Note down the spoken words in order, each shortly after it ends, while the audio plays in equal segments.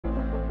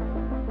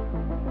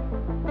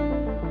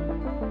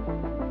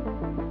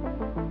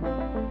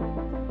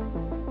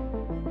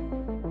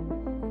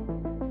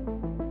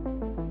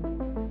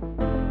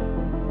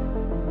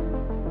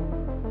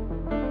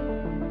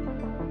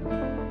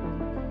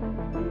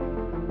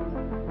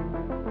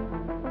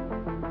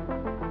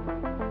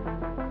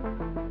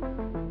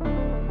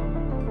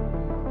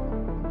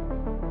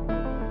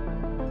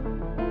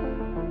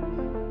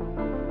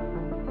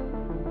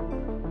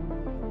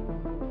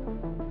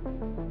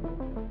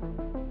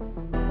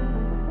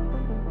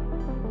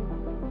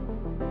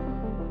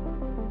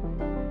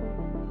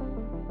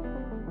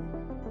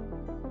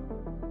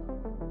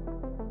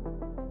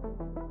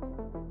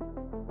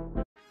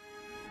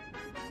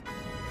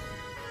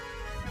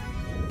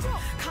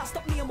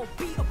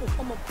unbeatable,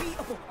 I'm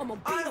unbeatable, I'm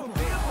unbeatable.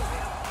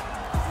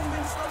 Couple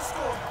minutes no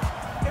score.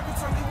 Every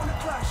time they wanna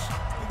clash,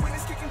 the wind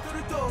is kicking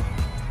through the door.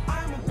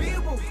 I am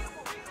unbeatable.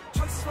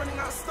 Chances running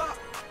out of stop,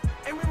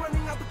 and we're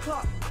running out the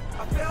clock.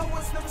 I fail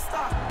once, never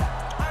stop.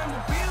 I am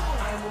unbeatable.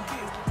 I am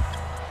unbeatable.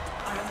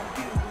 I am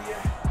unbeatable,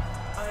 yeah.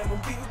 I am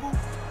unbeatable.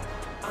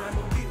 I am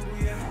unbeatable,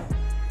 yeah.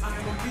 I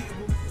am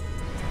unbeatable.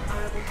 I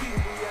am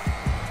unbeatable, yeah.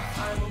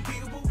 I am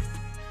unbeatable.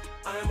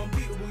 I am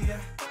unbeatable,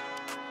 yeah.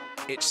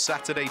 It's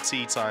Saturday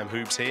tea time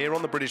hoops here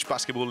on the British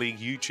Basketball League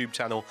YouTube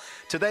channel.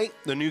 Today,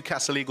 the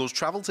Newcastle Eagles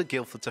travel to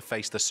Guildford to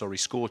face the Surrey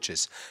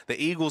Scorchers.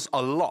 The Eagles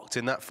are locked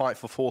in that fight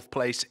for fourth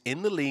place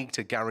in the league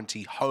to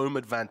guarantee home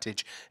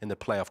advantage in the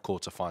playoff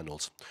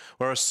quarterfinals.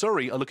 Whereas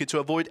Surrey are looking to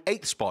avoid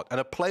 8th spot and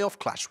a playoff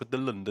clash with the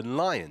London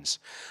Lions.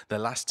 The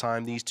last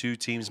time these two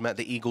teams met,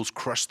 the Eagles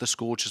crushed the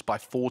Scorchers by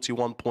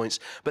 41 points.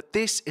 But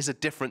this is a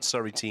different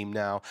Surrey team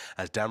now,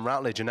 as Dan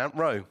Routledge and Ant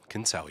Rowe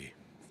can tell you.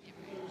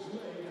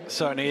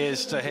 Certainly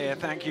is to hear.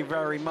 Thank you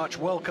very much.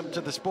 Welcome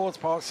to the Sports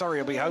Park. Surrey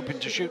will be hoping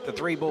to shoot the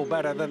three ball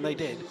better than they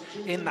did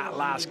in that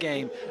last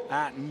game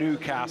at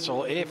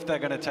Newcastle. If they're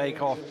going to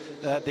take off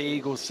the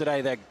Eagles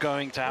today, they're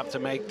going to have to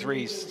make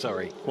threes,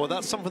 Surrey. Well,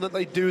 that's something that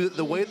they do.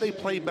 The way they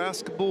play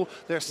basketball,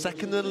 they're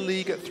second in the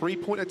league at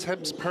three-point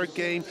attempts per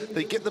game.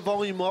 They get the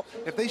volume up.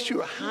 If they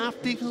shoot a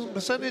half-decent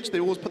percentage, they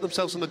always put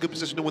themselves in a good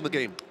position to win the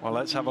game. Well,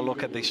 let's have a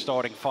look at the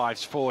starting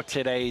fives for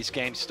today's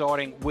game,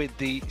 starting with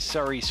the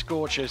Surrey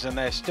Scorchers, and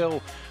they're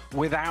still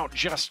without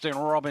Justin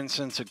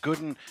Robinson. So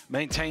Gooden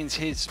maintains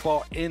his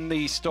spot in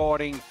the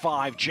starting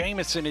five.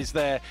 Jameson is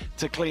there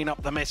to clean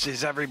up the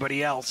misses.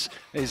 Everybody else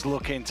is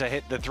looking to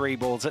hit the three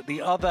balls. At the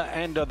other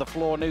end of the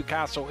floor,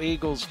 Newcastle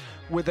Eagles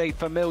with a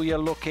familiar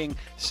looking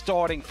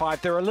starting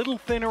five. They're a little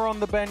thinner on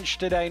the bench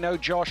today. No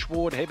Josh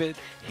Ward-Hibbert.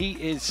 He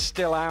is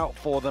still out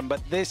for them,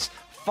 but this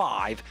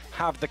five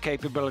have the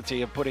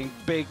capability of putting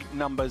big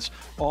numbers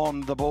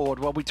on the board.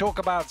 Well, we talk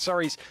about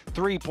Surrey's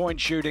three-point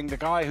shooting, the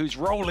guy whose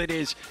role it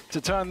is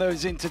to turn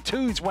those into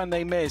twos when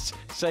they miss,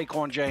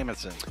 Saquon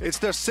Jameson. It's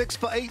their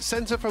 6'8"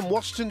 center from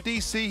Washington,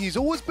 D.C. He's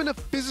always been a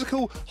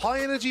physical,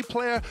 high-energy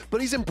player,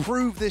 but he's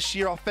improved this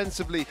year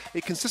offensively.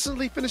 He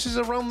consistently finishes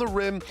around the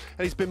rim, and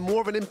he's been more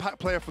of an impact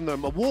player from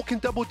them. A walking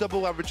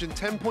double-double, averaging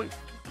 10 points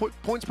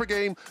per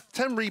game,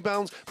 10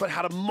 rebounds, but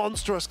had a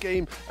monstrous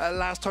game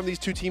last time these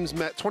two teams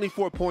met.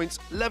 24 points,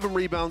 11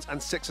 rebounds,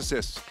 and 6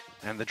 assists.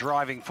 And the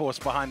driving force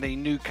behind the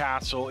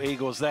Newcastle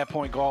Eagles, their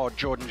point guard,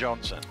 Jordan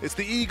Johnson. It's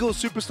the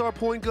Eagles' superstar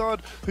point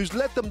guard who's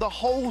led them the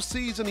whole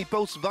season. He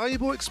boasts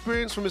valuable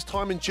experience from his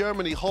time in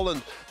Germany,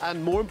 Holland,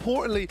 and more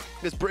importantly,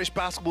 his British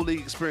Basketball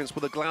League experience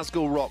with the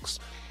Glasgow Rocks.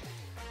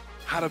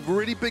 Had a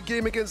really big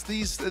game against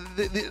these,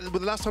 the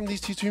last time these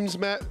two teams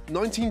met,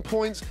 19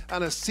 points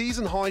and a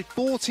season high,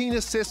 14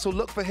 assists, so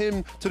look for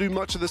him to do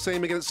much of the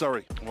same against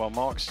Surrey. Well,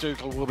 Mark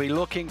Stuttle will be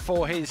looking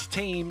for his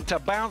team to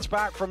bounce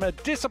back from a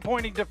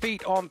disappointing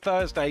defeat on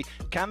Thursday.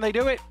 Can they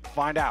do it?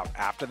 Find out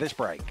after this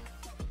break.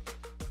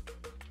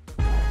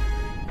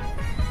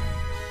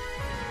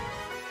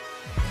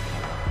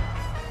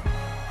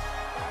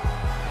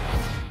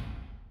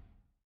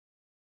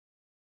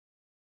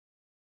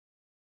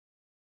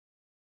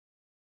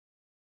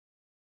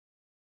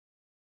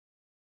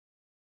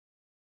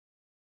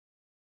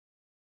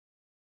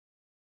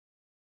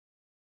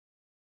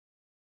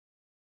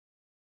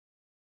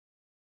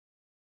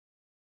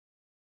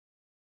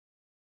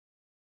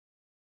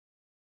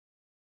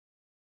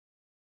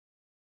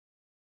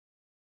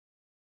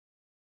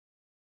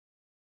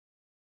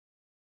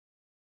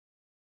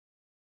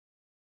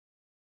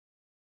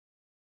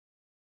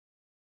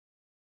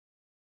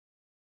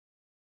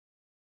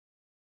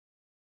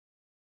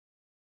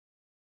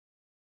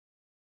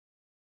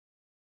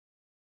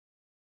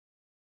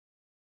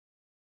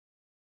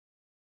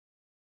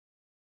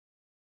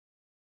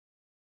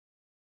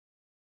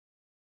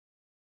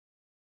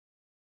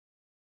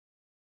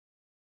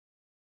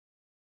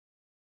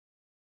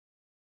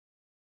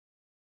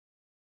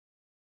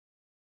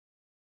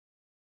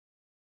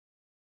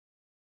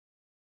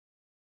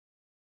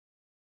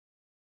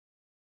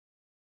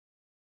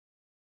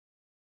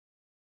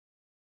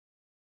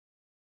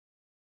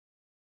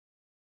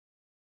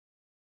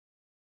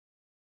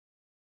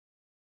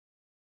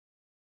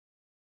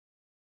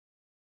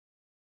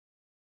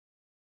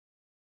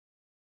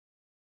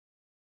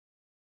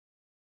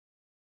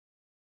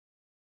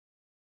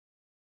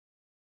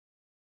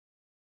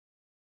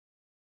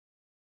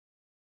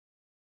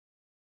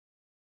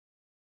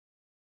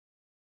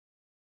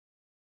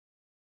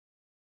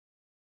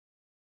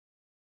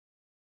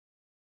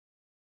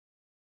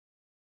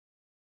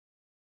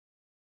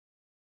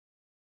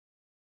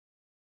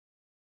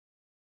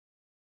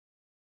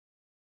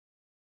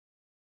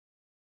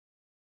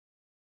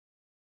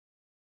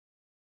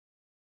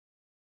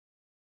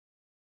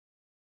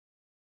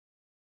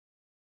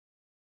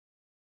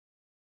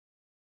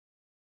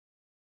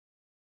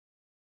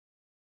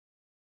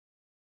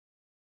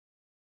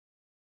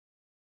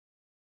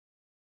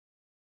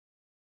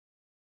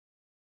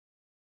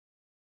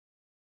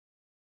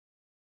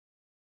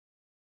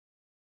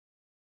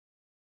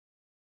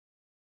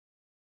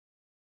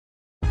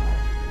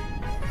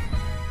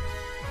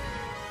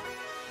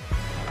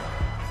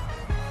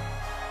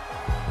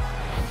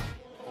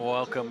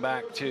 welcome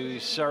back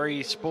to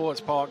Surrey Sports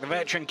Park. The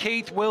veteran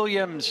Keith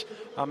Williams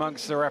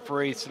amongst the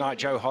referees tonight,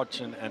 Joe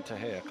Hodgson and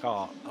Tahir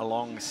Carr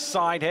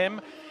alongside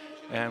him.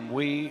 And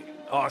we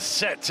are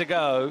set to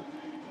go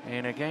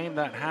in a game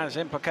that has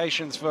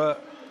implications for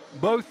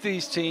both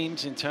these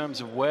teams in terms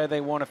of where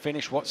they want to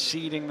finish, what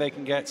seeding they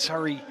can get.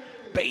 Surrey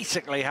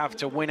basically have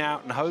to win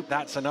out and hope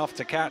that's enough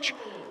to catch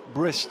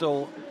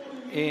Bristol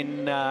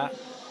in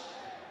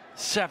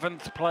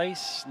 7th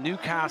place.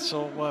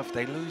 Newcastle, well, if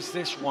they lose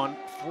this one,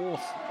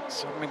 4th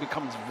suddenly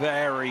becomes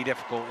very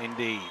difficult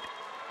indeed.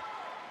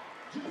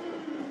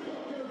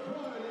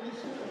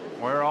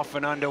 We're off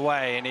and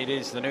underway, and it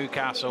is the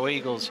Newcastle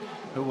Eagles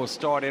who will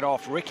start it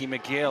off. Ricky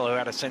McGill, who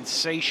had a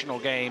sensational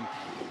game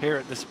here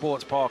at the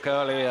Sports Park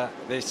earlier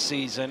this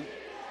season.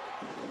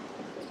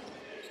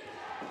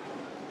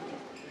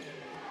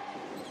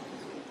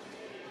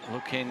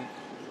 Looking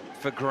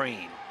for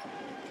Green.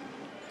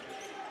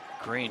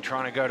 Green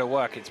trying to go to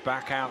work. It's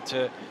back out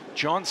to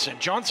Johnson.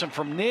 Johnson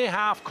from near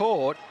half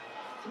court.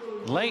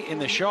 Late in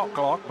the shot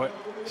clock, but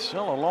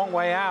still a long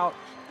way out.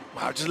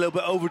 Wow, just a little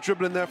bit over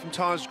dribbling there from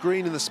Taj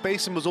Green, and the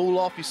spacing was all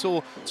off. You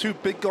saw two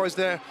big guys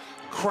there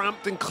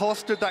cramped and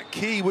clustered that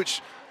key,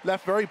 which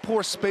left very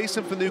poor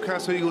spacing for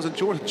Newcastle Eagles, and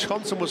Jordan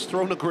Johnson was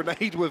throwing a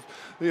grenade with,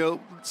 you know,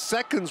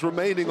 seconds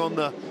remaining on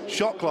the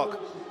shot clock.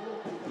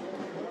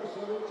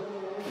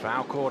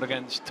 Foul called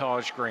against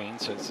Taj Green,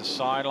 so it's a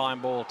sideline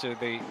ball to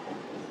the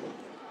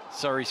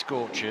Surrey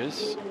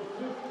Scorchers.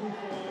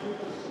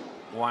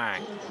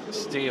 Wang,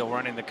 Steele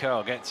running the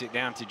curl, gets it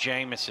down to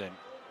Jameson.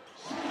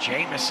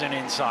 Jameson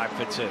inside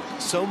for 2.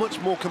 So much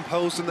more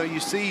composed in there. You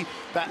see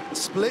that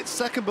split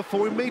second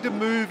before he made a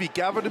move, he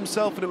gathered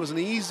himself, and it was an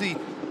easy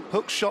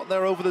hook shot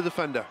there over the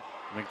defender.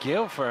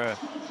 McGill for a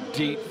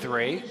deep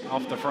 3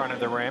 off the front of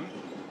the rim.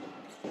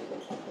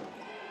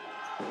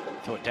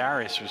 Thought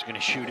Darius was going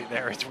to shoot it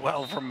there as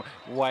well from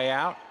way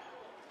out.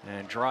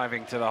 And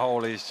driving to the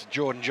hole is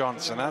Jordan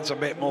Johnson. That's a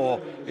bit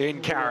more in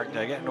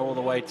character, getting all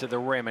the way to the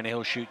rim, and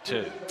he'll shoot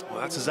 2.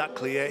 Well, that's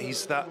exactly it.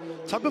 He's that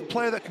type of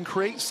player that can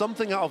create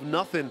something out of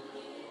nothing.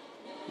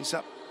 He's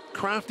that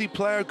crafty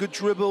player, good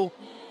dribble.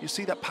 You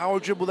see that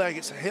power dribble there,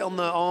 gets a hit on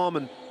the arm.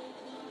 And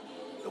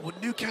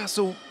with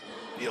Newcastle,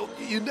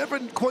 you never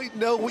quite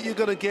know what you're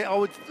going to get. I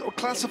would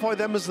classify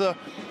them as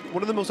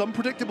one of the most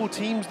unpredictable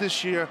teams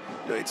this year.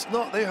 It's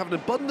not, they have an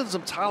abundance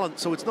of talent,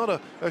 so it's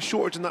not a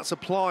shortage in that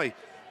supply.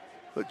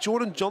 But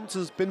Jordan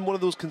Johnson's been one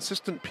of those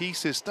consistent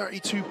pieces.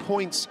 32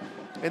 points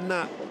in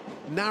that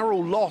narrow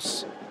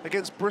loss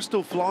against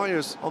Bristol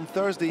Flyers on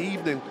Thursday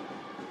evening.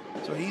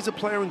 So he's a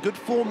player in good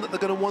form that they're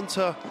going to want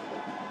to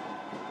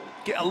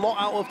get a lot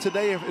out of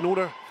today in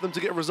order for them to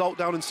get a result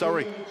down in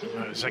Surrey.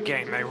 It was a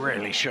game they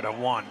really should have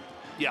won.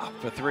 Yeah.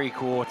 For 3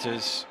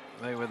 quarters,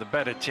 they were the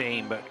better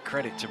team, but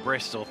credit to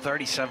Bristol.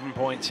 37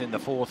 points in the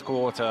 4th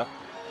quarter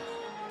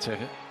to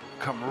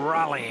come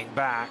rallying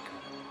back.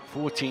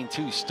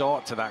 14-2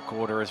 start to that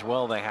quarter as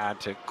well. They had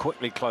to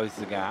quickly close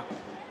the gap.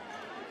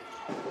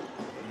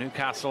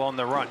 Newcastle on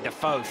the run.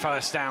 Defoe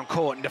first down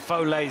court, and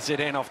Defoe lays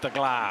it in off the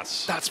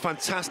glass. That's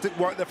fantastic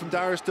work there from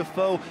Darius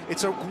Defoe.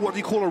 It's what do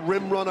you call a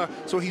rim runner?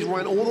 So he's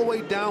run all the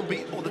way down,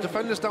 beat all the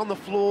defenders down the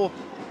floor.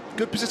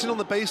 Good position on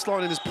the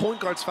baseline, and his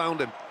point guards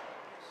found him.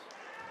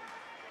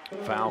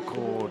 Foul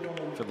called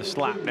for the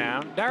slap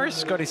down. Darius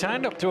has got his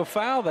hand up to a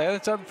foul there.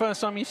 That's the first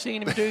time you've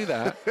seen him do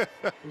that.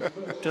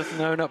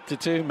 Doesn't own up to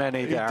too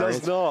many,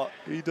 Darius.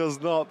 He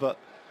does not, but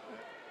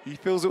he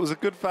feels it was a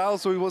good foul,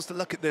 so he wants to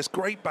look at this.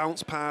 Great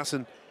bounce pass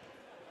and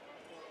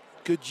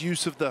good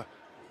use of the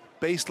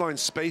baseline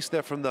space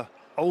there from the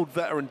old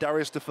veteran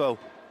Darius Defoe.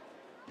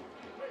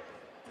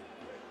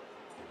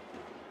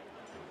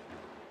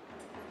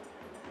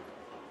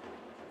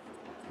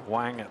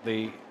 Wang at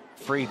the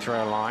free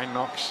throw line,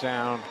 knocks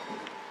down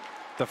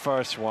the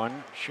first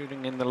one,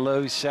 shooting in the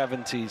low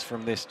 70s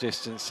from this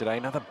distance today.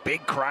 Another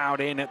big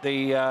crowd in at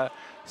the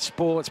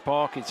Sports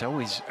Park. It's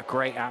always a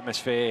great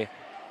atmosphere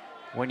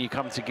when you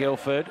come to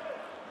Guildford.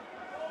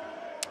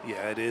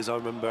 Yeah, it is. I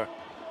remember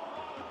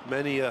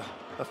many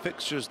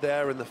fixtures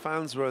there, and the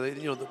fans were,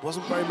 there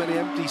wasn't very many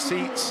empty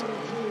seats.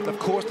 Of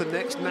course, the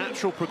next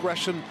natural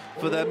progression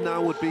for them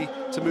now would be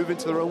to move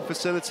into their own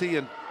facility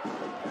and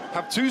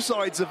have 2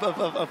 sides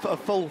of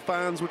full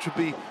fans, which would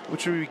be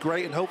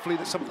great, and hopefully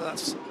that's something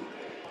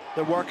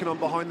they're working on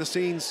behind the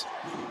scenes.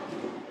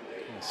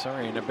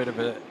 Sorry, in a bit of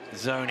a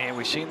zone here.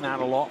 We've seen that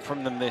a lot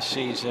from them this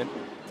season.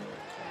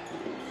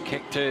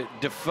 Kick to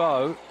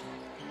Defoe,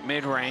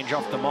 mid-range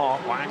off the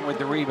mark. Wang with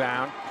the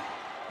rebound.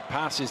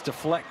 Pass is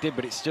deflected,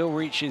 but it still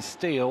reaches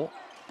Steele.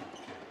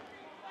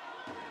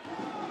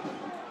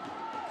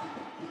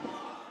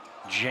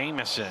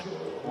 Jameson,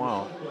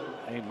 well,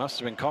 he must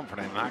have been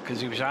confident in that because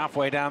he was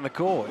halfway down the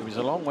court. He was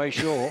a long way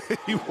short.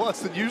 He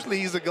was, and usually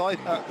he's a guy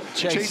that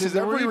chases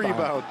every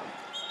rebound.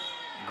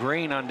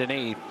 Green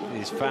underneath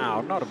is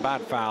fouled. Not a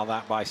bad foul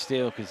that by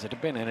Steele, because it'd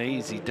have been an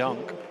easy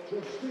dunk.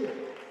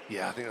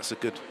 Yeah, I think that's a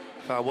good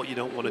foul. What you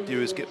don't want to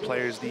do is get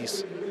players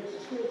these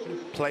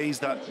plays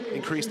that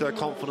increase their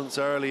confidence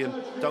early, and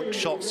dunk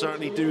shots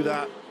certainly do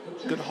that.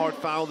 Good hard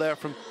foul there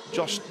from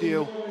Josh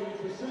Steele.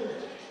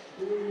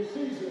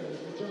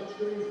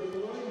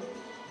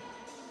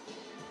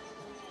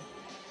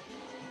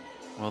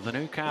 Well, the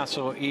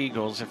Newcastle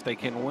Eagles, if they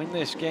can win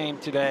this game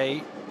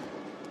today,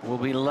 will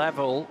be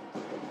level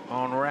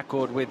on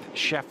record with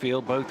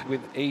Sheffield, both with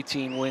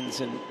 18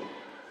 wins and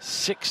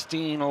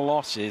 16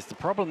 losses. The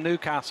problem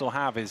Newcastle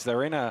have is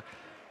they're in a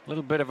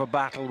little bit of a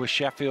battle with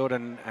Sheffield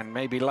and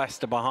maybe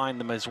Leicester behind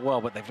them as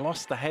well, but they've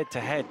lost the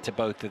head-to-head to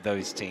both of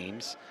those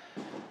teams.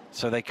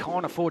 So they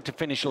can't afford to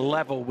finish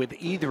level with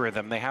either of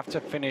them. They have to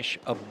finish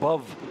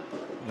above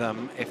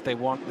them if they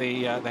want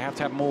the, they have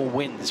to have more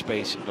wins,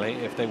 basically,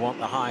 if they want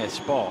the higher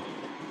spot.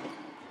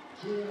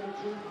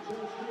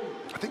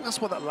 I think that's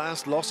why that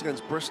last loss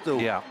against Bristol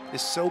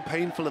is so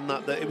painful in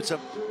that it was a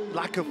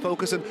lack of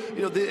focus. And,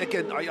 you know,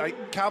 again, I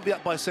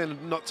caveat by saying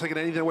I'm not taking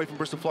anything away from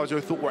Bristol Flyers, who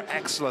I thought were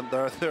excellent.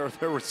 Their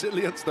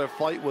resilience, their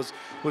fight was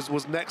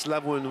next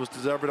level and was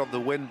deserving of the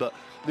win. But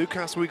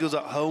Newcastle Eagles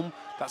at home,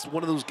 that's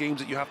one of those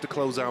games that you have to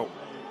close out.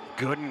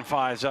 Gooden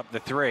fires up the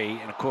 3,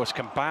 and of course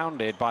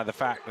compounded by the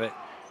fact that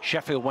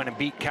Sheffield went and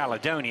beat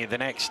Caledonia the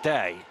next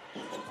day.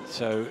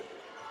 So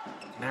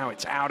now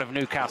it's out of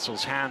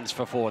Newcastle's hands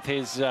for 4th.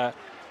 Here's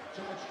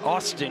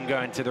Austin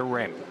going to the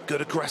rim. Good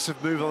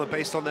aggressive move on the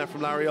baseline there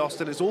from Larry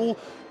Austin. It's all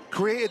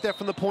created there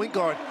from the point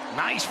guard.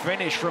 Nice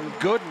finish from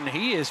Gooden.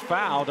 He is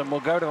fouled and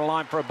will go to the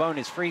line for a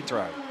bonus free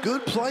throw.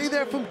 Good play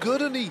there from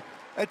Gooden. He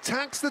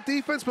attacks the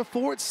defense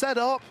before it's set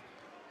up.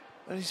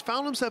 And he's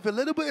found himself a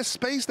little bit of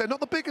space there. Not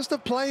the biggest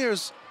of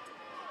players,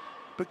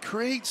 but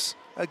creates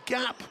a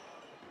gap.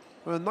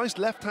 And a nice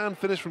left-hand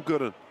finish from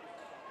Gooden.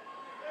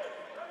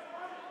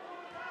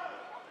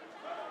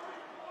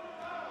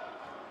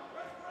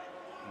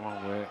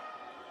 Well, we're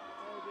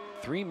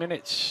 3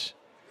 minutes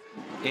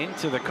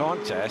into the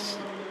contest.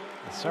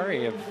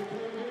 Surrey have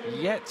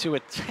yet to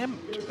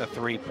attempt a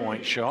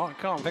 3-point shot.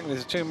 I can't think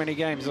there's too many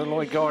games that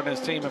Lloyd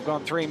Gardner's team have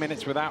gone 3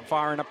 minutes without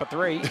firing up a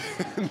 3.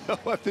 No,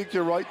 I think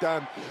you're right,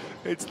 Dan.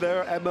 It's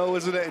their MO,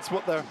 isn't it? It's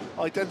what their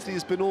identity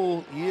has been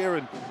all year.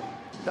 And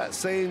that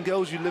saying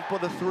goes, you live by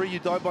the 3, you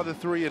die by the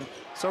 3. And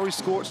Surrey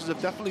Scorchers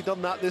have definitely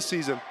done that this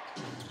season.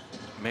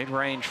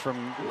 Mid-range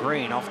from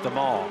Green off the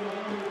mark.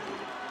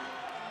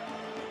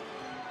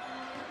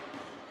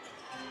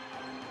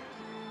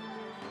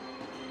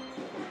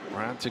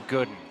 Round to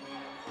Gooden.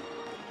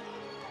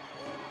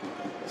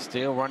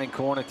 Still running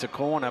corner to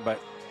corner, but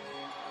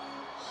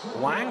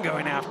Wang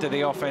going after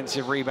the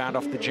offensive rebound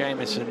off the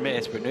Jamieson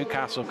miss, but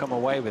Newcastle come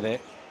away with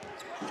it.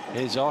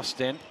 Here's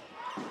Austin.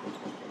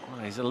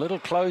 Well, he's a little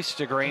close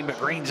to Green, but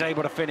Green's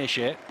able to finish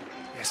it.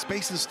 Yeah,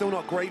 spacing's still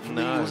not great from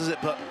the Eagles, is it?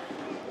 But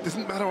it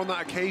doesn't matter on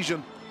that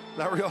occasion.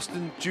 Larry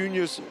Austin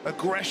Jr.'s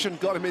aggression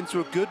got him into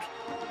a good,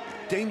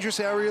 dangerous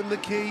area in the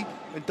key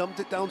and dumped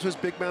it down to his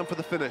big man for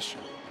the finish.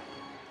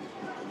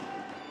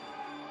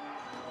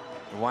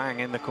 Wang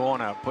in the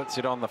corner, puts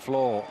it on the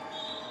floor,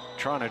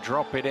 trying to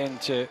drop it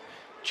into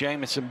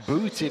Jamieson,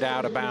 booted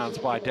out of bounds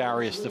by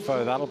Darius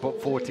Defoe. That'll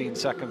put 14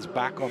 seconds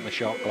back on the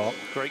shot clock.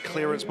 Great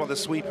clearance by the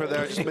sweeper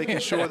there, just making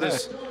sure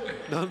there's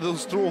none of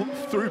those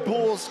through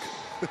balls.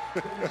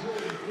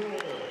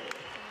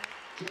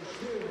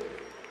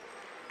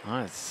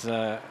 It's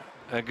a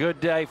good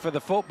day for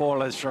the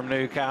footballers from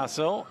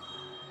Newcastle.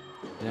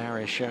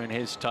 Darius showing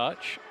his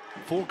touch.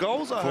 4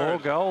 goals, I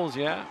heard. 4 goals,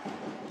 yeah.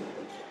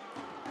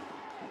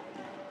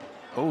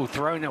 Oh,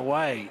 thrown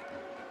away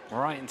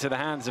right into the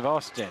hands of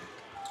Austin.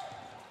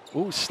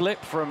 Oh,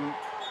 slip from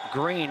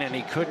Green, and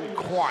he couldn't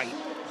quite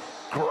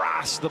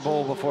grasp the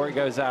ball before it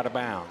goes out of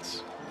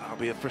bounds. That'll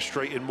be a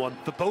frustrating one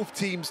for both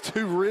teams.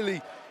 2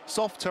 really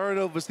soft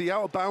turnovers. The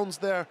out of bounds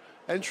there,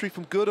 entry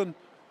from Gooden,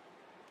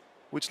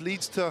 which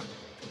leads to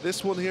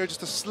this one here,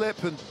 just a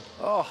slip, and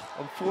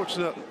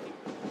unfortunate,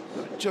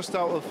 just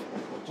out of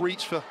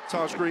reach for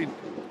Taj Green.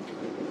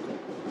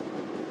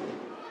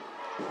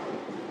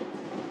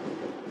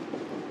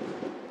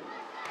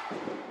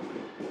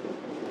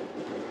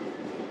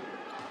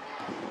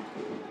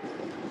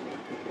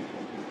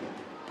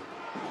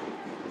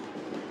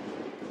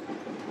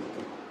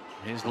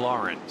 Here's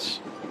Lawrence.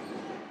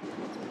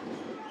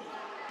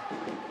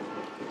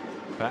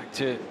 Back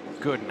to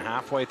Gooden,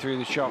 halfway through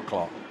the shot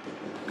clock.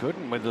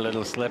 Gooden with a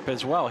little slip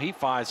as well. He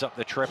fires up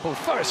the triple.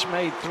 First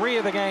made 3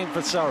 of the game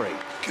for Surrey.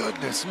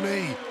 Goodness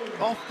me.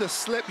 Off the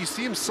slip, you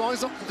see him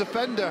size up the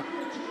defender.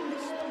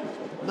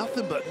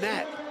 Nothing but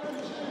net.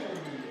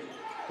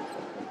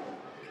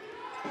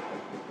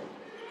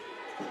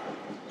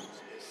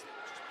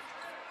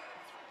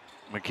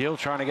 McGill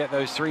trying to get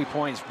those 3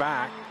 points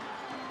back.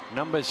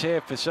 Numbers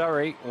here for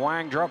Surrey.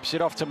 Wang drops it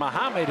off to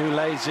Mohammed, who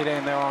lays it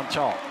in there on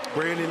top.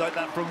 Really like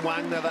that from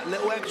Wang there. That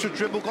little extra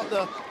dribble got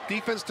the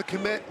defense to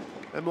commit.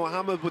 And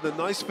Mohammed with a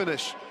nice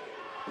finish.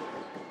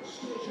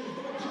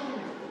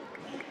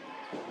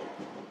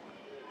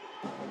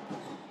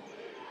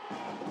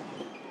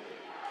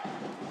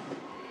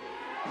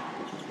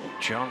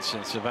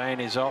 Johnson surveying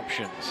his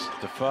options.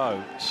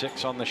 Defoe,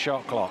 6 on the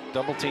shot clock.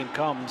 Double team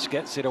comes,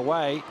 gets it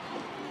away.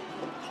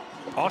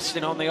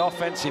 Austin on the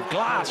offensive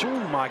glass.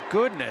 Oh my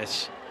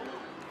goodness.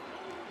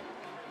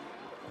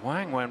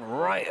 Wang went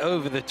right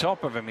over the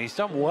top of him. He's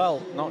done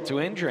well not to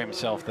injure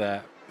himself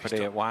there,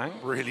 Padilla Wang.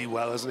 Really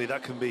well, hasn't he?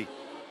 That can be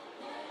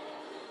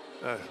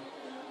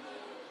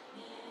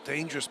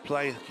Dangerous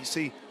play. You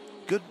see,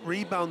 good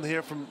rebound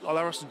here from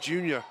Larison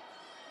Jr.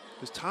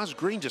 Because Taj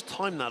Green just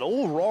timed that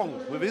all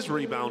wrong with his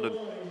rebounding.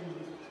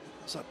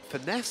 It's a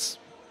finesse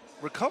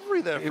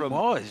recovery there from It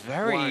was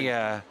very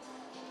Wang.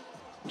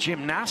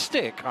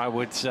 gymnastic, I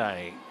would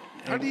say.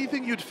 How do you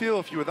think you'd feel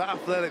if you were that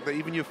athletic that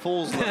even your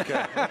falls look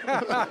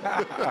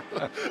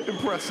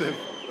impressive?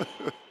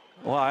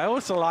 Well, I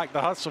also like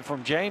the hustle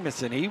from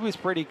Jamison. He was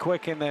pretty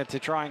quick in there to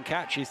try and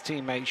catch his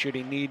teammate should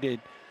he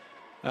needed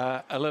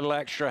a little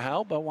extra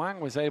help, but Wang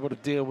was able to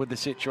deal with the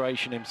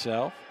situation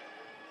himself.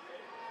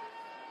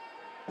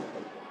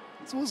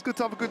 It's always good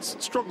to have a good,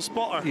 strong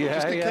spotter. Yeah,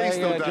 just in case,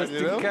 though, Dan, just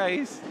you know? in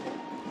case.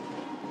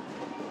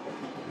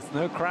 There's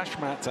no crash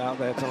mats out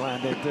there to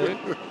land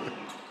into.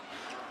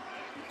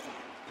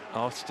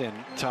 Austin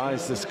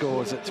ties the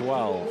scores at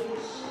 12.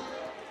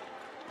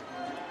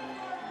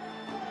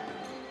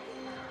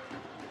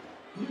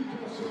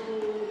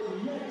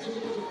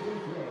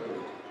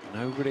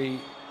 Nobody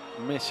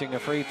missing a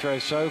free throw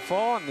so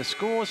far, and the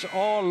scores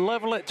are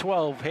level at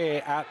 12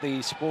 here at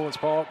the Sports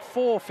Park.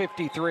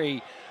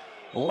 4:53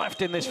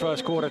 left in this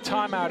first quarter.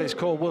 Timeout is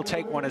called. We'll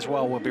take one as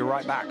well. We'll be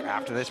right back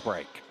after this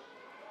break.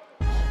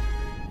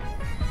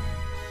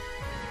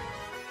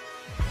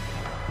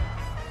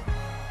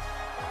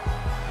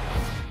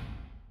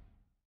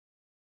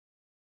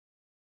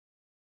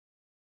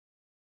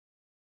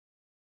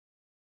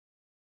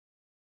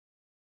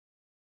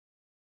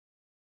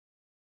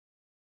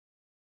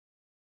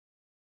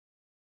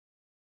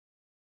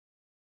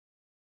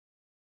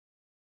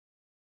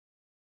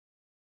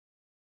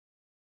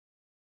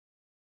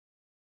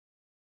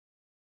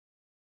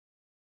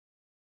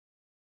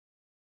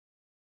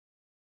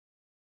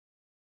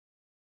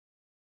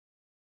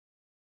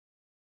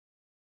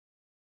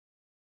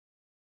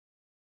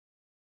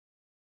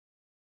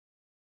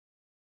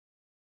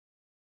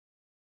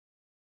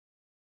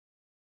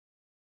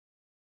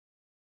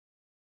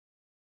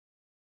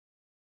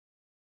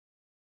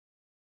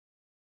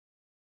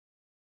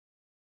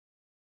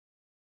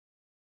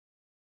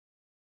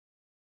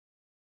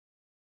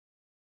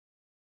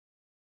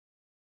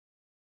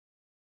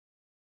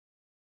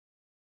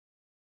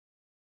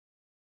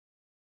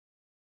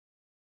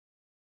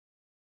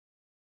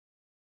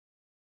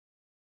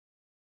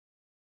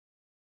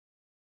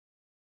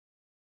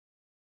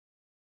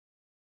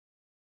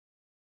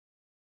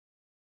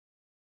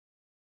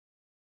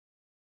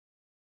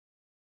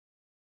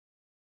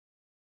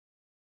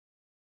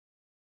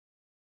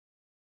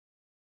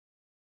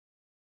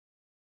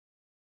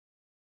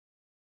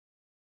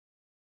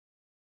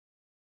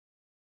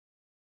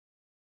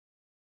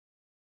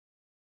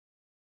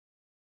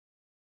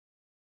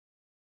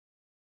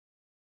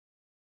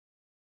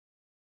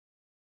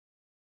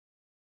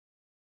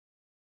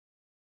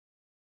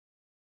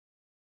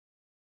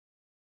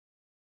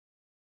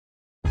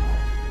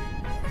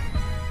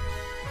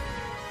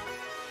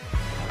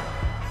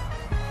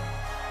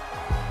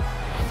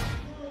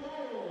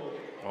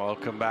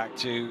 Welcome back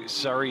to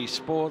Surrey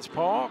Sports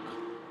Park.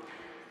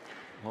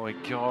 Lloyd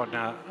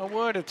Gardner, a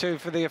word or two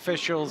for the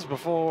officials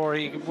before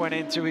he went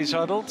into his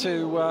huddle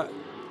to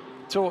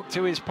talk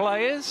to his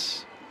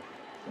players.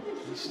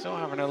 He's still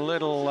having a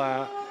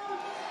little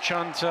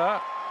chunter.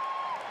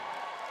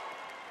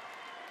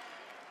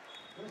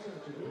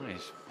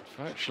 He's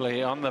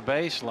virtually on the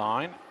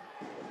baseline.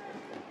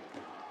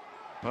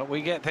 But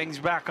we get things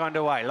back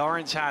underway.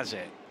 Lawrence has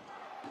it.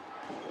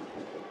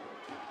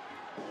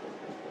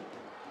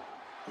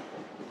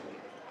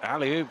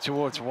 Alley-oop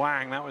towards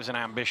Wang. That was an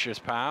ambitious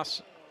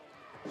pass.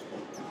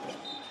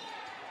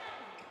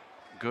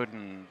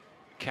 Gooden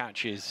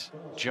catches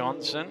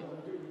Johnson.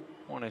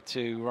 One or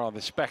two rather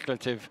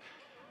speculative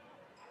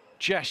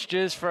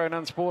gestures for an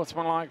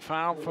unsportsmanlike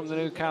foul from the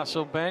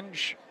Newcastle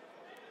bench.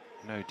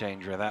 No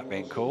danger of that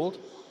being called.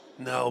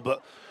 No,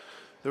 but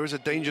there is a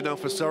danger now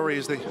for Surrey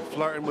as they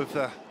flirting with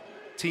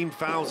team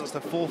fouls. That's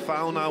the fourth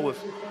foul now with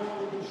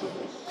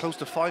close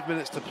to 5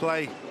 minutes to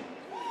play.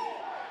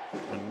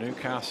 And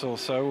Newcastle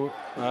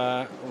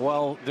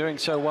doing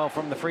so well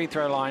from the free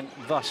throw line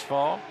thus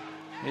far.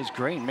 Here's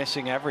Green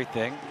missing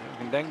everything.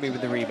 Ndengbe with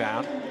the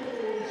rebound.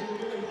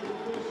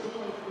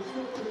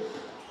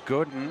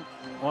 Gooden.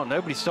 Well,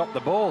 nobody stopped the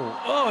ball.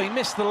 Oh, he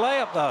missed the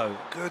layup though.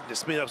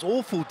 Goodness me, that was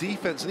awful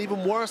defense and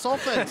even worse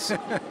offense.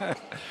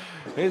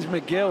 Here's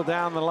McGill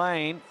down the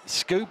lane,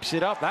 scoops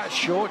it up. That's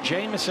short.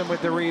 Jamison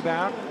with the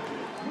rebound.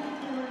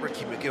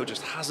 Ricky McGill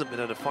just hasn't been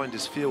able to find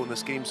his feel in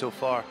this game so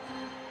far.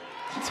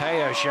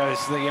 Teo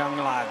shows the young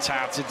lads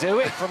how to do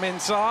it from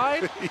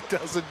inside. He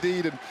does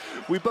indeed, and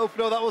we both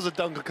know that was a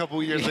dunk a couple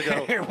of years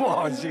ago. It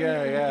was,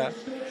 yeah.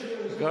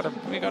 You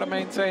got to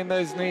maintain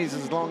those knees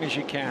as long as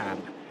you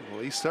can.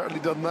 Well, he's certainly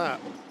done that.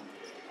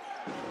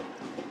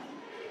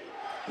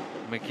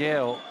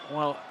 McGill,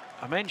 well,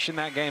 I mentioned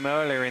that game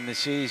earlier in the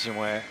season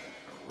where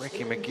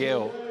Ricky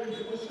McGill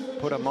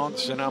put a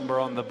monster number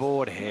on the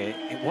board here.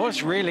 It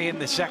was really in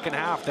the second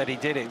half that he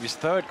did it. It was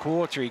third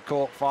quarter he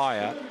caught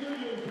fire.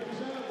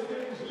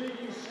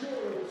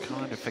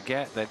 Kind of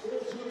forget that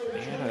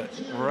He had a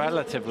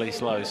relatively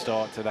slow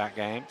start to that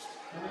game.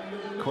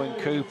 Quinn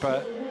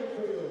Cooper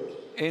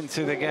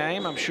into the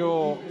game. I'm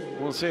sure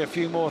we'll see a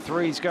few more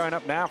threes going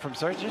up now from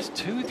Surrey. Just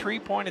 2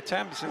 3-point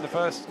attempts in the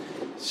first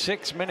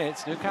 6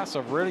 minutes.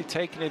 Newcastle have really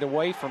taken it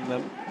away from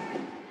them.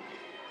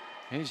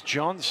 Here's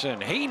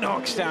Johnson. He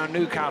knocks down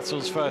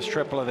Newcastle's first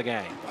triple of the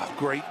game. Oh,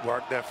 great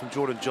work there from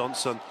Jordan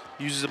Johnson.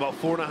 Uses about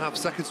 4.5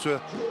 seconds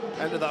to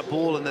enter that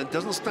ball and then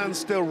doesn't stand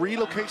still,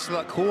 relocates to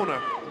that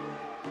corner.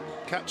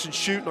 Catch and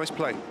shoot, nice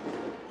play.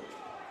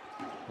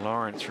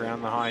 Lawrence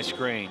around the high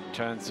screen,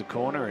 turns the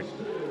corner, and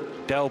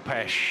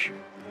Delpesh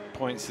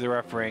points to the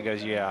referee and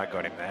goes, yeah, I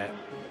got him there.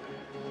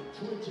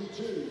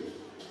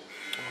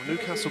 Oh,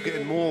 Newcastle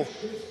getting more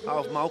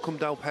out of Malcolm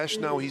Delpesh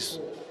now. He's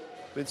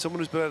been someone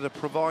who's been able to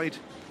provide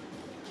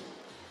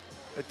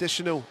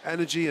additional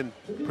energy and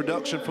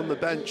production from the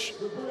bench.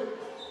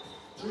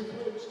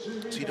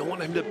 So you don't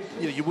want him to,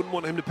 you wouldn't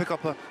want him to pick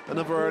up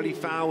another early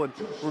foul and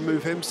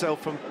remove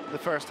himself from the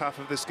first half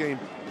of this game.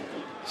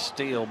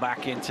 Steele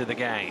back into the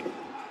game.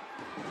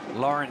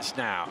 Lawrence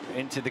now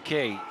into the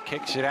key,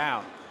 kicks it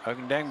out.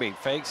 Ogundengbe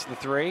fakes the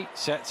three,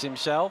 sets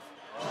himself,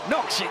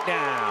 knocks it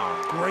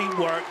down. Great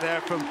work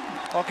there from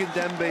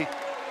Ogundengbe.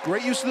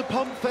 Great use of the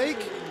pump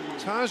fake.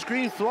 Taj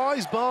Green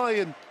flies by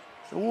and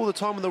all the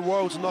time in the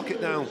world to knock it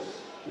down.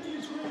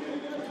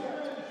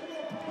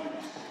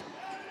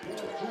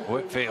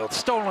 Whitfield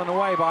stolen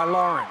away by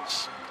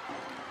Lawrence.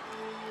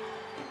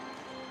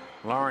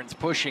 Lawrence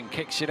pushing,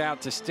 kicks it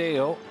out to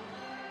Steele.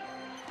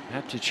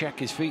 Had to check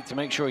his feet to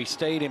make sure he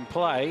stayed in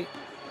play.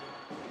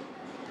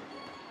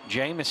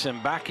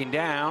 Jamieson backing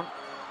down.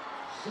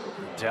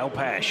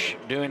 Delpesh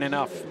doing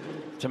enough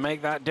to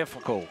make that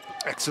difficult.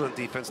 Excellent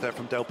defense there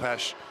from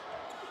Delpesh.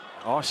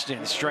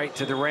 Austin straight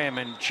to the rim,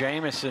 and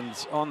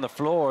Jamieson's on the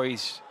floor.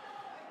 He's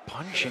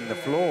punching the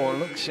floor,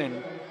 looks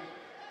in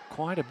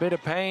quite a bit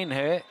of pain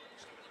here.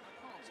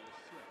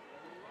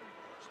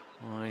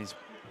 Well, he's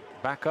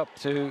back up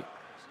to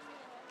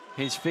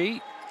his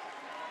feet.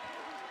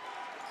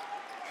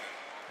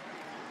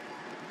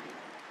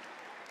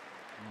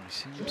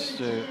 Seems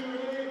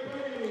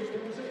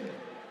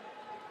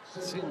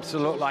to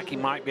look like he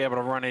might be able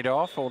to run it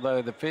off,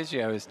 although the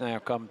physio has now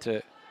come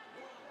to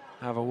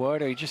have a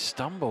word. He just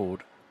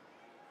stumbled.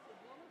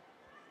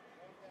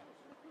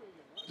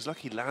 It's like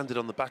he landed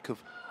on the back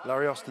of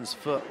Larry Austin's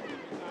foot.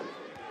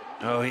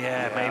 Oh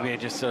yeah, maybe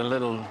just a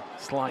little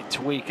slight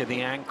tweak of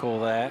the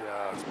ankle there.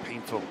 Yeah, it's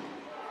painful.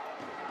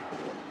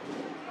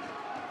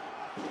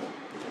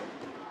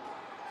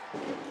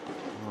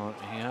 Well,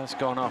 he has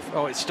gone off.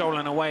 Oh, it's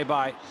stolen away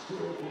by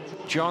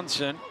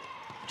Johnson.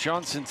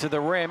 Johnson to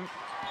the rim.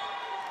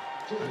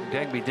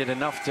 Degby did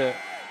enough to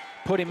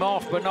put him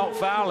off, but not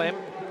foul him.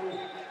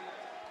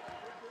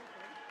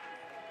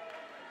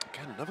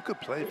 Again, another good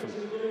play from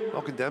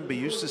Ogundengbe.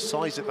 Used his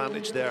size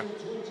advantage there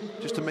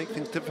just to make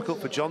things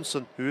difficult for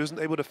Johnson, who isn't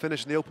able to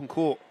finish in the open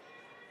court.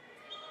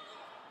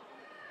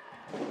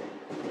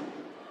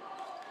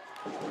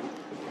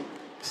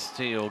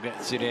 Steele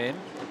gets it in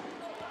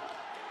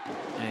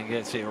and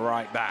gets it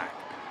right back.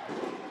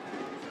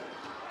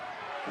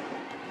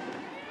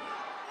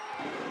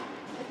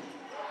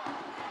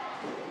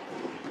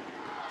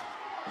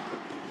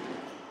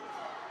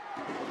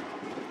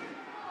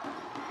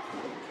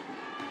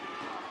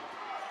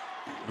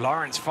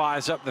 Lawrence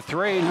fires up the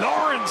three.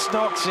 Lawrence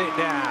knocks it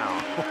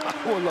down.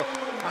 Well, look,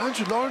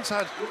 Andrew Lawrence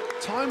had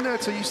time there,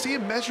 so you see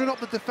him measuring up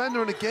the defender,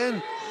 and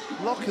again,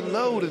 lock and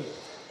load, and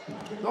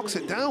knocks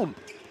it down.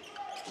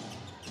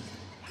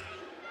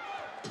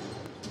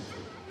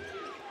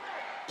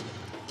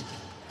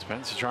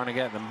 Spencer trying to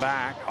get them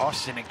back.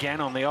 Austin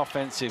again on the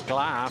offensive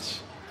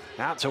glass.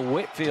 Out to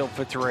Whitfield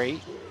for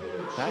three.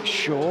 That's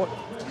short.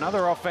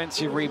 Another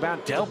offensive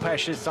rebound.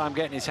 Delpesh this time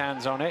getting his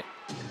hands on it.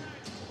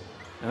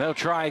 And they'll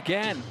try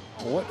again.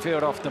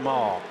 Whitfield off the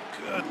mark.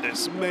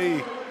 Goodness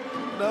me.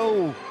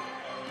 No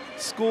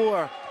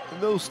score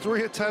in those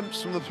three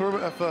attempts from the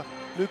perimeter for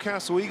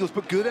Newcastle Eagles,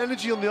 but good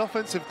energy on the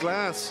offensive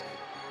glass.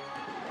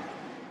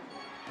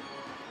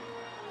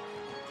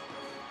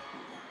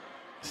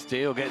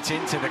 Steele gets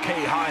into the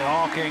key, high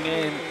arcing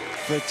in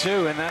for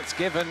two, and that's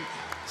given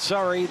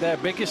Surrey their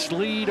biggest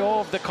lead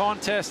of the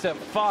contest at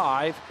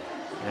 5.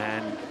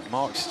 And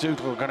Mark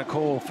Stukel going to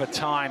call for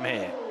time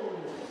here.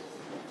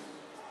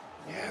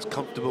 Yeah, it's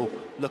comfortable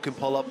looking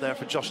pull up there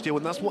for Josh Steele,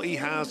 and that's what he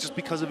has just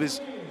because of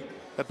his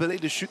ability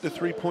to shoot the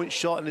three-point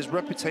shot, and his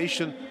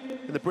reputation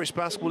in the British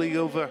Basketball League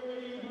over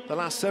the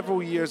last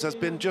several years has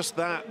been just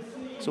that.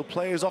 So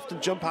players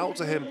often jump out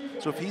to him.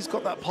 So if he's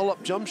got that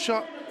pull-up jump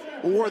shot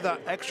or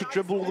that extra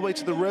dribble all the way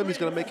to the rim, he's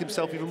going to make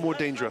himself even more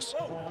dangerous.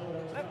 That's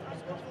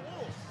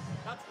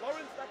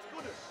Lawrence, that's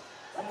good.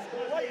 That's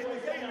right in the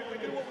game if we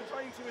do what we're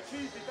trying to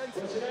achieve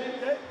defensively.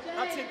 Okay?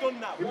 That's it done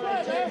now.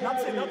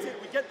 That's it.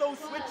 We get those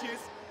switches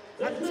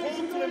and talk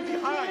to them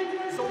behind.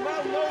 So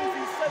now knows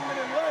he's sending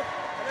him left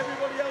and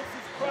everybody else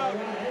is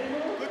crowding.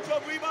 Good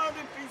job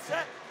rebounding,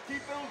 Fizet.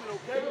 Keep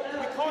building, okay?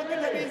 We can't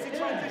get them easy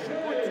transition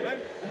points, man.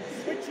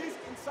 Switches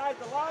inside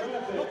the line,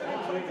 nothing in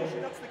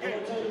transition, that's the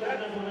game.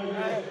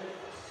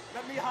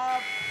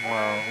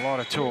 Well, a lot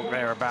of talk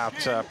there about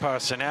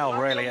personnel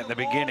really at the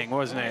beginning,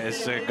 wasn't it? As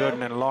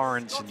Gooden and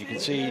Lawrence, and you can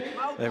see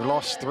they've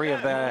lost 3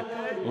 of their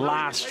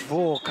last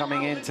 4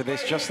 coming into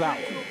this. Just that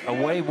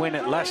away win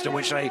at Leicester,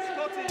 which they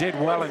did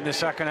well in the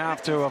second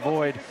half to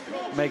avoid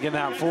making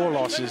that 4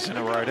 losses in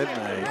a row, didn't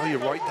they? Oh, you're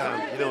right,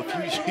 Dan. You know,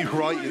 if you're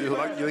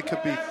right, they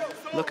could be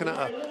looking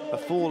at a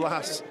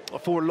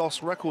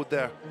 4-loss record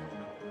there.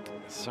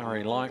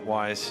 Sorry,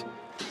 likewise.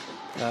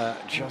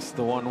 Just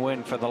the 1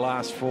 win for the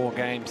last 4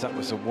 games. That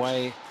was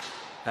away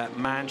at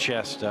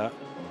Manchester.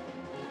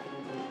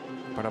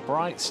 But a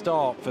bright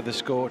start for the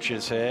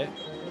Scorchers here.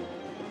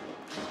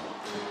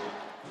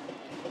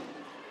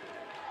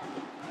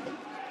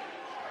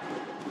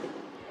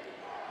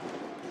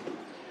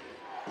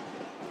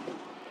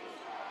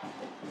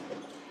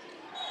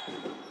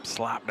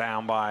 Slapped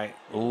down by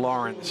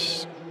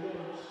Lawrence.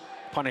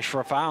 Punished for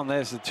a foul. And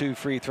there's the 2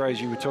 free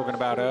throws you were talking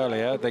about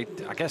earlier.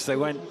 I guess they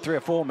went 3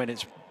 or 4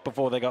 minutes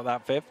before they got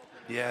that 5th.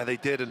 Yeah, they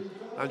did, and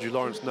Andrew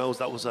Lawrence knows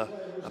that was a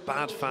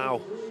bad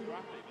foul.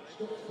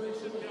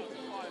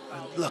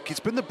 And look, it's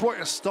been the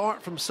brightest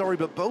start from Surrey,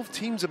 but both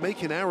teams are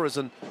making errors,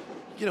 and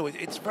you know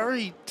it's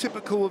very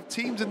typical of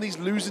teams in these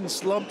losing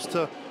slumps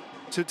to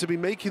be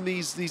making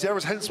these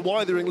errors. Hence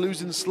why they're in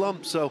losing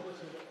slumps. So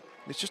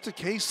it's just a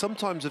case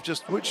sometimes of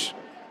just which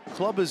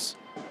club has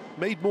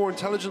made more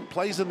intelligent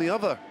plays than the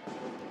other.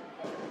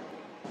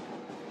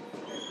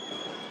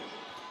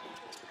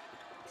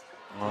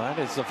 Well, that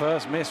is the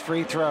first missed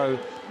free throw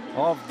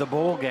of the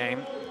ball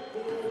game.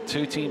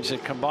 2 teams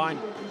had combined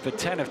for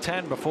 10 of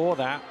 10 before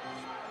that.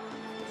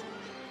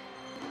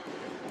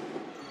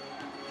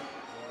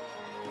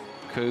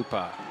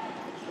 Cooper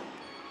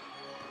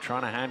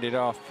trying to hand it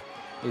off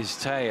is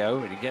Teo,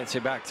 and he gets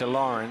it back to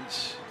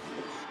Lawrence.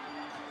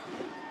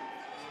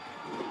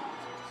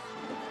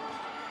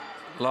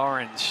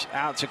 Lawrence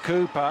out to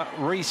Cooper,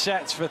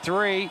 resets for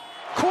 3.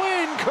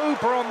 Quinn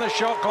Cooper on the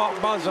shot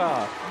clock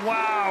buzzer.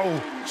 Wow,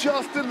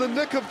 just in the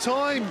nick of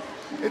time.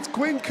 It's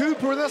Quinn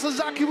Cooper, and that's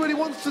exactly what he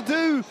wants to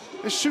do,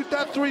 is shoot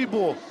that 3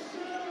 ball.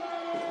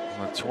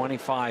 Well,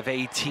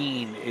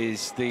 25-18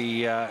 is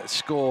the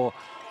score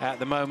at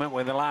the moment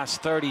with the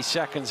last 30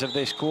 seconds of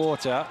this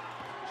quarter.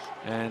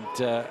 And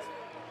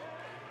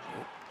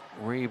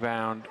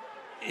rebound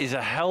is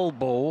a hell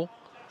ball.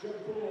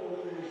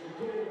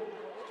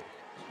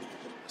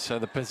 So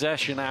the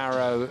possession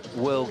arrow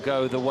will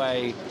go the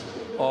way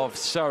of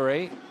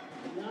Surrey.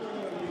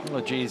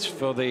 Apologies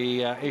for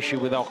the issue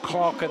with our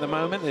clock at the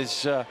moment.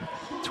 There's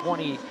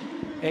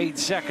 28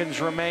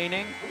 seconds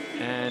remaining,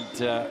 and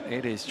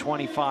it is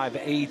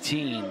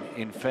 25-18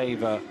 in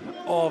favor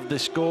of the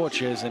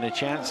Scorchers, and a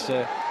chance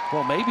to,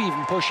 well, maybe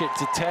even push it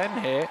to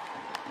 10 here.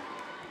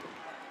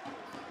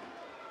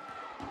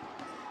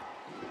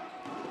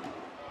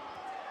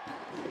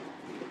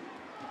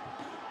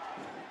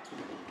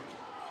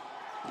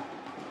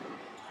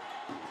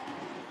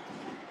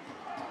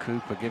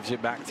 Cooper gives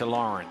it back to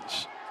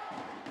Lawrence.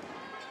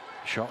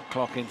 Shot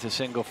clock into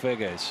single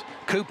figures.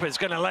 Cooper's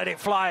going to let it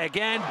fly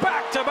again.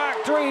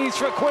 Back-to-back threes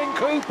for Quinn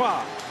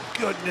Cooper.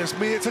 Goodness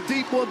me, it's a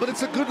deep one, but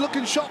it's a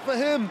good-looking shot for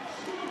him.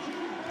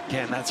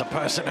 Again, that's a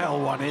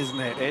personnel one, isn't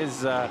it?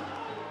 Is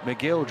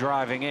McGill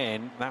driving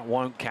in. That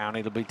won't count.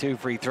 It'll be 2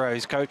 free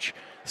throws. Coach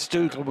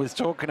Stutl was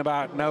talking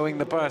about knowing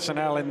the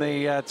personnel in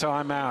the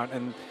timeout,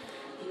 and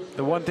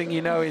the one thing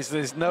you know is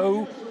there's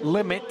no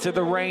limit to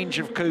the range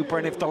of Cooper,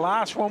 and if the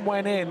last one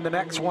went in, the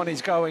next one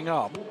is going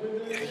up.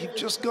 Yeah, you've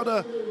just got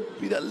to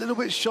be that little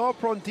bit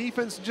sharper on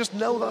defense and just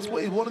know that's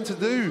what he wanted to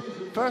do,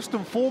 first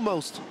and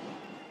foremost.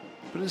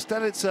 But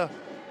instead it's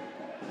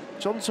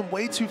Johnson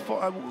way too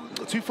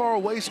far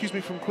away, excuse me,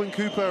 from Quinn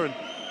Cooper. And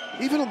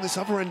even on this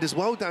other end as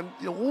well, Dan,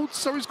 you know, all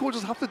Surrey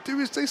Scorchers have to do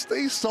is they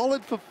stay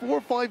solid for 4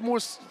 or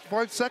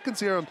 5 seconds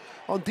here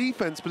on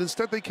defense, but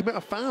instead they commit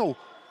a foul.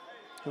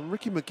 And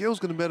Ricky McGill's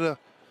going to better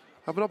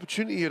have an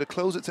opportunity here to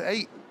close it to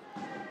 8.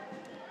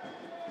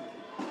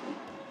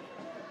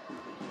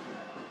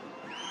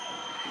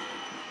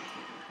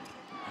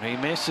 He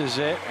misses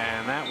it,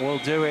 and that will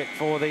do it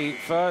for the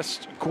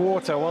first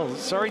quarter. Well,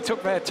 Surrey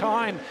took their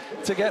time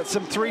to get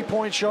some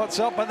 3-point shots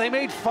up, but they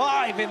made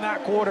 5 in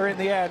that quarter in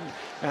the end,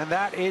 and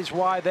that is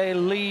why they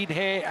lead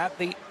here at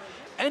the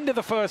end of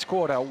the first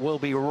quarter. We'll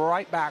be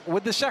right back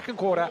with the second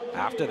quarter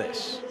after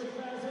this.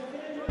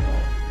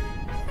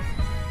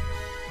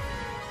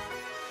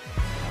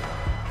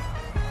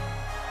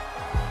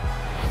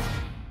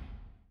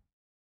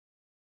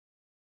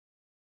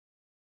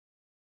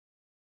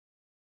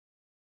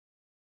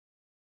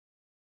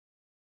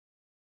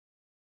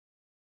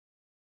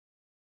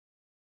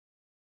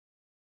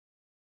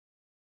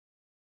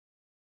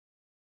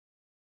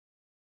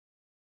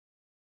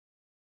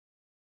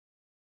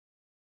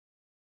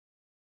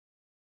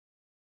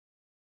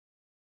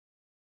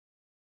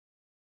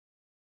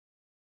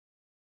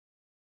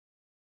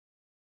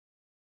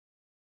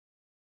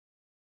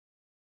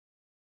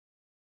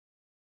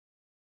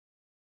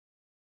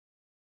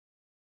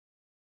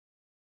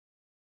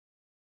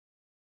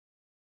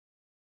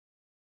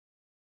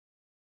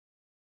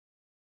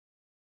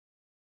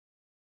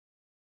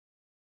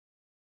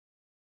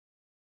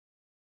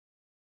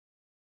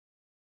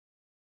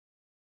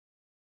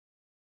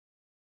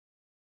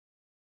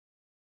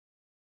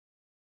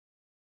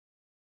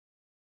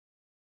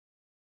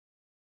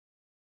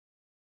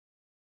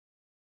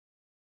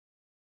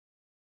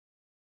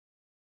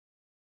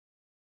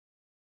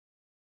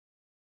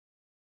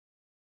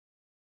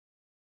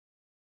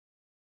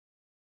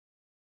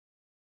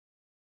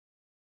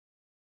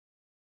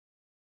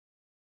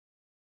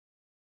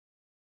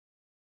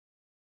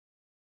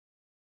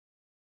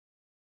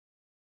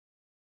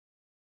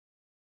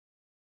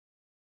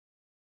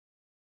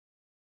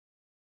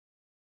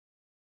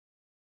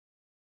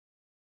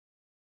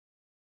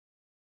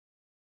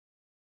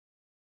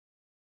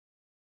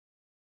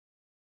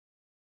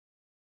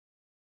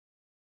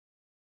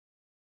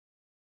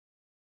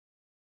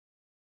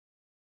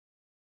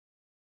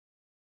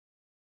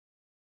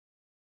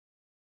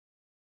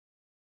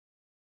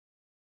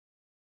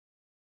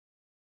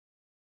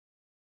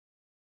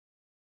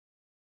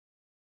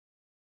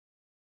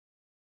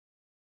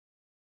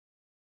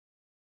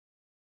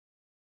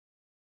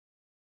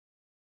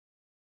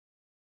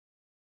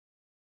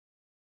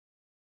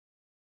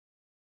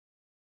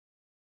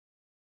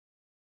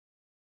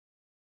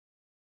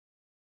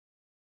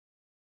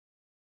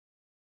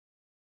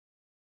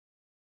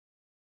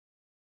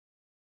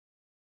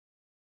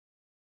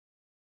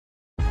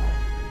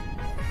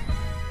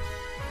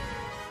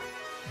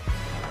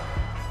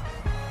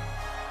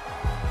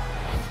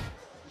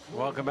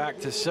 Welcome back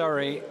to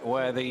Surrey,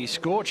 where the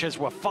Scorchers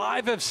were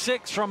 5 of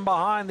 6 from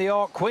behind the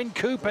arc. Quinn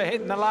Cooper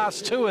hitting the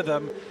last 2 of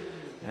them,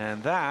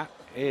 and that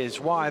is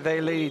why they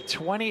lead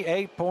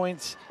 28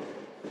 points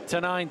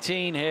to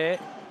 19 here.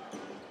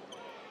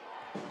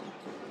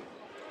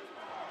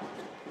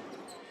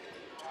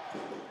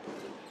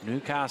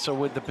 Newcastle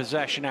with the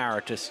possession arrow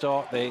to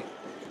start the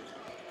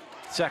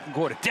second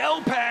quarter.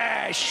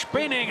 Delpesh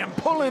spinning and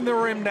pulling the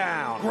rim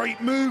down.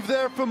 Great move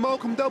there from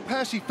Malcolm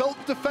Delpesh. He felt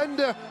the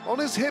defender on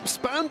his hip,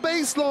 span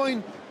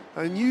baseline,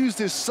 and used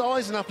his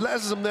size and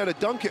athleticism there to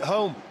dunk it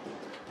home.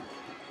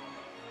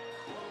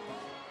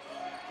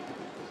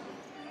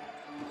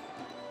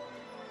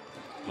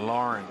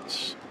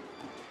 Lawrence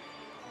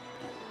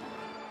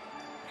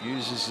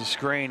uses the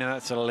screen, and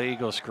that's a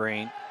legal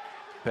screen.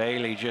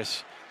 Bailey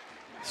just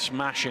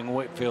smashing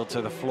Whitfield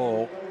to the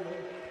floor.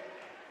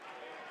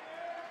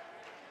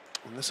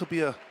 And this will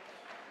be an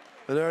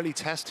early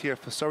test here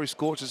for Surrey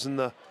Scorchers in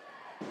the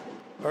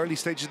early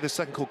stages of the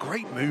second quarter.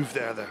 Great move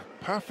there.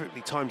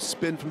 Perfectly timed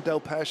spin from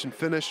Delpesh and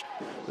finish.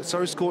 The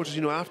Surrey Scorchers,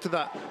 you know, after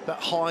that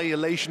high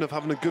elation of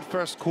having a good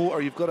first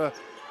quarter, you've got to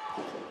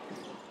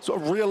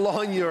sort of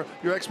realign your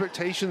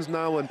expectations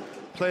now and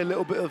play a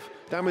little bit of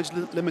damage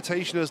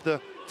limitation as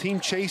the team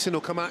chasing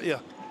will come at you.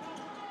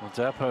 Well,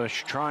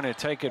 Delpesh trying to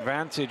take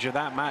advantage of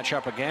that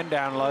matchup again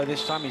down low.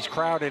 This time he's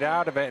crowded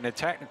out of it, and a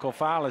technical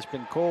foul has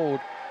been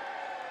called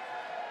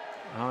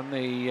on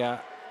the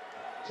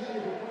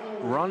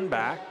run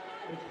back.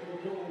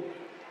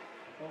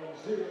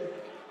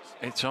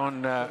 It's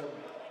on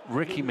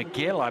Ricky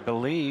McGill, I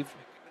believe.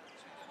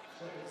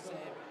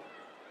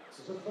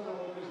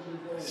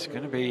 It's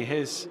going to be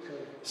his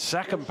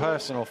second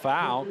personal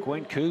foul.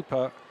 Quinn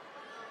Cooper,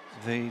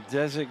 the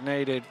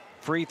designated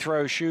free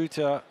throw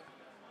shooter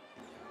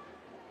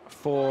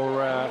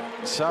for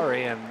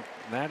Surrey, and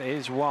that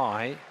is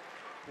why,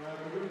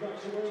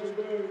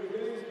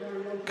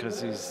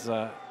 because he's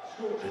an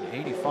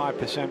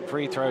 85%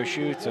 free throw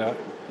shooter.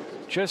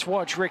 Just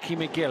watch Ricky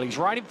McGill. He's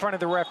right in front of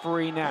the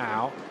referee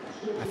now.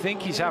 I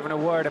think he's having a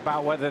word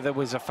about whether there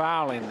was a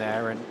foul in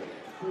there, and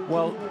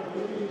well,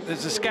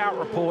 there's a scout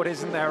report,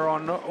 isn't there,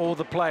 on all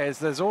the players?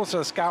 There's also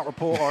a scout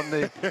report on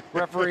the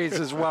referees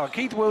as well.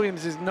 Keith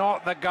Williams is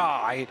not the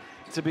guy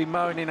to be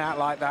moaning out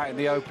like that in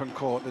the open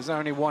court. There's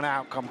only one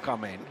outcome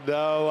coming.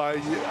 No, I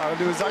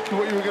knew exactly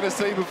what you were going to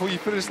say before you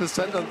finished the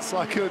sentence.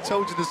 I could have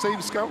told you the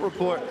same scout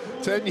report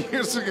 10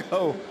 years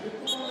ago.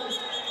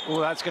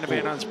 Well, that's going to be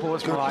an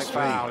unsportsmanlike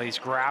foul. He's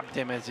grabbed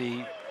him as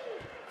he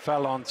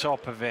fell on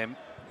top of him,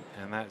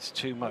 and that's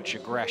too much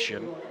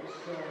aggression.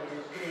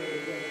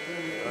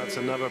 That's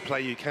another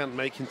play you can't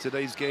make in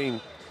today's game.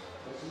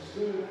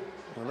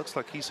 Well, it looks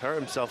like he's hurt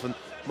himself, and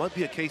might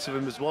be a case of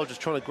him as well, just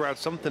trying to grab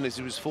something as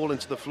he was falling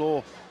to the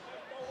floor.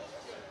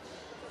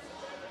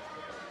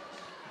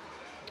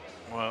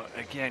 Well,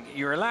 again,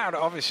 you're allowed,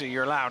 obviously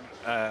you're allowed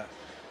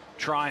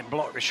try and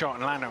block the shot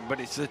and land on, but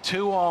it's the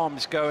two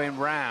arms going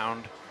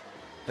round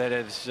that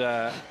has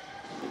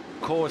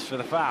cause for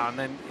the foul, and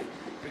then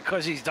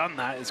because he's done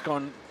that, it's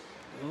gone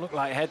look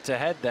like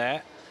head-to-head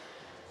there,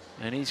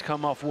 and he's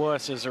come off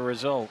worse as a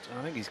result.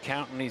 I think he's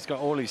counting, he's got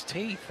all his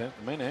teeth at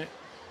the minute.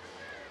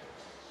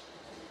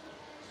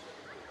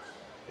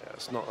 Yeah,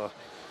 it's not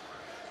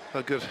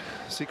a good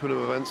sequence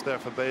of events there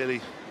for Bailey,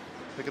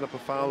 picking up a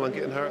foul and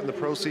getting hurt in the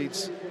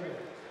proceeds.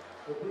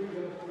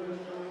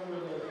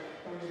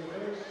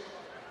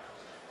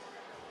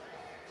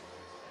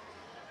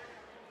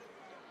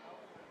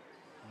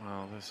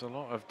 Well, there's a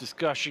lot of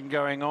discussion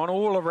going on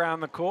all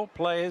around the court,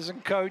 players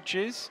and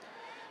coaches,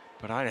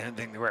 but I don't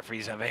think the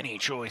referees have any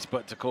choice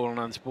but to call an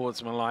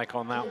unsportsmanlike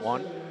on that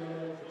one.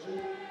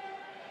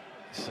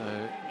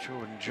 So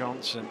Jordan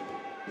Johnson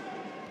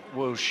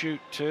will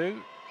shoot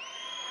two.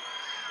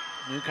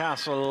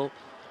 Newcastle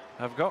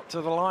have got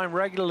to the line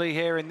regularly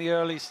here in the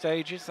early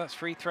stages. That's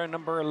free throw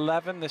number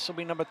 11. This will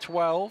be number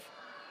 12.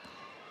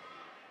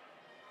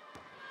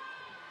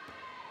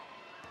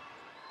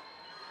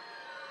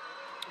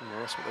 Well,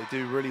 that's what they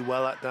do really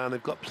well at, Dan.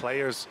 They've got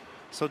players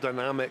so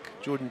dynamic.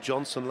 Jordan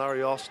Johnson,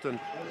 Larry Austin,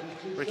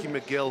 Ricky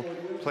McGill,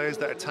 players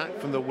that attack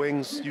from the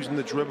wings using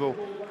the dribble.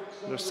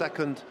 They're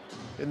second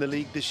in the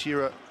league this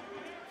year at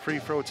free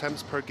throw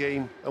attempts per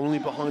game, only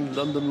behind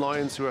London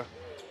Lions, who are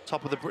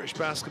top of the British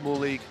Basketball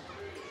League.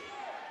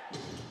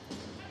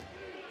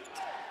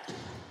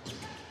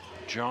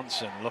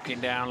 Johnson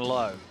looking down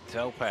low.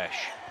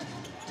 Delpesh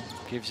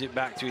gives it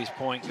back to his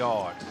point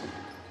guard.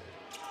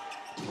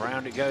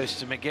 Round it goes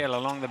to McGill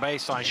along the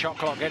baseline. Shot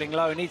clock getting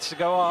low, needs to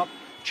go up.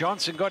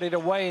 Johnson got it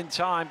away in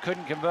time,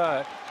 couldn't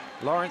convert.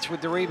 Lawrence with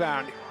the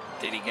rebound.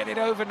 Did he get it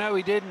over? No,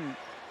 he didn't.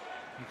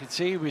 You could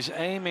see he was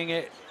aiming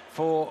it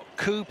for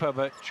Cooper,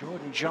 but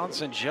Jordan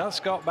Johnson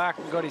just got back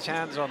and got his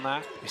hands on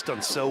that. He's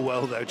done so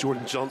well there,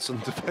 Jordan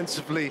Johnson,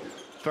 defensively.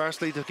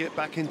 Firstly, to get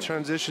back in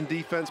transition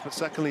defense, but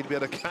secondly, to be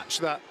able to catch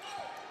that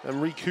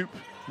and recoup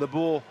the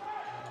ball.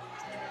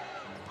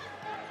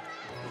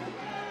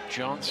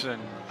 Johnson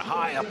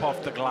high up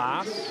off the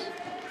glass.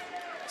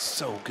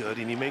 So good,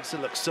 and he makes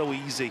it look so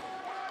easy.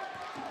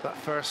 That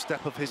first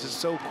step of his is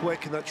so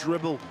quick, and that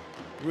dribble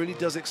Really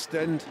does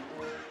extend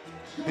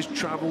his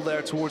travel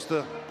there towards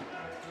the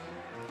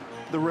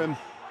rim.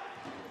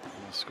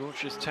 The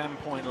Scorchers'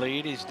 10-point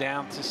lead is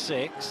down to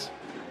 6.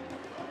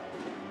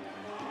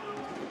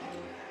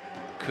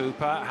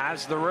 Cooper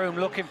has the room,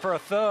 looking for a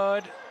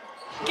third.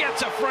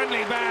 Gets a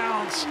friendly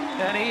bounce,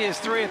 and he is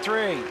 3 of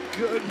 3.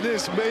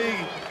 Goodness me.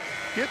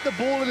 Get the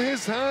ball in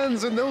his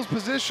hands in those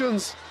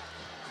positions,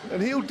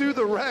 and he'll do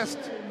the rest.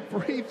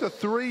 3 for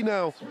 3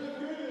 now.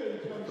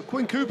 But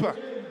Quinn Cooper.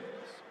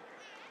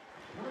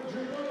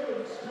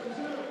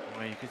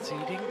 Well, you can see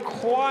he didn't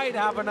quite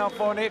have enough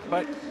on it,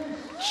 but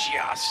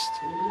just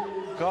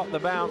got the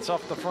bounce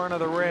off the front of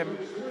the rim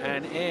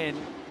and in.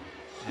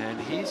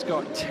 And he's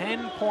got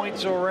 10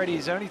 points already.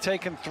 He's only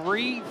taken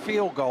 3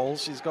 field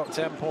goals. He's got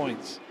 10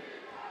 points.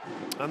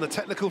 And the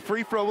technical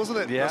free throw, wasn't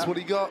it? Yeah. That's what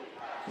he got.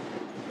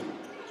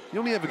 You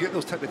only ever get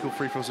those technical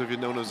free throws if you're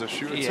known as a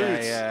shooter too.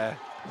 Yeah.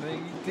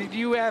 Did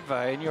you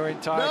ever in your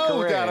entire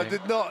career? No, Dad, I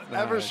did not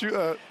ever shoot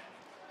a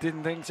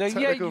Didn't think so.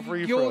 technical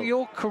free throw.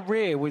 Your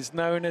career was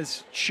known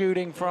as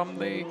shooting from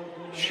the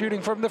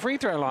free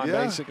throw line,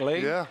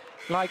 basically. Yeah.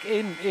 Like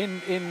in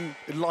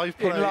live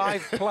play. In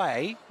live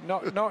play,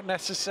 not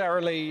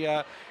necessarily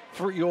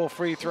for your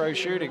free throw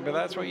shooting, but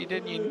that's what you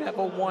did. You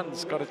never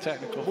once got a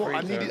technical free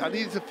throw. I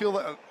needed to feel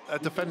that a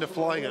defender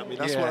flying at me.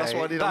 That's what I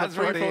needed. On the That's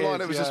free what throw it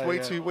line, is. it was just way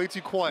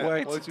too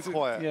quiet. Way too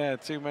quiet. Yeah,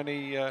 too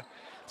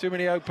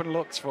many open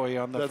looks for you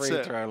on the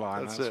free throw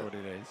line. That's what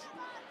it is.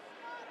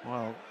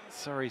 Well,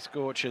 Surrey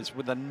Scorchers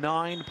with a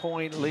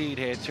 9-point lead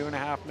here,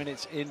 2.5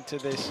 minutes into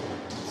this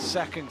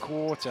second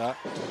quarter.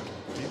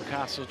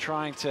 Newcastle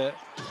trying to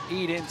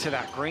eat into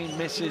that. Green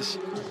misses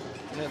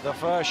the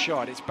first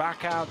shot. It's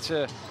back out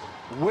to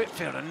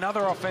Whitfield,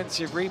 another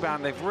offensive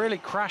rebound. They've really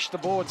crashed the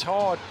boards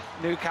hard,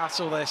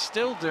 Newcastle. They're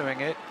still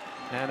doing it.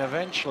 And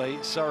eventually,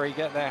 Surrey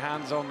get their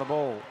hands on the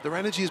ball. Their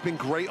energy has been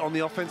great on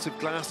the offensive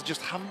glass. They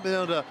just haven't been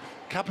able to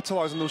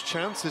capitalize on those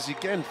chances.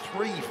 Again,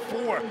 3,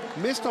 4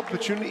 missed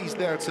opportunities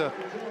there to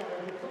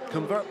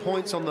convert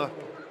points on the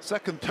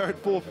second, third,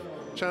 fourth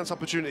chance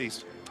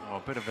opportunities. Oh, a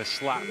bit of a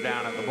slap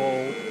down at the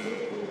ball.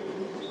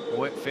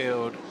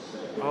 Whitfield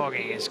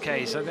arguing his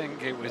case. I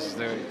think it was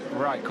the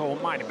right call.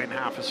 Might have been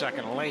half a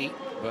second late,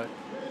 but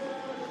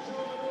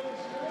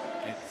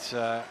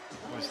it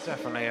was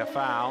definitely a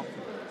foul.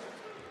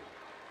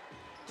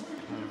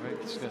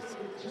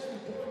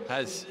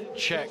 Has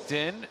checked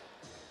in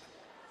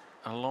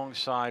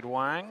alongside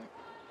Wang.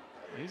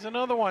 He's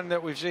another one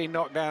that we've seen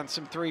knock down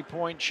some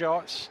 3-point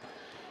shots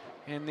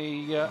in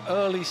the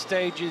early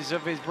stages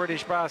of his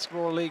British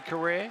Basketball League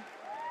career.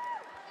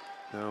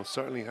 No,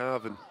 certainly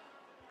have, and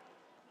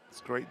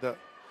it's great that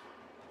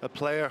a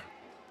player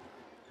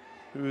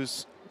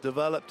who's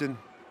developed in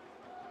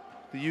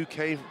the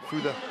UK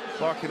through the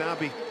Larkin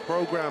Abbey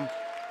program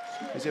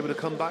is able to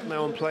come back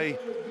now and play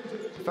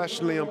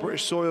professionally on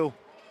British soil.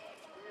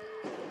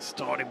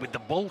 Started with the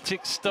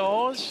Baltic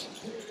Stars.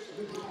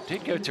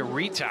 Did go to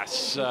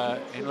Ritas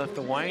in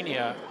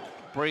Lithuania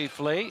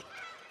briefly.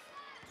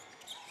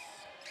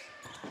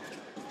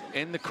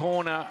 In the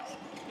corner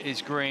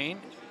is Green.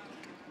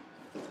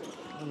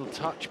 Little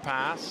touch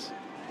pass.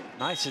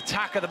 Nice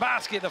attack of the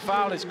basket. The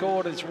foul is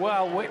scored as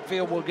well.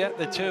 Whitfield will get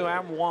the 2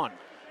 and 1.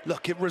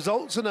 Look, it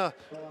results in a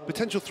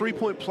potential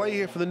 3-point play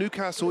here for the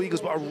Newcastle Eagles,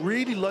 but I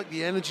really like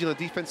the energy on the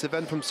defensive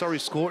end from Surrey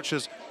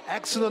Scorchers.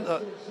 Excellent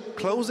at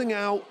closing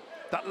out.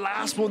 That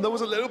last one, that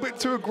was a little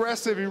bit too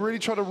aggressive. He really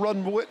tried to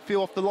run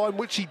Whitfield off the line,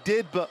 which he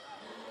did, but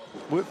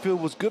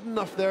Whitfield was good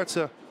enough there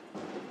to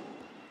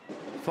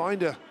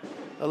find a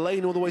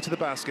lane all the way to the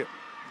basket.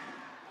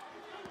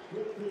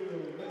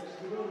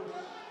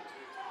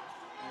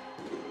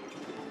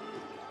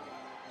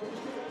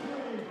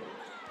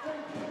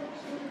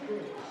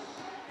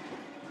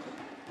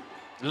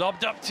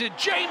 Lobbed up to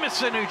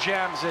Jameson, who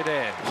jams it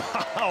in.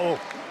 Wow,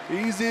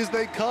 easy as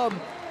they come.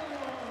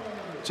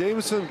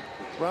 Jameson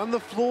ran the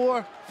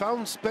floor,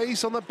 found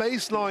space on the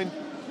baseline.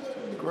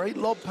 Great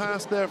lob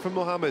pass there from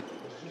Mohammed.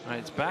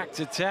 It's back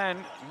to 10.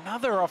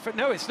 Another off it.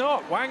 No, it's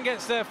not. Wang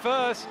gets there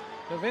first.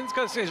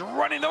 Novinskas is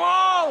running the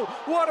ball.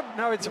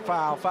 No, it's a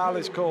foul. Foul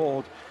is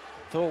called.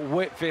 Thought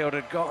Whitfield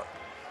had got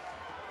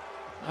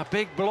a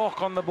big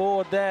block on the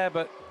board there,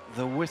 but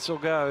the whistle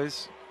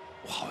goes.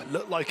 Wow, it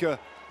looked like a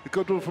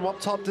good one from up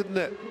top, didn't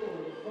it?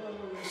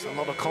 Just a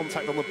lot of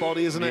contact on the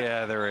body, isn't it?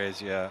 Yeah, there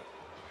is, yeah.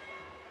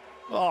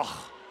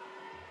 Oh,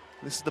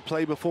 this is the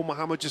play before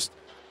Mohammed just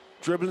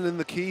dribbling in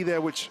the key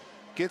there, which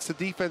gets the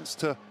defense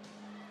to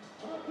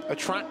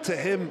attract to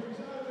him,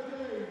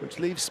 which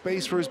leaves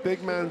space for his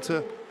big man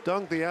to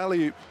dunk the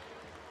alley-oop.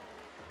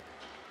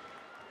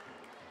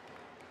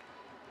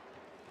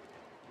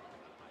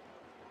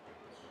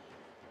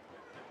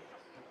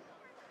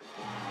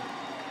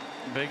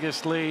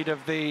 Biggest lead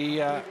of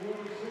the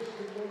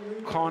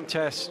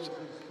contest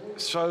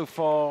so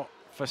far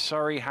for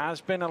Surrey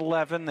has been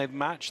 11. They've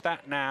matched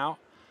that now.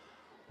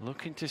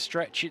 Looking to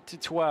stretch it to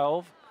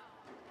 12.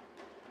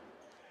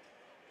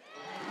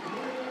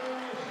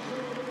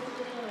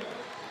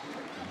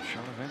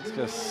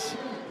 Sholovinskas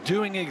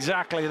doing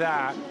exactly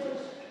that.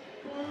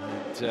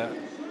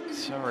 And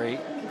Surrey,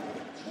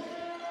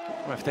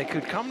 well, if they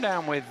could come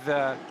down with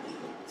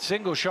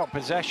single shot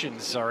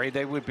possessions, Surrey,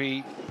 they would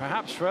be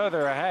perhaps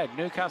further ahead.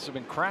 Newcastle have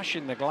been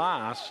crashing the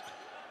glass.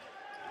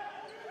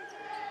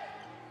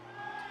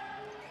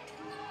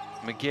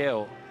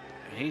 McGill,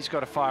 he's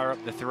got to fire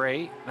up the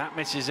three. That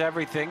misses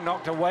everything,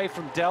 knocked away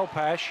from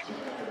Delpesh.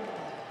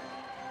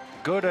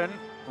 Gooden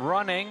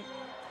running,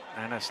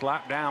 and a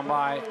slap down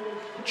by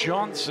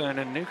Johnson,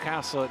 and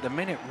Newcastle at the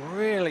minute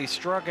really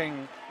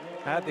struggling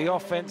at the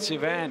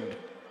offensive end.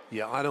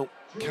 Yeah,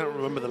 can't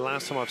remember the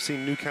last time I've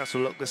seen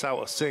Newcastle look this out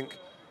of sync.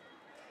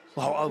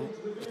 Well,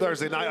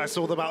 Thursday night I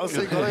saw them out of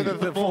sync in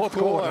the fourth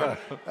quarter.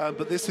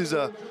 But this is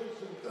a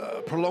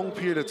prolonged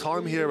period of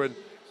time here, and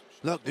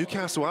look,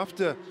 Newcastle have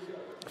to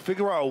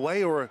figure out a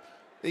way or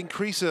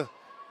increase a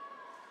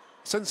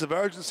sense of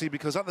urgency,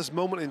 because at this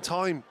moment in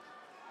time,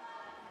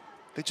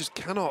 they just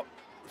cannot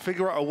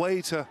figure out a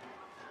way to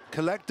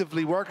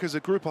collectively work as a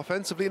group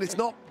offensively, and it's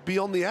not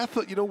beyond the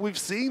effort. You know, we've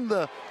seen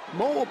the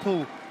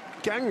multiple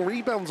gang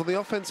rebounds on the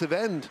offensive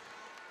end,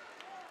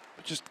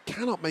 but just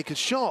cannot make a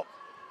shot.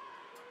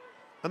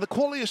 And the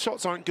quality of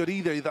shots aren't good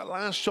either. That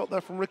last shot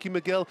there from Ricky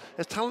McGill,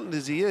 as talented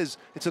as he is,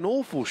 it's an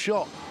awful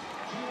shot.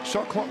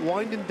 Shot clock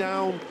winding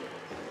down,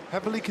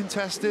 heavily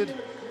contested.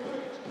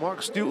 Mark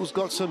Stutel's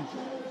got some...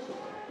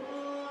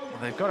 Well,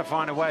 they've got to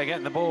find a way of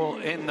getting the ball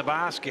in the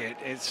basket.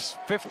 It's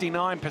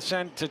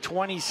 59% to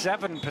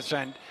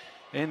 27%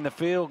 in the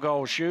field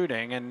goal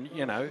shooting, and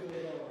you know,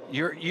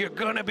 you're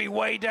going to be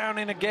way down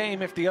in a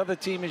game if the other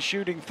team is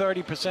shooting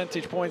 30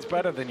 percentage points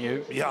better than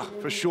you. Yeah,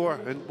 for sure.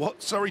 And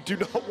what Surrey do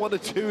not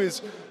want to do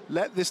is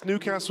let this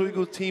Newcastle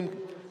Eagles team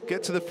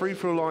get to the free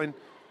throw line,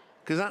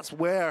 because that's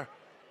where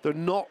they're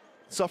not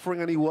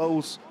suffering any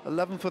woes.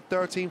 11 for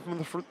 13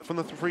 from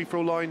the free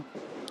throw line,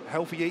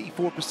 healthy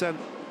 84%.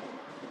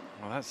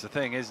 Well, that's the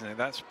thing, isn't it?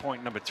 That's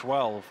point number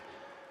 12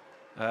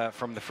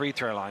 from the free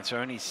throw line. So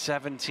only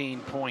 17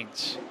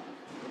 points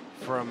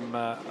from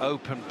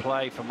open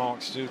play for Mark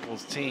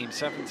Stutel's team.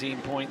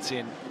 17 points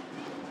in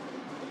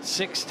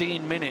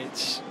 16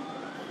 minutes.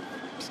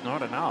 It's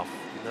not enough.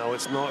 No,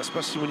 it's not,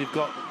 especially when you've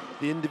got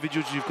the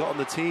individuals you've got on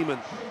the team, and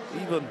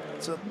even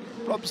to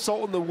rub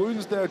salt on the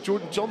wounds there,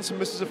 Jordan Johnson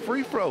misses a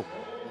free throw.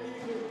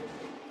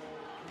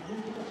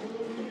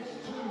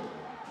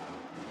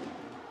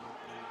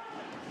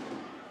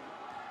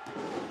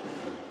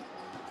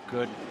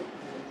 Good.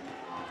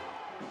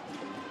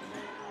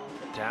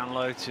 Down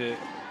low to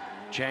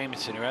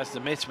Jameson, who has the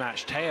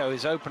mismatch. Teo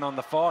is open on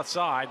the far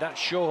side. That's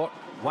short.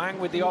 Wang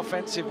with the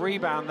offensive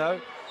rebound, though.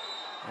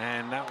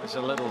 And that was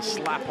a little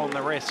slap on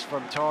the wrist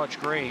from Taj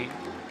Green.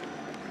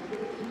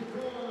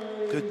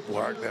 Good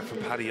work there from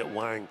Paddy at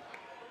Wang.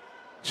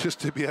 Just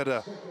to be able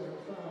to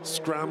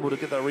scramble to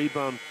get that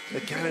rebound.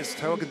 Again, it's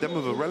Teo condemned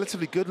with a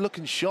relatively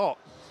good-looking shot.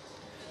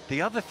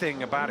 The other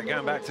thing about it,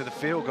 going back to the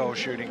field goal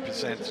shooting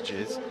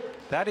percentages,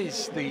 that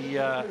is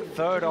the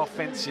third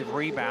offensive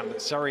rebound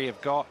that Surrey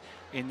have got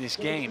in this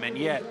game, and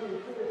yet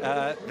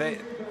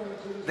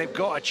they've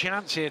got a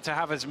chance here to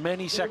have as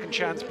many second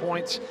chance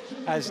points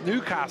as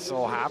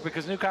Newcastle have,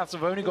 because Newcastle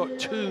have only got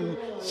 2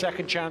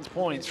 second chance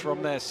points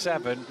from their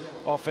 7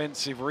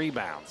 offensive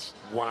rebounds.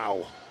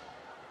 Wow.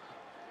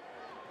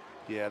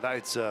 Yeah,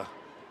 that's a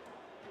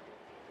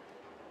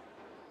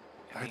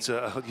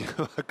you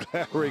know, a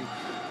glaring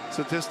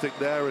statistic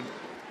there, and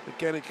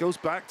again it goes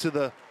back to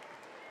the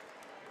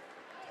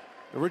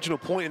original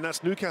point, and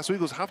that's Newcastle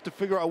Eagles have to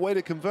figure out a way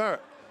to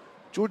convert.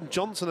 Jordan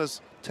Johnson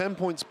has 10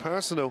 points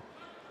personal.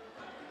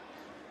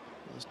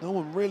 There's no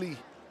one really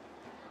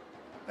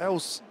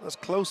else that's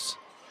close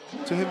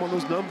to him on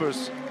those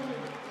numbers.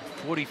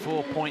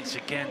 44 points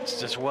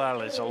against as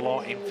well is a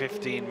lot in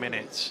 15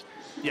 minutes.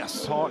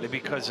 Yes. Partly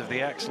because of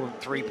the excellent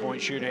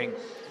three-point shooting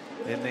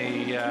in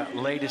the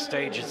later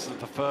stages of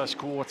the first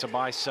quarter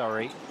by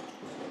Surrey.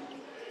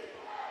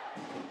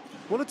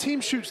 When a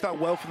team shoots that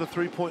well from the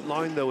three-point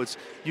line, though, it's,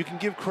 you can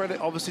give credit,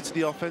 obviously, to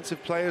the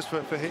offensive players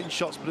for hitting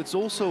shots, but it's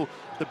also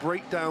the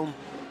breakdown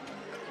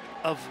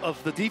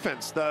of the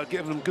defense that are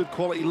giving them good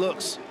quality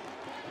looks.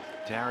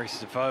 Darius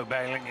Defoe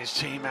bailing his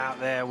team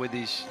out there with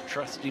his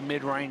trusty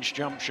mid-range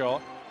jump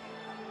shot.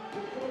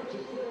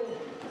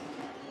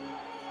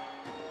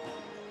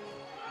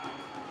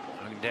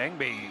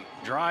 Dengby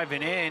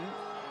driving in.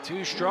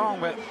 Too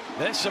strong, but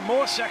there's some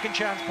more second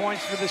chance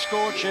points for the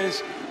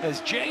Scorchers as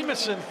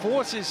Jameson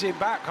forces it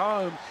back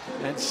home,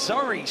 and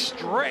Surrey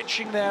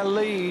stretching their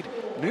lead.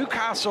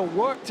 Newcastle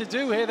work to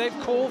do here. They've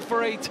called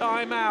for a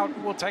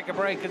timeout. We'll take a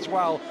break as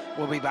well.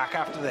 We'll be back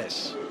after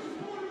this.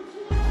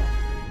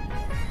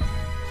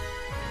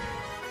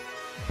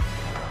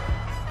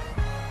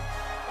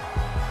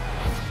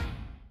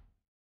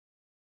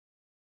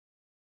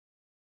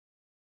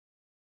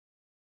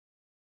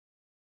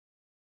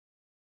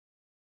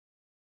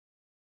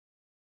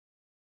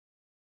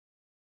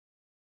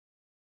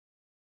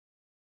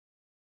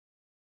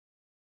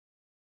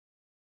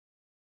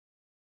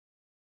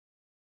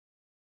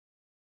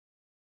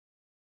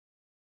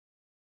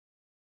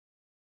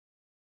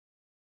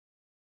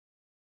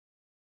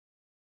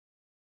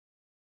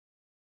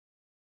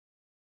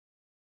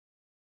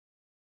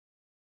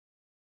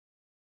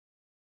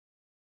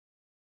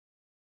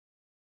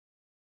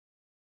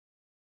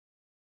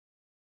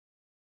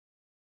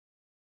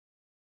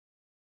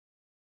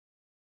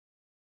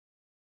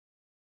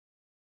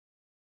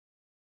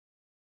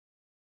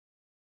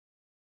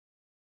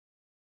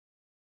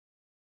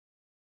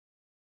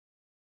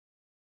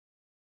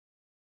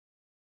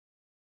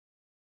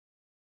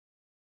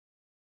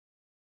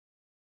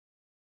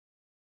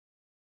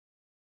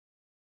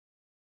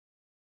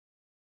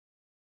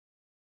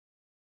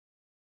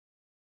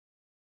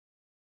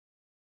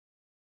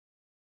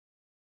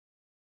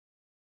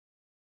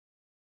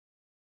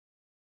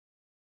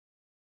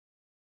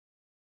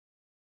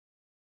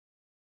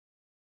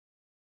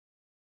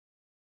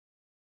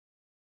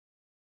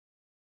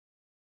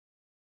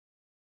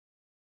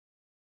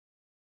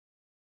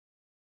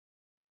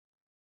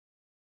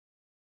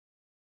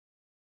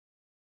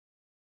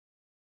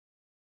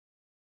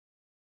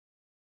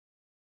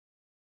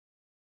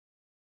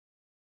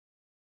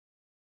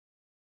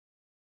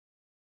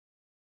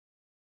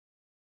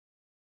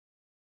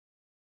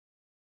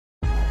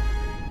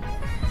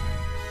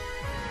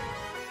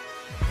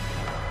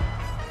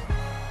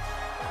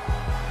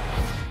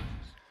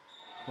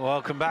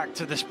 Welcome back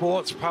to the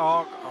sports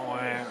park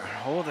where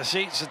all the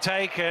seats are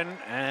taken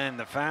and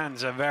the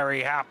fans are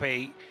very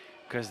happy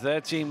because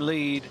their team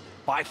lead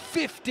by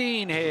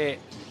 15 here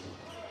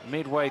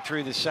midway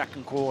through the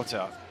second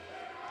quarter.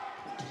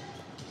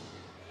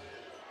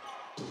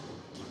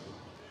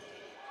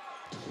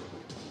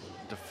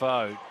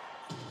 Defoe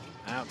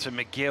out to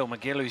McGill.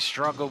 McGill, who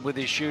struggled with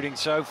his shooting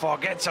so far,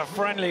 gets a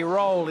friendly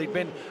roll. He'd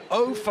been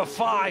 0 for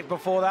 5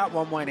 before that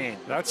one went in.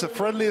 That's the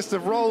friendliest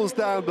of rolls,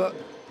 Dan, but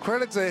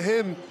credit to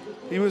him.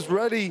 He was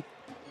ready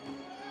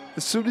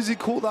as soon as he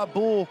caught that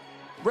ball.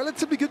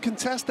 Relatively good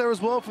contest there as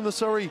well from the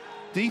Surrey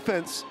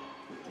defense.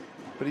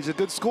 But he's a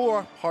good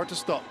scorer, hard to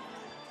stop.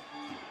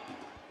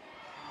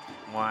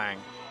 Wang,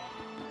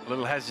 a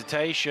little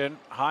hesitation,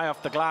 high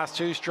off the glass,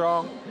 too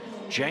strong.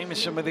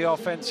 Jameson with the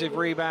offensive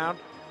rebound.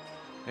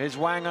 Here's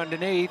Wang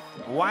underneath.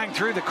 Wang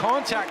through the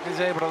contact is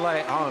able to lay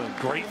it home.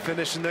 Great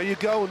finish, and there you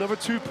go, another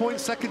 2-point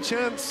second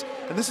chance.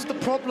 And this is the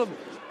problem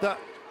that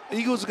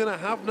Eagles are going to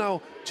have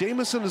now.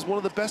 Jameson is one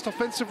of the best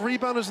offensive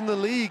rebounders in the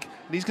league,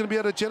 and he's going to be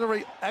able to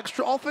generate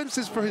extra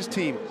offenses for his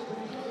team.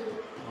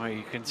 Well,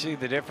 you can see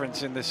the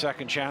difference in the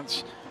second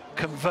chance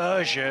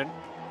conversion.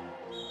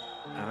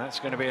 And that's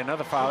going to be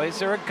another foul. Is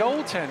there a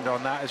goaltend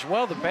on that as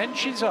well? The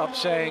bench is up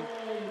saying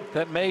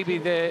that maybe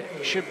there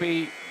should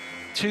be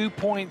 2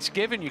 points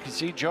given. You can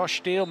see Josh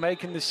Steele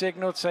making the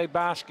signal to say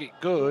basket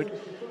good.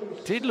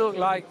 Did look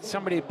like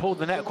somebody had pulled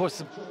the net. Of course,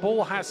 the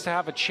ball has to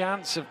have a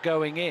chance of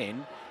going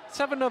in. Let's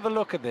have another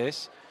look at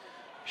this.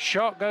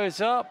 Shot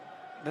goes up.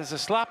 There's a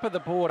slap of the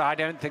board. I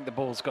don't think the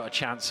ball's got a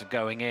chance of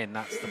going in.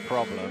 That's the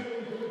problem.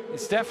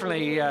 It's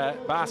definitely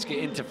basket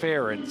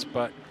interference,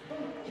 but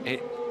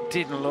it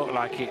didn't look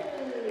like it.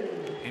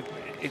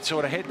 It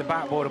sort of hit the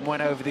backboard and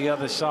went over the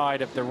other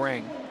side of the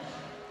ring.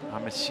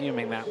 I'm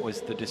assuming that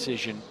was the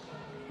decision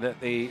that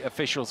the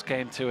officials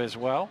came to as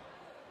well.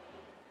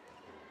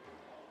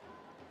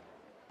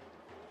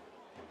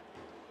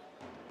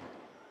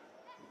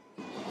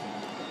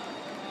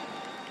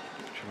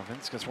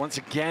 Cholovinskas once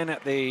again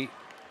at the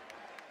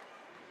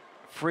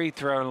free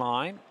throw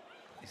line.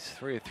 He's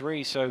 3 of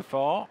 3 so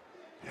far.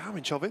 Yeah, I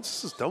mean,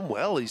 Cholovinskas has done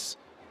well. He's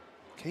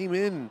came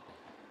in.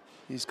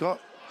 He's got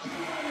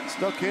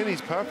stuck in.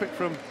 He's perfect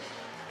from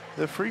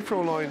the free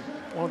throw line.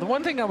 Well, the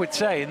one thing I would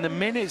say, in the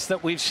minutes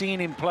that we've seen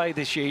him play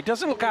this year, he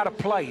doesn't look out of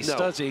place,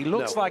 does he? He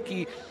looks like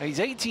he's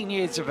 18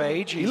 years of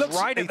age. He's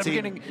right 18, at the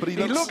beginning. But he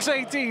looks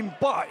 18,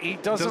 but he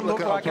doesn't look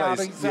like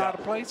he's out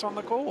of place on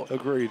the court.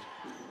 Agreed.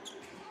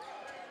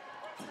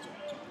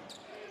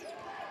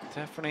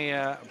 Definitely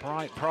a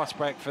bright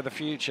prospect for the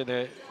future,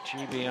 the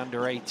GB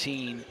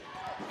under-18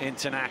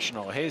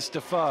 international. Here's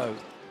Defoe.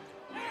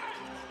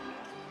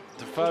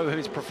 Defoe,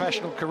 whose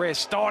professional career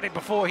started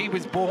before he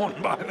was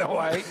born, by the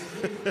way.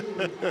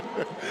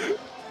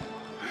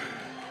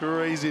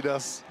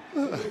 Craziness.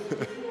 A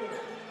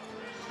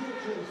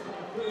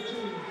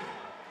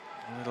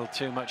little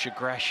too much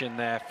aggression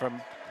there from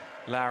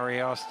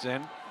Larry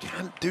Austin.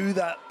 Can't do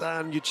that,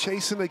 Dan. You're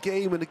chasing a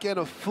game, and again,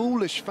 a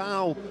foolish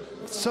foul.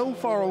 So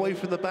far away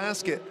from the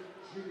basket.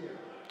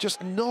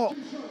 Just not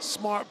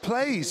smart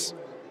plays.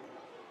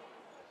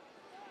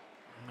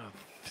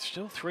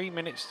 Still 3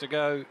 minutes to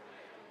go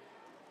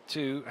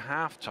to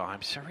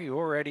halftime. Surrey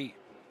already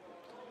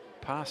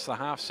past the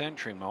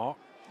half-century mark.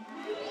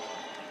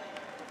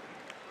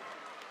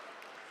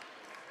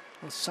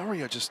 Well,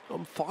 Surrey are just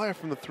on fire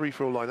from the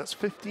free-throw line. That's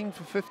 15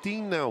 for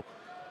 15 now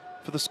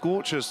for the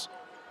Scorchers,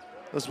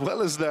 as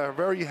well as their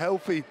very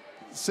healthy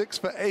 6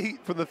 for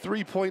 8 from the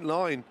three-point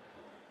line.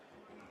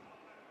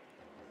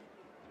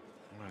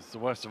 Well, it's the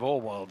worst of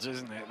all worlds,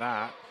 isn't it,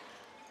 that?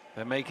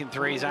 They're making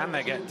threes and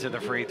they're getting to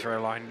the free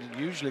throw line.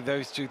 Usually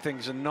those two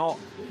things are not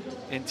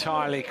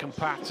entirely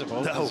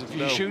compatible. No, if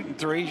you're shooting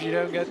threes, you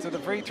don't get to the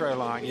free throw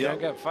line. You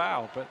don't get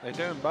fouled, but they're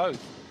doing both.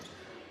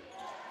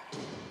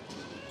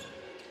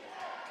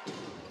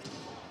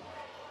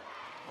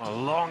 A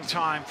long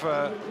time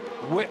for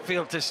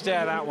Whitfield to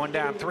stare that one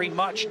down. 3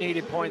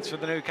 much-needed points for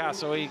the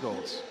Newcastle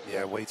Eagles.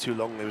 Yeah, way too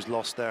long. They was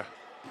lost there.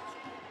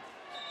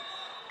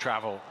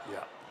 Travel.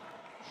 Yeah.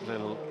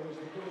 Little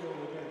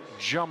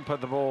jump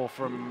of the ball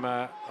from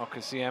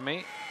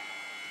Okasiemi.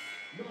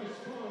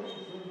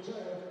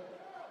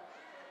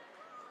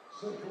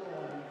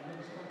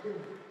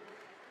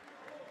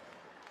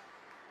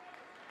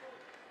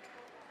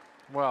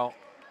 Well,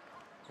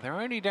 they're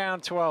only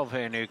down 12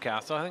 here,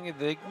 Newcastle. I think if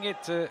they can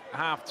get to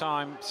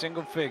halftime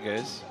single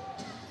figures,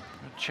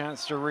 a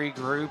chance to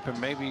regroup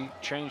and maybe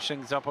change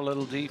things up a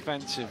little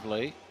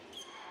defensively.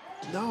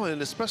 No,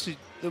 and especially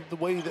the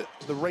way that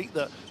the rate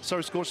that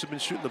Surrey Scorchers have been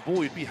shooting the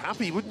ball, you'd be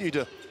happy, wouldn't you,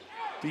 to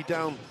be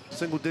down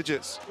single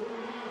digits.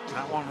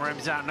 That one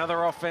rims out.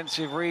 Another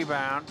offensive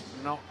rebound,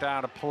 knocked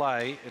out of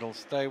play. It'll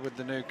stay with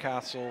the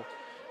Newcastle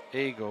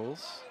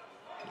Eagles.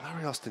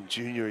 Larry Austin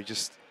Jr., he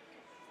just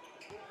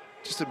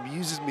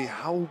amuses me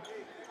how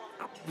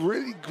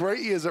really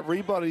great he is at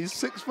rebounding. He's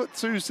 6'2",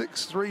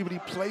 6'3", but he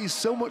plays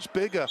so much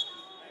bigger.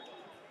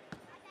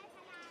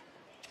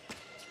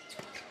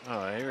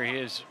 Oh, here he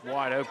is,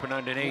 wide open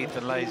underneath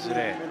and lays it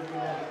in.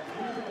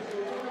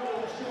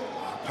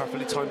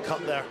 Perfectly timed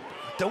cut there.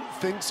 I don't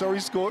think Surrey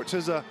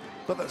Scorchers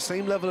got that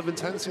same level of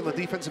intensity on the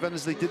defensive end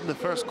as they did in the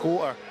first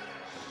quarter.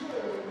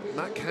 And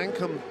that can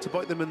come to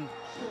bite them in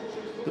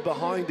the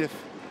behind if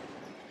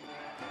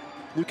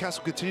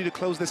Newcastle continue to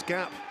close this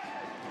gap.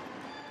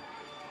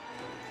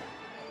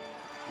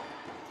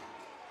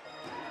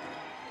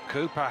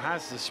 Cooper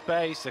has the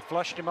space. They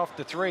flushed him off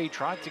the three,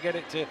 tried to get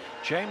it to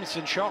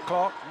Jameson. Shot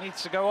clock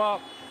needs to go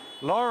up.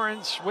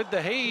 Lawrence with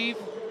the heave.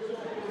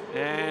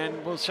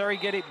 And will Surrey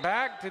get it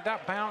back? Did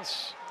that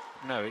bounce?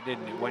 No, it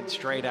didn't. It went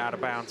straight out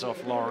of bounds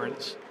off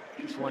Lawrence.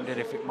 Just wondered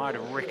if it might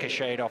have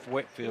ricocheted off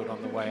Whitfield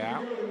on the way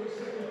out.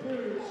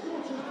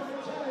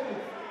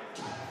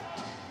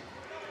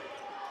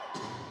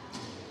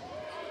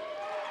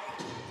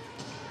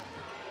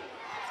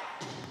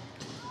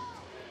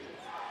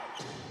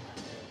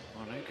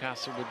 Well,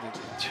 Newcastle with the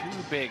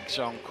two bigs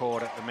on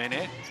court at the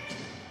minute.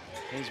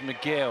 Here's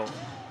McGill.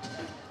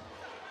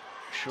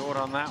 Short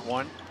on that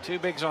one. Two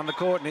bigs on the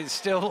court, and it's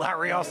still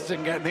Larry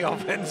Austin getting the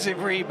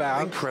offensive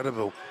rebound.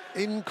 Incredible.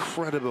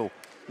 Incredible.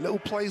 Little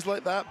plays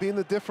like that being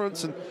the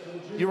difference. And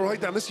you're right,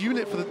 Dan, this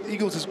unit for the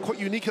Eagles is quite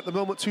unique at the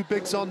moment. Two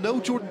bigs on. No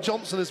Jordan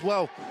Johnson as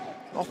well.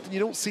 Often you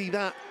don't see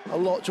that a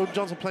lot. Jordan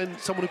Johnson playing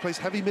someone who plays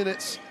heavy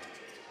minutes,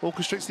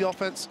 orchestrates the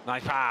offense.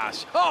 Nice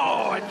pass.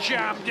 Oh, and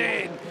jammed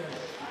in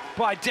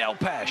by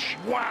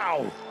Delpesh.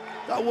 Wow.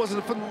 That was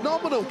a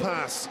phenomenal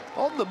pass.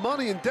 On the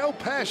money, and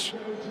Delpesh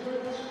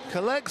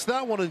collects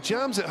that one and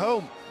jams it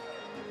home.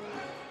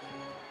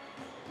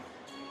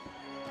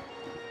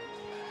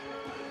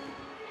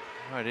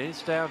 It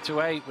is down to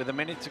 8 with a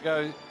minute to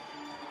go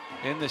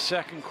in the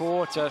second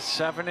quarter.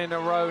 7 in a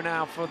row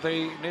now for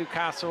the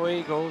Newcastle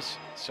Eagles.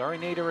 Surrey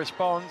need a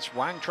response.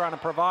 Wang trying to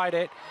provide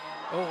it.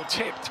 Oh,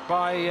 tipped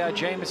by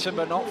Jameson,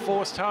 but not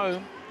forced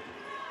home.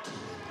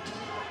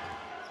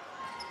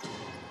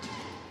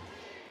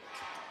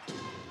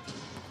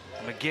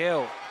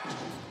 McGill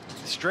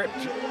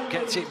stripped,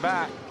 gets it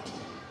back.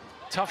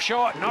 Tough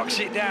shot, knocks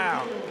it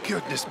down.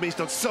 Goodness me, he's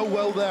done so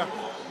well there.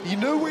 You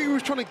know where he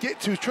was trying to get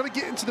to. He was trying to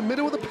get into the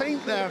middle of the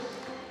paint there.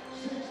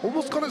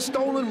 Almost got it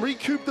stolen,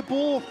 recouped the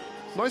ball.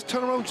 Nice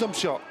turnaround jump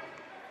shot.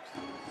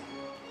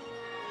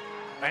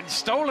 And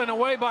stolen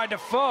away by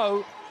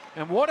Defoe.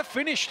 And what a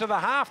finish to the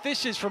half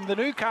this is from the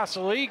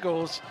Newcastle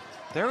Eagles.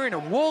 They're in a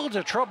world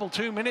of trouble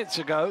 2 minutes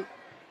ago.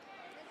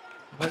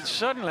 But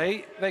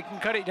suddenly they can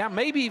cut it down,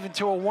 maybe even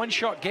to a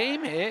one-shot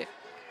game here.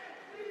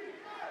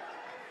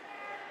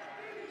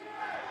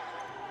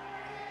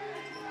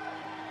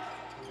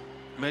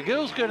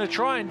 McGill's going to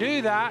try and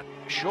do that.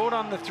 Short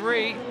on the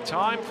three.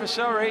 Time for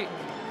Surrey.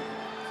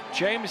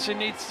 Jameson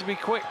needs to be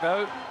quick,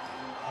 though.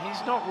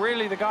 He's not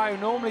really the guy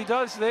who normally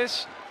does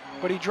this.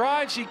 But he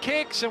drives, he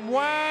kicks, and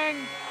Wang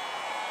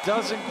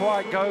doesn't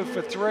quite go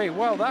for three.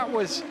 Well, that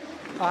was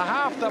a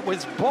half that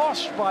was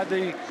bossed by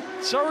the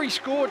Surrey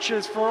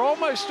Scorchers for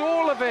almost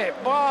all of it.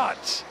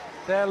 But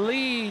their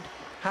lead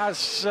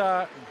has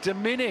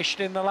diminished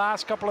in the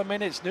last couple of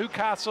minutes.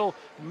 Newcastle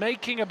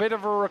making a bit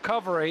of a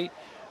recovery.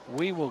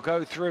 We will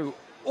go through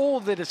all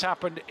that has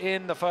happened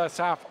in the first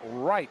half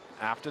right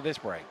after this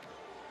break.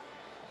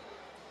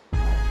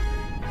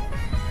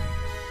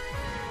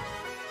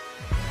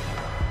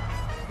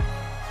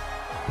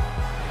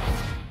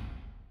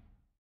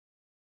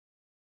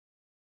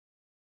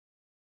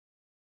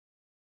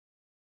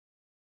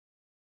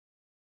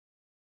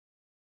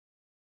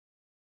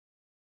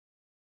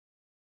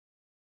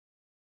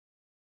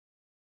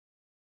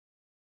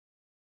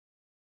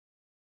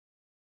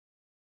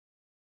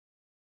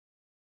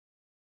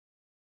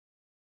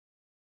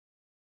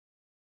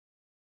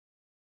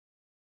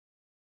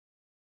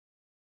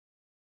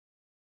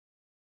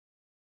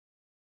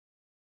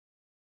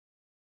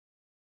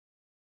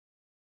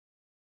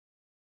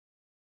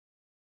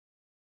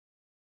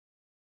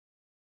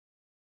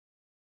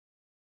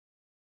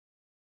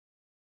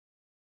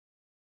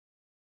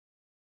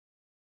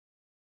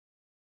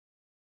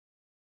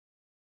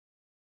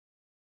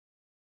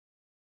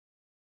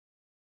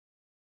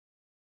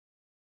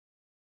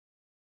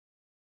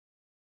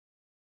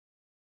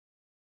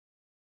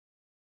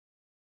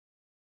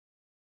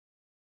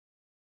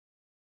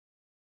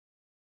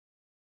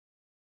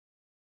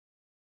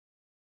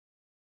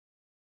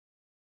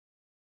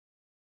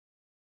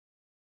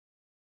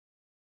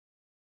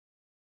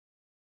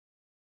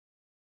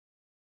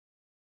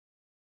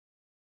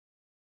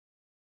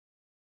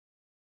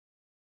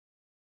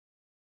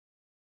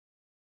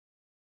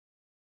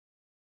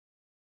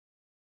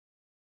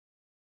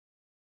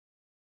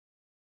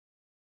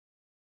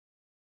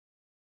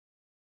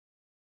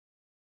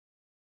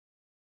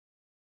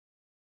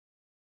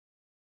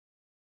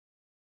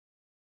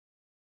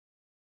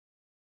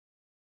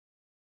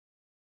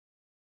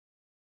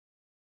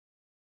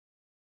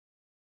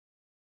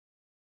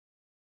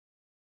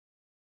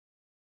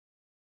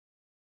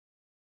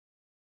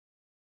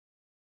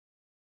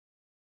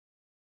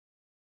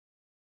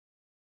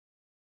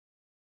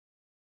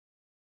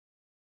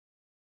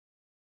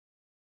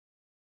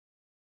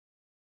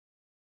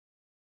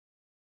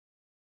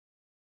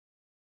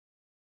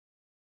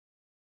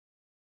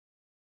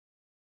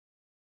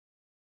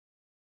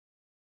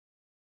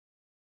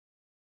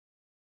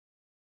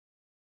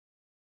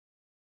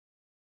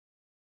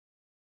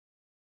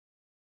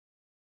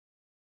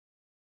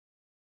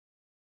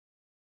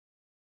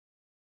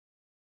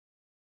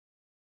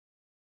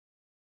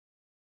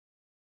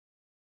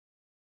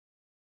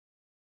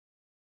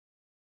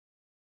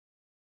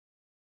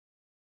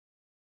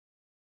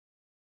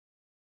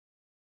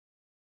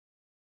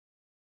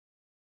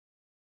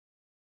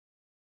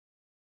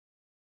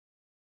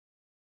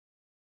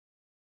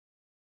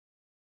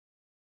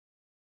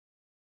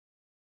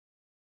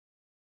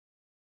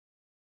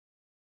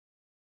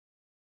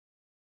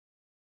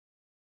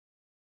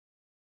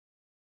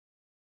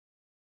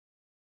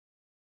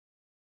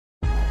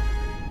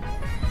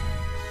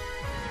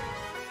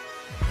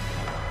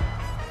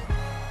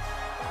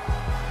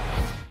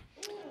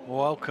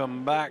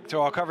 Welcome back to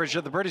our coverage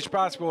of the British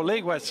Basketball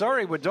League, where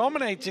Surrey were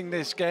dominating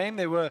this game.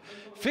 They were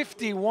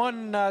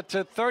 51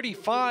 to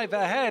 35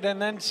 ahead,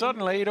 and then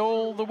suddenly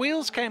the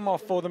wheels came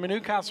off for them, and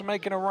Newcastle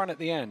making a run at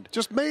the end.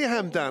 Just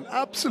mayhem, Dan.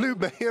 Absolute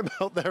mayhem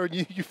out there, and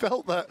you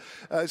felt that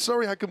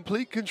Surrey had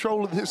complete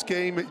control of this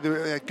game.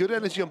 They had good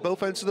energy on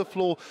both ends of the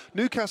floor.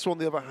 Newcastle, on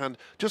the other hand,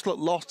 just looked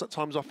lost at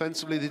times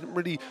offensively. They didn't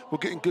really were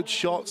getting good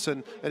shots,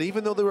 and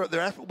even though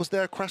their effort was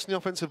there, crashing the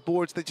offensive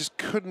boards, they just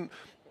couldn't.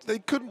 They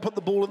couldn't put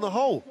the ball in the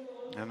hole.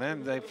 And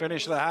then they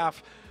finished the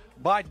half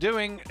by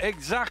doing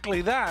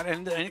exactly that.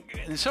 And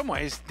in some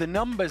ways, the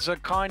numbers are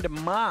kind of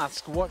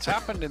mask what's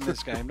happened in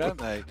this game, don't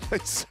they? They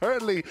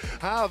certainly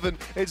have. And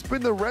it's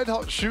been the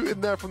red-hot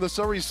shooting there from the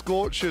Surrey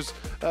Scorchers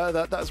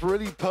that's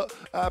really put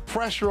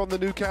pressure on the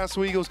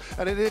Newcastle Eagles.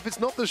 And if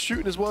it's not the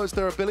shooting as well as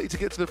their ability to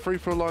get to the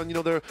free-throw line, you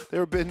know,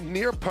 they've been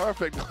near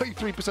perfect,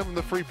 93% from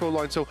the free-throw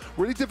line. So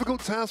really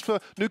difficult task for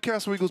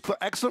Newcastle Eagles, but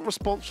excellent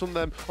response from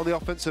them on the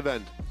offensive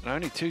end. And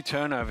only 2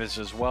 turnovers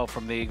as well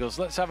from the Eagles.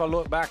 Let's have a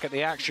look back at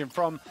the action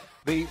from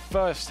the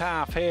first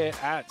half here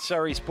at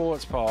Surrey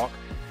Sports Park.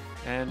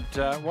 And,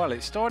 well,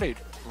 it started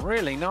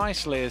really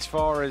nicely as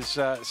far as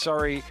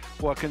Surrey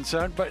were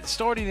concerned, but it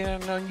started in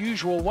an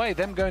unusual way,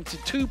 them going to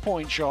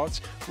 2-point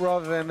shots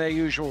rather than their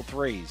usual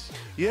 3s.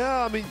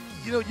 Yeah, I mean,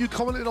 you know, you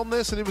commented on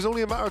this, and it was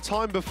only a matter of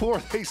time before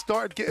they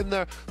started getting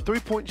their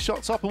 3-point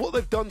shots up. And what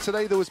they've done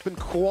today, though, has been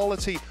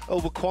quality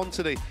over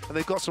quantity, and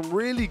they've got some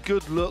really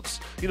good looks.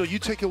 You know, you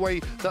take away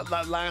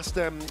that last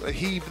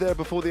heave there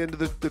before the end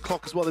of the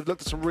clock as well. They've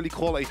looked at some really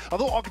quality. I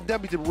thought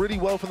Ogundembe did really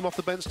well for them off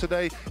the bench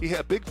today. He hit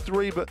a big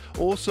 3, but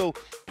also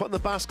putting the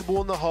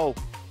basketball in the hole.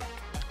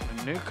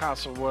 And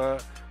Newcastle were...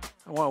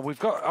 Well, we've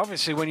got,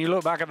 obviously, when you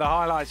look back at the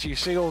highlights, you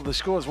see all the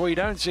scores. What you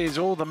don't see is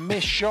all the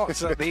missed shots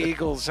that the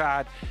Eagles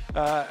had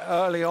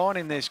early on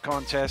in this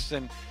contest.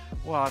 And,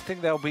 well, I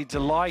think they'll be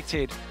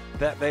delighted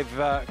that they've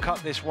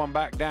cut this one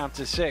back down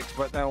to 6.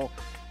 But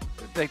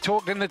they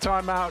talked in the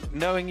timeout,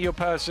 knowing your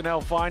personnel,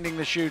 finding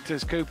the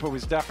shooters. Cooper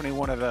was definitely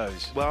one of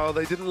those. Well,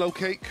 they didn't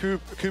locate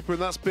Cooper,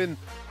 and that's been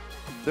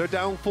their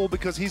downfall,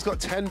 because he's got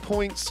 10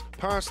 points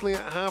personally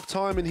at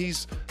halftime, and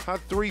he's had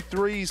 3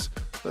 threes.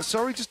 But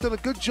Surrey just done a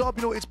good job.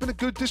 You know, it's been a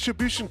good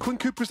distribution. Quinn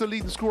Cooper's the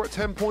leading scorer at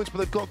 10 points, but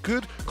they've got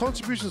good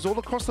contributions all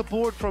across the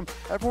board from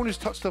everyone who's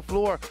touched the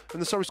floor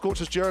in the Surrey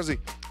Scorchers jersey.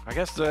 I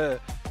guess the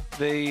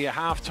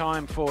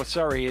halftime for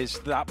Surrey is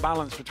that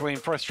balance between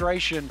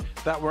frustration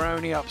that we're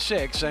only up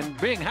 6 and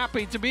being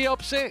happy to be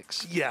up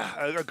 6.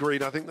 Yeah,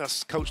 agreed. I think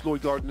that's Coach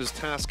Lloyd Gardner's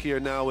task here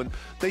now, and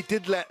they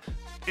did let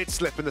it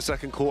slipped in the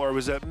second quarter. It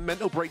was a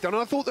mental breakdown,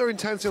 and I thought their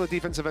intensity on the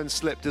defensive end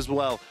slipped as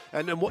well.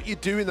 And what you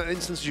do in that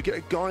instance, you get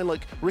a guy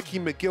like Ricky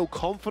McGill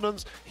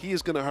confidence, he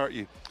is going to hurt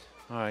you.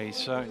 Oh, he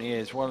certainly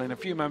is. Well, in a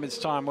few moments'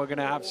 time, we're going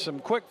to have some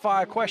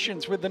quick-fire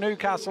questions with the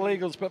Newcastle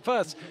Eagles. But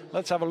first,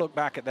 let's have a look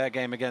back at their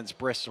game against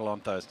Bristol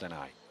on Thursday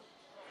night.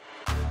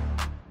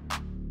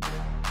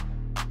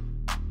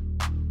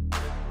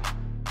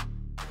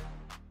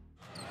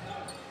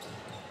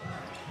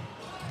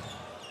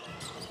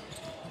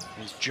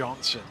 Here's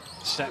Johnson.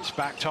 Steps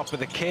back top of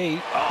the key.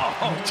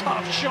 Oh,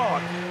 tough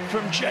shot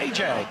from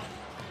JJ.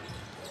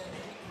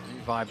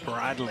 By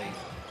Bradley.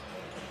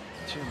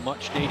 2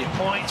 much-needed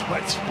points,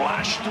 but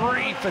splash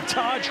 3 for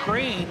Taj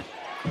Green.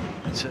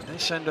 It's at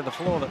this end of the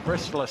floor that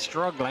Bristol are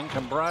struggling.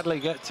 Can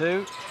Bradley get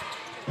to?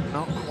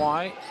 Not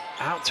quite.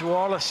 Out to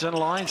Ollison,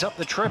 lines up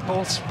the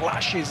triple,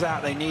 splashes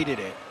out. They needed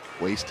it.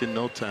 Wasting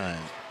no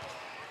time.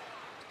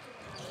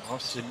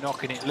 Austin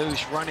knocking it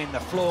loose, running the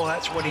floor.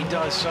 That's what he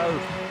does so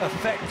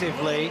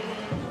effectively.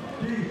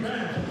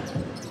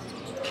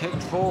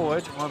 Kicked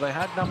forward. Well, they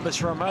had numbers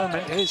for a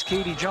moment. Here's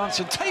Keedy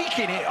Johnson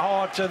taking it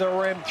hard to the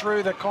rim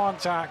through the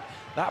contact.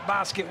 That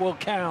basket will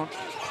count.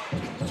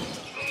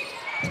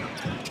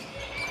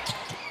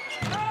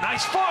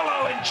 Nice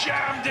follow and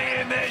jammed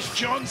in. There's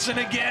Johnson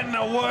again.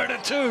 A word or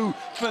two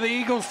for the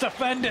Eagles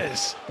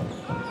defenders.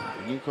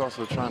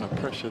 Newcastle trying to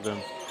pressure them.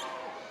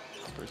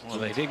 Well,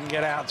 they didn't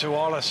get out to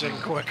Ollison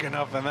quick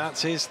enough, and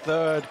that's his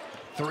 3rd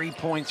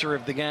 3-pointer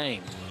of the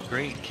game.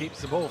 Green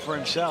keeps the ball for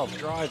himself,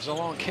 drives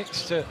along,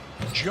 kicks to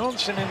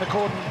Johnson in the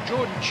corner.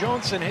 Jordan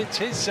Johnson hits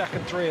his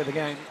 2nd 3 of the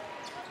game.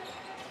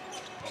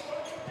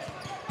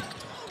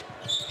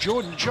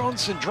 Jordan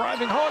Johnson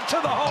driving hard to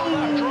the hole,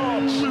 that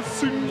drops.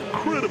 It's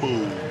incredible.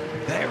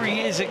 There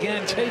he is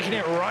again, taking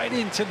it right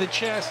into the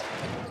chest.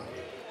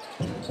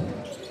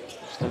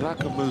 It's the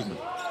lack of movement.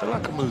 The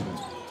lack of movement.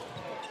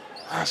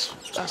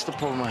 That's the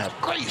problem I have.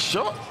 Great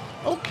shot.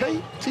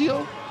 Okay,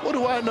 T.O., what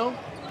do I know?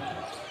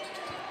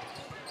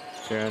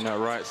 Carrying that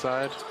right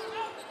side.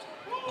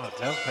 Well,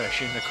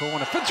 Delpesh in the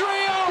corner for 3.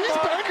 Oh, He's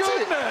my banked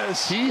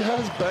goodness! He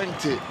has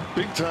banked it.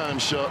 Big time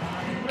shot.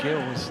 Gill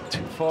was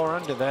too far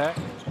under there.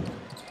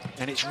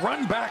 And it's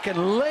run back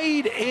and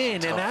laid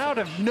in, and out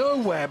of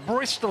nowhere,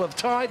 Bristol have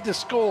tied the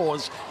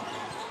scores.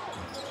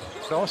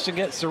 Austin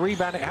gets the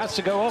rebound. It has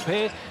to go up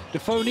here.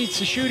 Defoe needs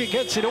to shoot it,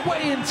 gets it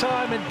away in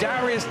time, and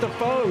Darius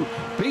Defoe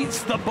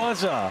beats the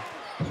buzzer.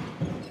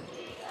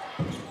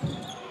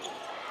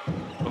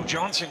 Oh,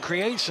 Johnson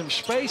creates some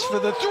space for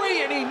the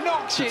three, and he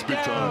knocks it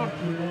down.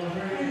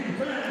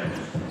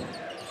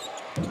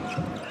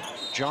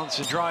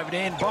 Johnson driving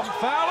in, bump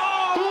foul.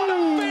 Oh, what a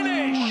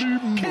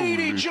finish!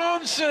 Katie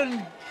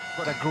Johnson.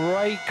 What a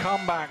great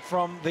comeback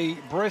from the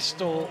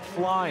Bristol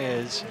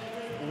Flyers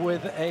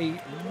with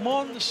a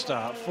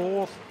monster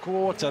fourth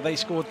quarter. They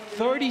scored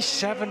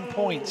 37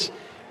 points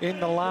in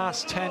the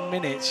last 10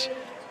 minutes.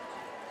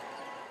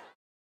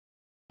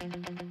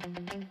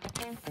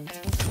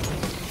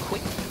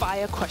 Quick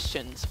fire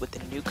questions with the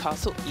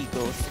Newcastle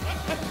Eagles.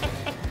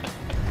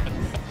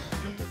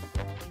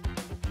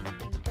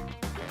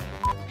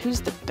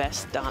 Who's the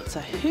best dancer?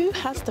 Who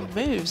has the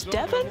moves?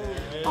 Devon?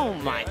 Oh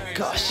my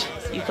gosh,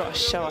 you gotta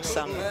show us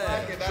some.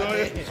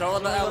 Show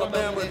them the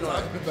Alabama joint.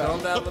 Show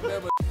them the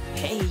Alabama.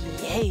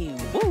 Hey,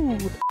 woo!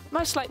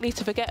 Most likely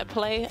to forget a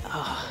play.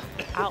 Oh,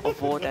 out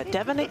of order.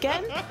 Devon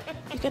again?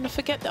 You're gonna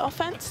forget the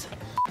offense?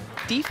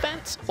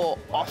 Defense or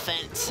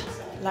offense?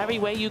 Larry,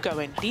 where you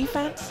going?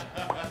 Defense?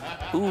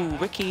 Ooh,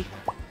 Ricky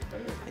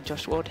and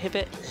Josh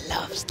Ward-Hibbett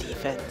loves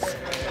defense.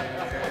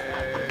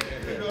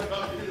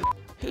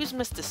 Who's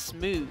Mr.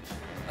 Smooth?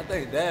 I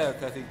think Dad,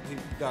 because he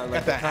got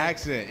like that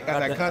accent. You got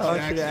that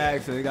country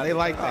accent. They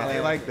like that.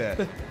 They like that.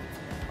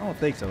 I don't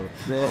think so.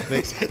 I don't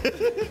think so.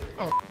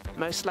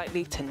 Most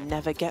likely to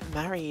never get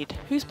married.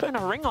 Who's putting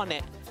a ring on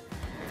it?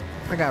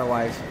 I got a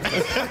wife.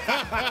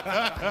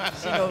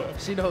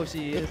 she know who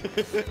she is.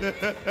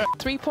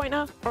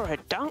 Three-pointer or a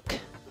dunk?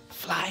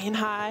 Flying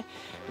high.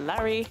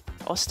 Larry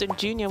Austin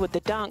Jr. with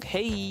the dunk.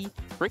 Hey,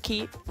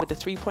 Ricky with the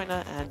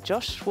three-pointer, and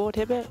Josh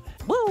Ward-Hibbett.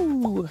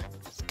 Woo!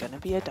 It's gonna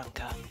be a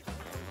dunker.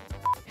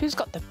 Who's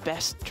got the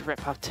best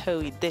drip? I'll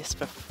tell you this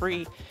for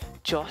free.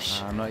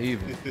 Josh. I'm not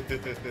even.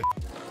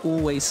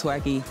 Always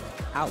swaggy,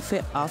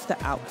 outfit after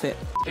outfit.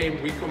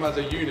 Team, we come as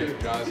a unit,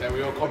 guys, and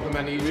we all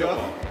compliment each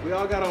other. We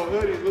all got our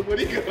hoodies. Look what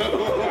he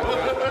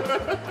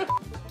got.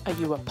 Are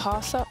you a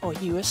passer or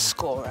you a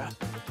scorer?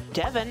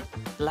 Devon,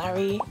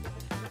 Larry,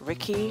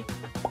 Ricky,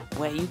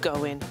 where you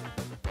going?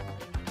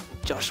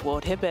 Josh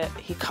Ward-Hibbett,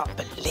 he can't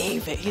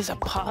believe it. He's a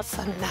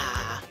passer.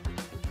 Nah.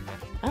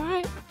 All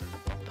right,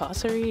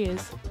 passer he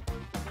is.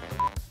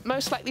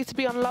 Most likely to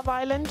be on Love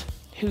Island?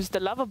 Who's the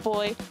lover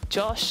boy?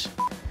 Josh.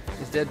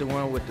 Is that the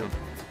one with the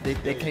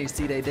they can't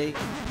see their date?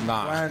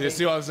 Nah, you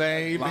see what I'm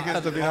saying? You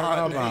niggas to be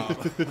around.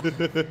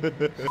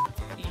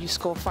 You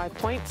score 5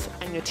 points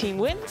and your team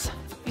wins.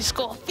 You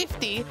score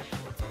 50,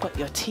 but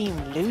your team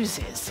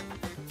loses.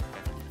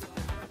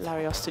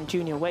 Larry Austin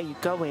Jr., where you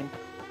going?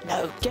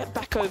 No, get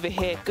back over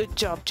here. Good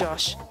job,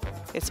 Josh.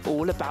 It's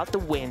all about the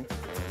win.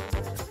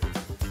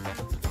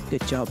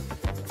 Good job.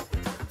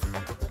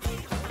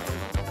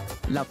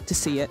 Love to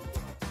see it.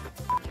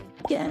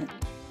 Yeah.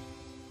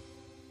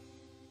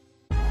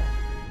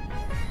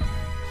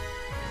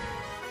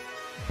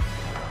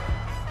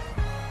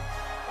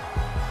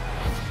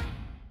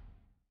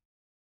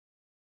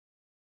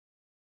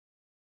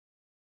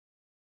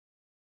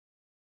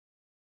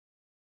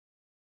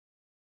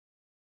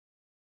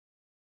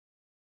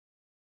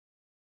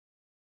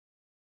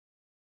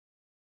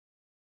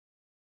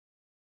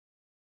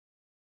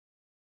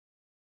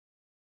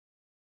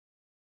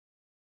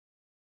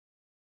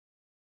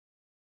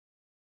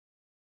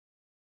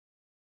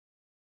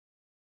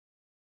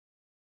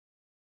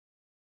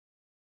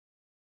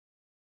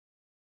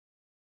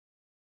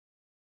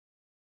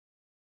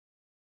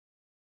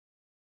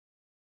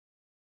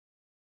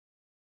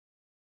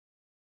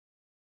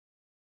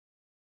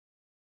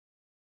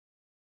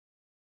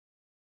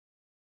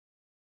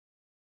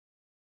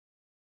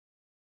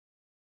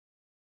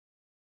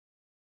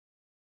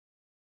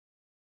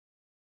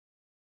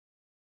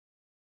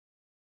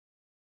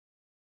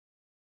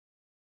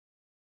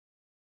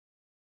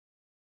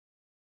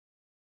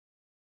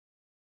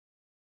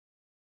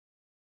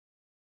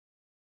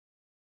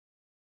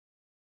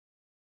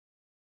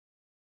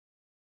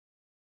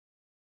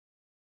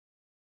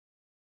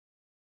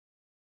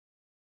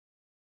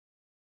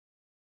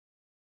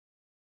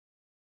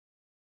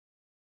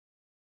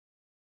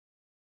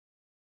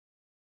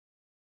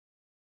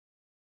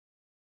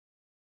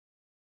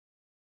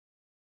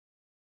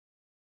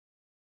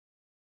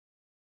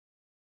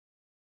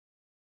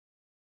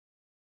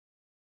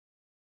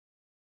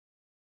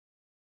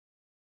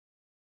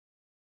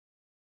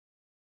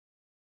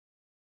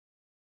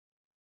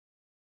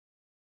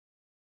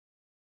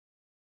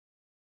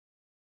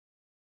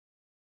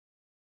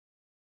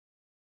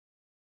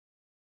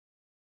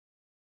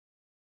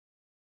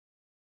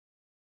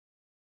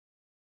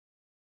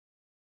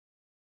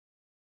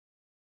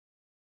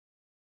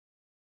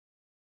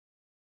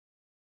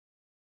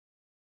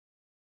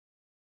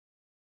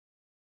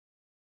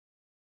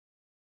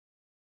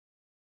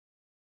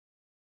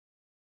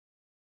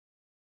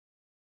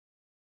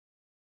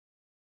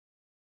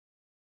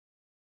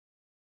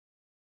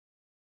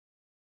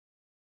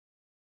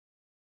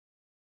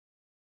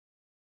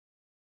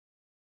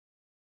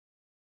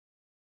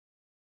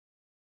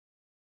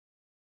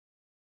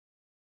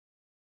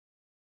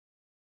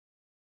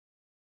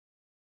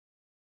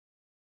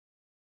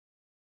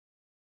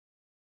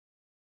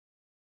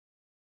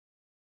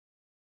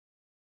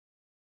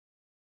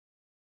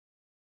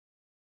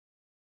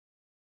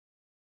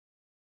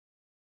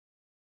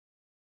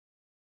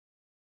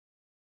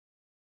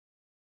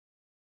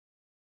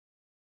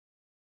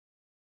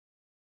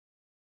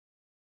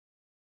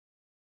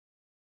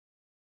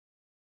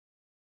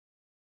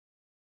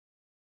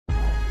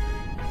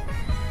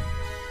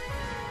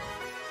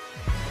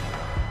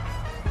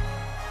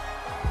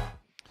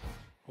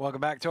 Welcome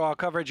back to our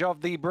coverage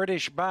of the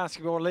British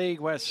Basketball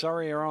League, where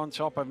Surrey are on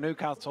top of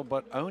Newcastle,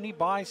 but only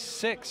by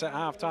 6 at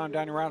halftime.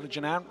 Danny Routledge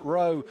and Ant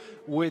Rowe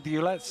with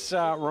you. Let's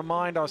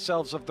remind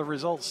ourselves of the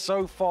results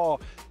so far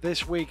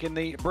this week in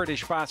the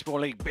British Basketball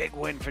League. Big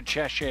win for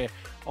Cheshire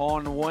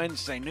on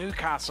Wednesday.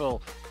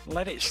 Newcastle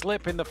let it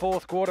slip in the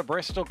fourth quarter.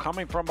 Bristol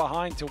coming from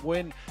behind to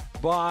win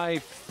by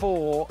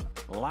 4.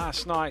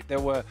 Last night there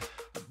were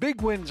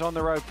big wins on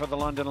the road for the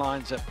London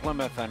Lions at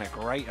Plymouth and a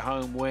great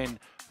home win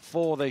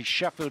for the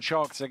Sheffield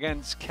Sharks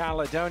against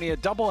Caledonia.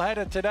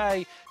 Doubleheader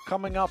today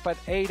coming up at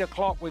 8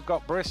 o'clock. We've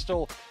got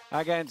Bristol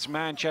against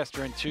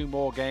Manchester and 2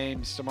 more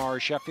games tomorrow.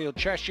 Sheffield,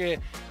 Cheshire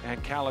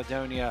and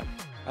Caledonia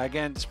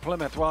against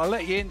Plymouth. Well, I'll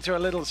let you into a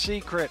little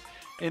secret.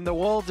 In the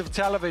world of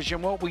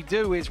television, what we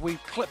do is we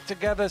clip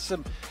together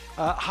some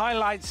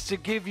highlights to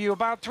give you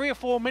about 3 or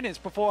 4 minutes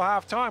before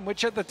halftime,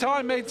 which at the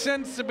time made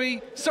sense to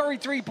be Surrey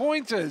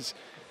 3-pointers.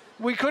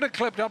 We could have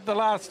clipped up the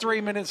last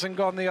 3 minutes and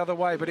gone the other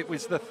way, but it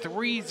was the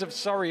threes of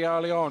Surrey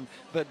early on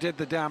that did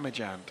the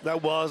damage, and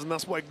that was, and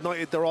that's what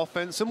ignited their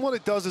offense. And what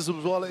it does is, as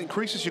well, it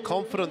increases your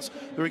confidence.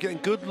 They were getting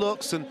good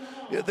looks, and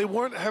they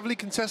weren't heavily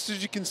contested,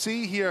 as you can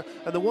see here.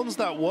 And the ones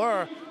that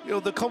were,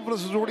 the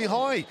confidence was already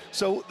high.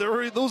 So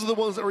those are the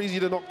ones that are easy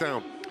to knock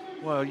down.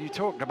 Well, you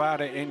talked about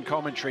it in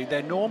commentary.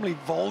 They're normally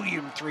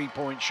volume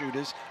three-point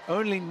shooters,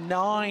 only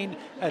 9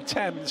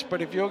 attempts,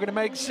 but if you're going to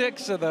make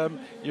 6 of them,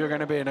 you're going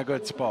to be in a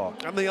good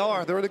spot. And they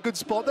are. They're in a good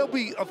spot. They'll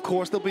be,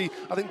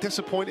 I think,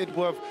 disappointed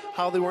with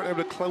how they weren't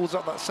able to close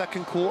out that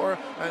second quarter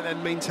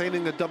and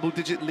maintaining a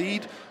double-digit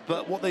lead.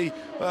 But what they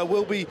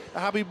will be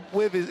happy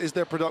with is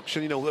their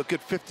production. A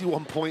good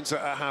 51 points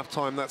at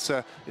halftime. That's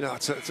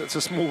it's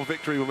a small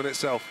victory within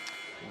itself.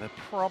 The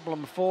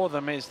problem for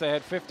them is they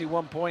had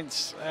 51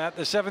 points at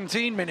the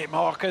 17-minute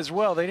mark as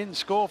well. They didn't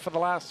score for the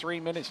last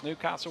 3 minutes.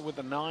 Newcastle with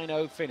a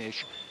 9-0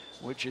 finish,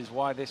 which is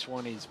why this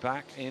one is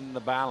back in the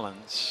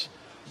balance.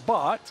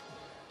 But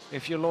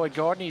if you're Lloyd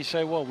Gardner, you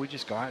say, well, we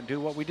just go out and do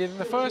what we did in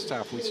the first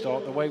half. We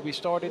start the way we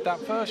started that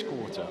first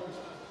quarter.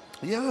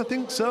 Yeah, I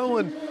think so.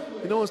 And,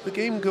 as the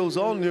game goes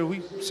on,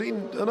 we've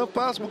seen enough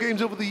basketball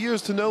games over the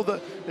years to know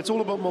that it's all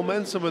about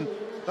momentum, and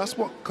that's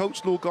what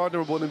Coach Lloyd Gardner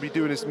will want to be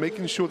doing, is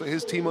making sure that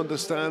his team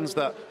understands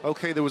that,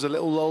 okay, there was a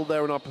little lull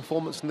there in our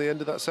performance in the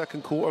end of that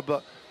second quarter,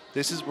 but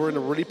we're in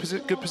a really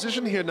good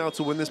position here now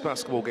to win this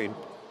basketball game.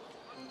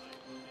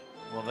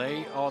 Well,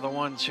 they are the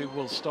ones who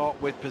will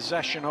start with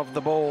possession of the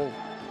ball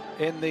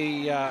in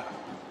the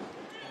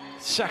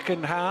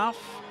second half.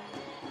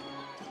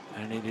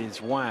 And it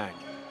is Wang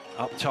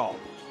up top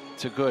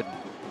to Gooden.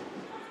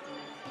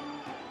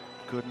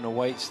 Gooden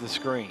awaits the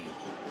screen.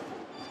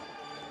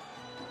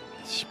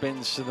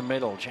 Spins to the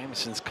middle.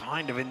 Jameson's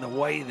kind of in the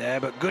way there,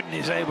 but Gooden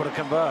is able to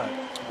convert.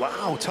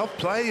 Wow, tough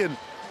play. And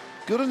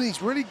Gooden,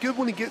 he's really good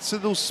when he gets to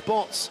those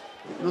spots,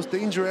 those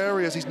danger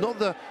areas. He's not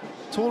the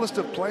tallest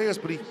of players,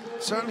 but he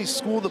certainly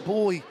scored the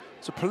ball. He's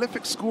a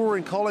prolific scorer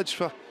in college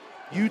for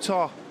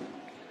Utah.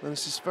 And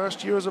it's his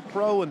first year as a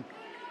pro, and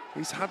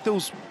he's had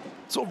those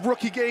sort of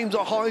rookie games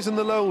at highs and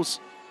the lows.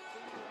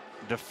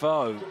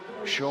 Defoe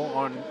short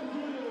on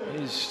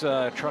his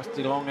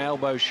trusty long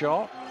elbow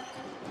shot.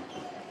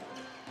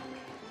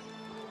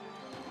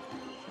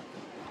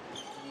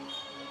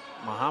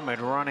 Mohammed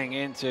running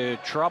into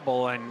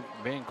trouble and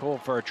being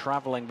called for a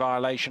travelling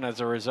violation as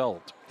a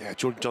result. Yeah,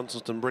 Jordan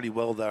Johnson's done really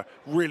well there.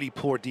 Really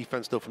poor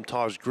defense, though, from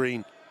Taj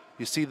Green.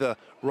 You see the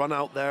run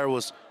out there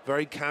was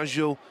very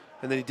casual,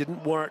 and then he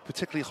didn't work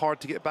particularly hard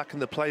to get back in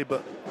the play,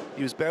 but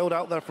he was bailed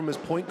out there from his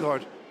point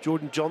guard,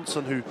 Jordan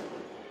Johnson, who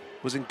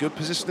was in good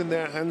position in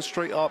there, hands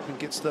straight up, and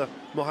gets the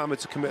Mohammed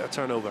to commit a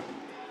turnover.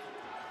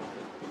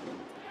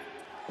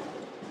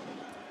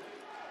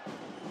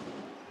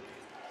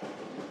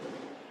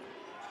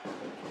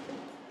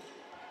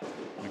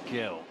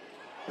 McGill.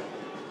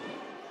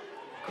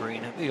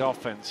 Green at the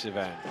offensive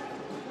end.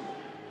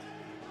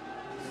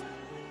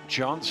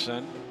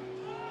 Johnson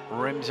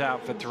rims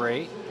out for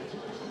 3.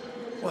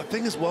 Well, the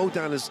thing as well,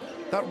 Dan, is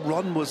that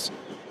run was,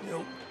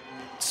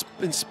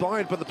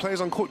 inspired by the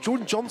players on court.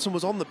 Jordan Johnson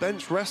was on the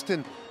bench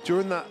resting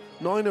during that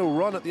 9-0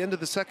 run at the end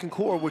of the second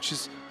quarter, which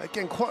is,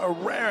 again, quite a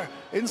rare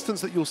instance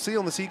that you'll see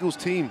on this Eagles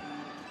team.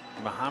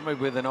 Mohammed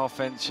with an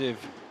offensive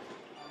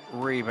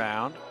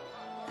rebound.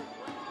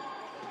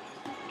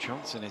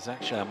 Johnson is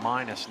actually a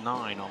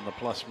 -9 on the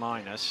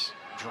plus-minus.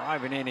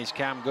 Driving in is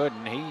Cam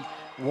Gooden.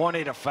 He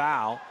wanted a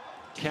foul,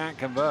 can't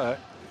convert.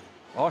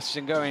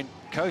 Austin going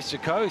coast to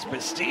coast,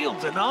 but Steele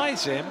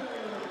denies him.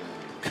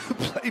 Good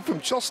play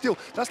from Josh Steele.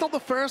 That's not the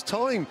first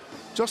time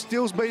Josh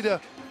Steele's made a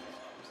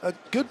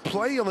good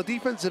play on the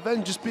defensive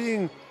end, just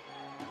being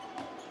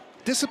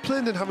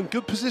disciplined and having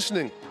good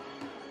positioning.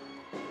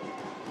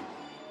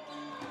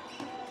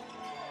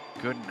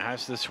 Gooden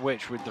has the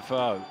switch with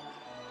Defoe.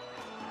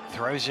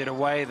 Throws it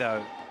away,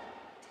 though.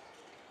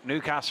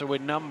 Newcastle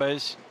with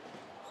numbers.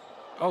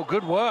 Oh,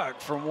 good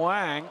work from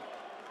Wang.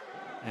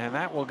 And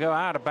that will go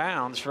out of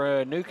bounds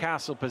for a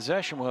Newcastle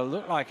possession. Well, it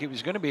looked like it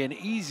was going to be an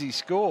easy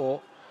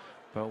score,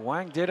 but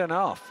Wang did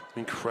enough.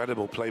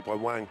 Incredible play by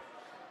Wang.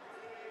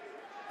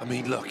 I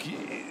mean, look,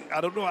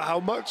 I don't know how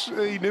much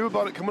he knew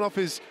about it coming off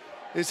his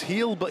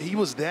heel, but he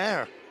was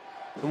there.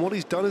 And what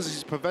he's done is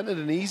he's prevented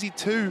an easy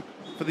 2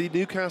 for the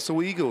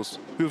Newcastle Eagles,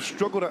 who have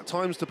struggled at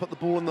times to put the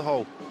ball in the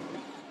hole.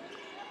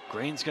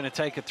 Green's going to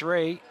take a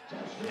 3,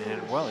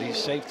 and well, he's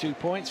saved 2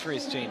 points for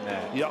his team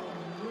there. Yep.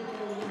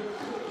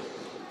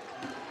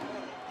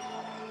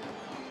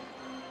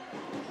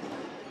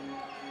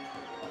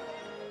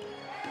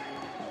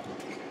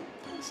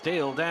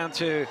 Steele down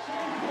to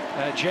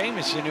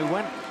Jamieson, who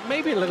went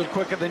maybe a little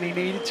quicker than he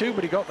needed to,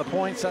 but he got the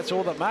points. That's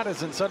all that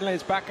matters, and suddenly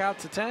it's back out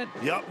to 10.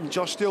 Yep, and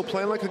Josh Steele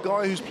playing like a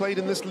guy who's played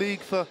in this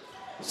league for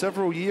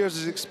several years.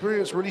 His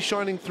experience really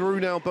shining through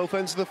now, both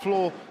ends of the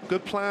floor.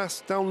 Good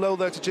pass down low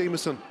there to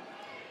Jamieson.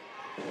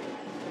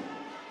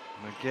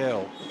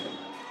 McGill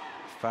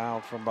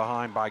fouled from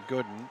behind by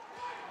Gooden.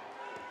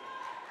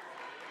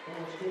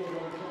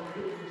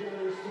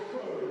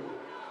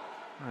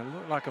 It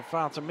looked like a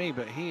foul to me,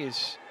 but he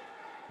is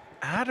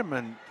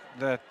adamant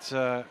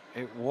that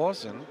it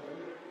wasn't,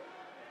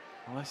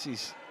 unless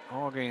he's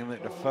arguing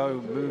that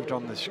Defoe moved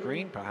on the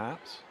screen,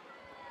 perhaps.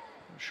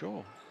 Not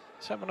sure.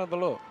 Let's have another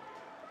look.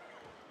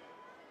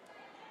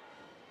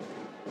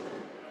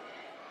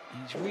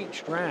 He's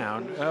reached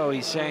round. Oh,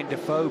 he's saying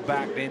Defoe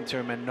backed into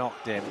him and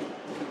knocked him.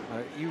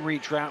 You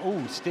reach round.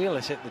 Oh, Steele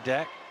has hit the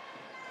deck.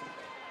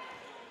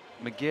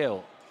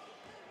 McGill.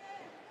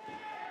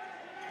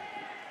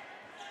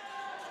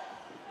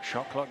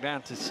 Shot clock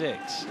down to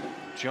 6.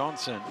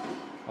 Johnson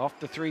off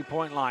the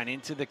 3-point line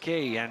into the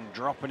key and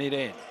dropping it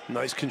in.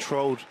 Nice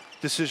controlled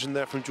decision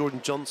there from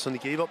Jordan Johnson. He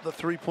gave up the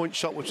 3-point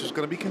shot, which was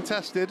going to be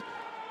contested.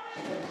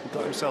 He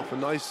got himself a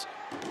nice,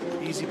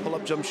 easy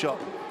pull-up jump shot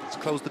to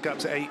close the gap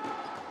to 8.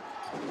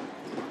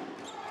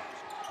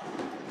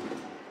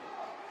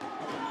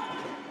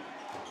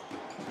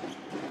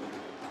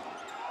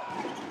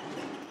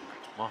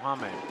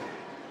 Mohammed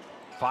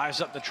fires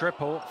up the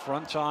triple,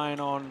 front iron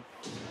on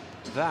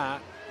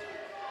that.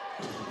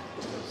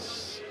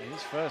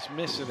 His first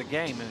miss of the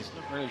game, and he's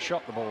not really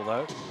shot the ball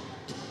though.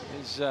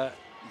 Is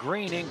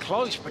Green in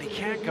close, but he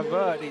can't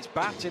convert. It's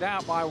batted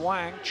out by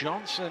Wang.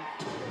 Johnson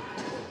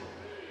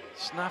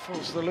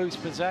snaffles the loose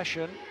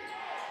possession.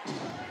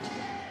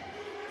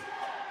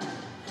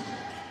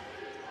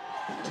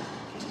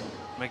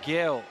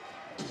 McGill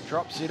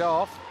drops it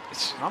off.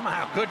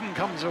 Somehow Gooden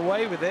comes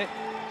away with it.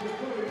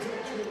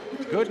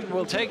 Gooden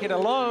will take it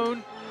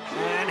alone,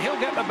 and he'll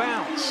get the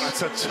bounce.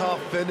 That's a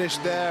tough finish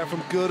there from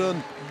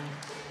Gooden.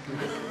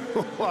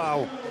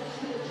 Wow.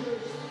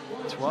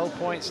 12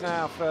 points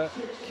now for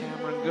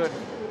Cameron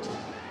Gooden.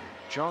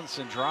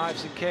 Johnson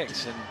drives and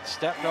kicks and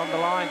stepped on the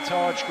line,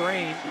 Taj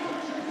Green.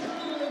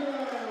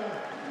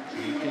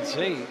 You can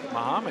see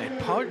Mohammed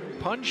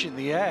punch in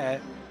the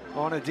air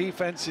on a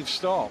defensive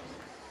stop.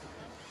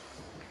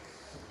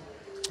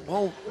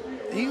 Well,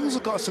 Eagles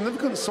have got a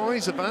significant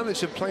size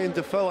advantage of playing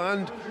Defoe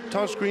and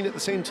Taj Green at the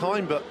same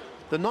time, but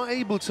they're not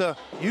able to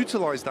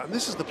utilize that. And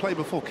this is the play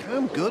before.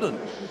 Cam Gooden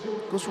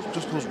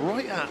just goes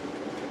right at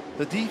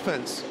the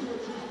defense.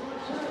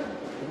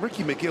 And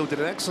Ricky McGill did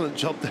an excellent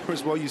job there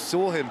as well. You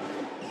saw him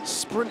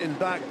sprinting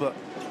back, but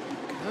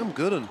Cam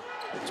Gooden,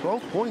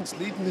 12 points,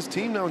 leading his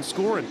team now in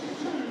scoring.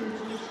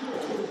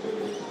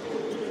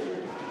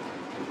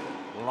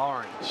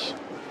 Lawrence.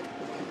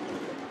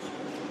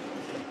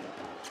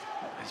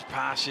 His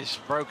pass is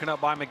broken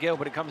up by McGill,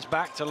 but it comes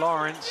back to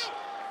Lawrence.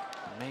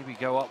 Maybe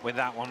go up with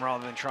that one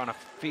rather than trying to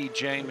feed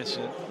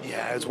Jamieson.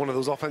 Yeah, it's one of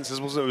those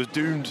offenses, wasn't it? It was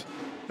doomed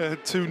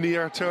 2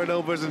 near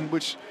turnovers, and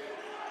which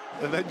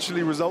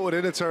eventually resulted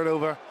in a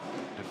turnover.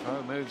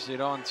 Defoe moves it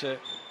on to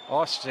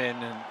Austin,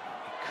 and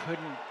he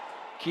couldn't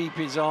keep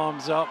his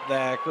arms up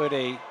there, could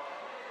he?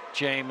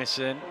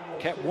 Jamieson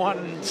kept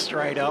one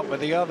straight up, but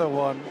the other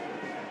one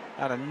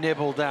had a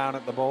nibble down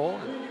at the ball.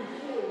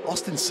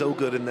 Austin's so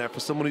good in there for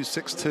someone who's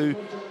 6'2".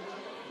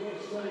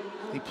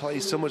 He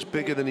plays so much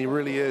bigger than he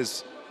really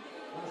is.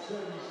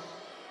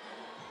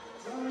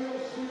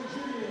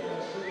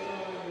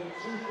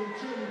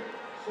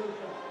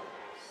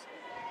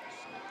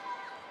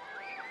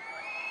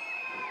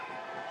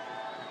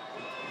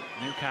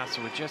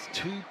 Newcastle with just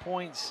 2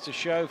 points to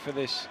show for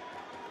this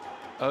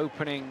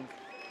opening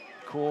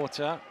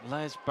quarter.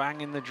 Les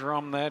banging the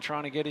drum there,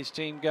 trying to get his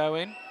team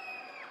going.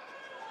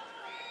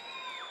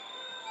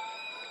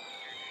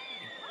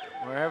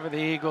 Wherever the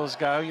Eagles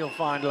go, you'll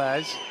find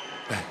Les.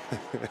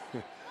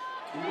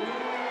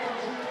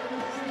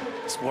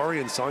 It's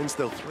worrying signs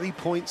though. 3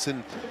 points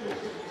in,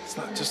 it's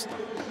not just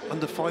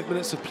under 5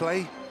 minutes of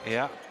play.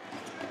 Yeah.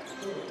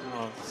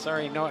 Oh,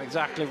 sorry, not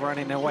exactly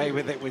running away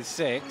with it with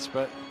 6,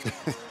 but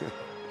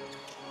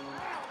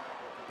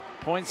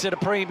points at a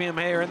premium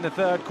here in the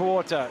third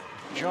quarter.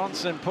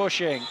 Johnson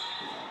pushing,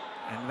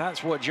 and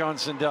that's what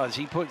Johnson does.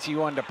 He puts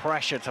you under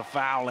pressure to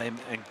foul him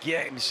and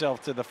get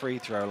himself to the free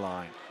throw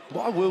line.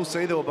 What I will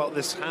say though about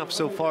this half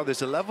so far,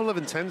 there's a level of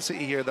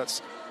intensity here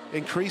that's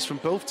increased from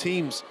both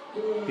teams.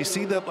 You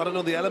see the, I don't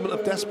know, the element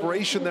of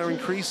desperation they're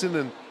increasing,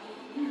 and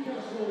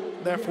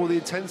therefore the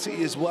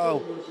intensity as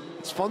well.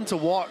 It's fun to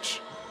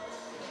watch.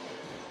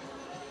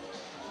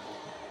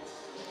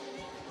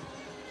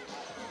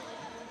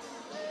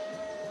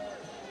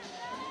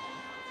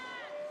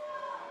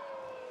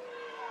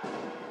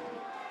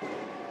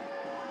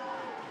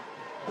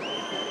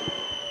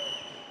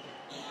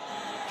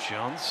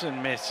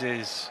 Johnson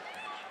misses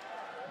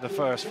the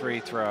first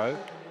free throw.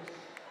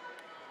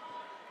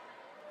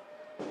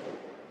 And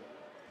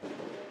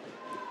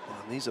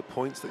these are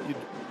points that you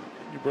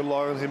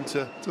rely on him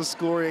to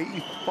score.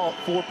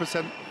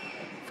 84%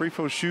 free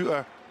throw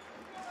shooter.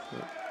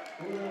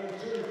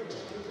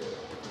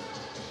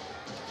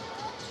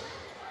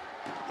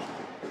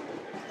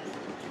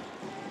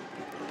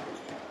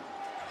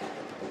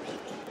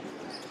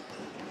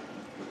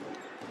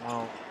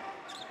 Well,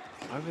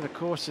 over the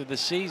course of the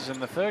season,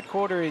 the third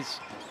quarter is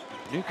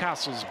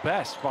Newcastle's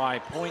best by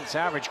points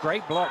average.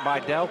 Great block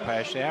by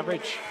Delpesh. They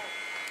average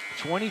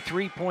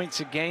 23 points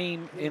a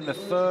game in the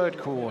third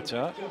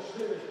quarter,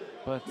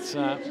 but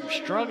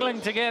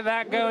struggling to get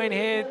that going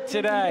here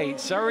today.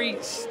 Surrey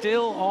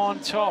still on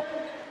top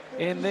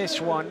in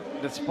this one,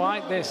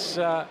 despite this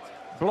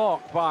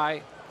block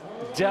by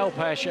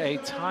Delpesh. A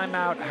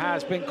timeout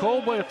has been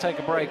called. We'll take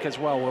a break as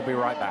well. We'll be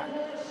right back.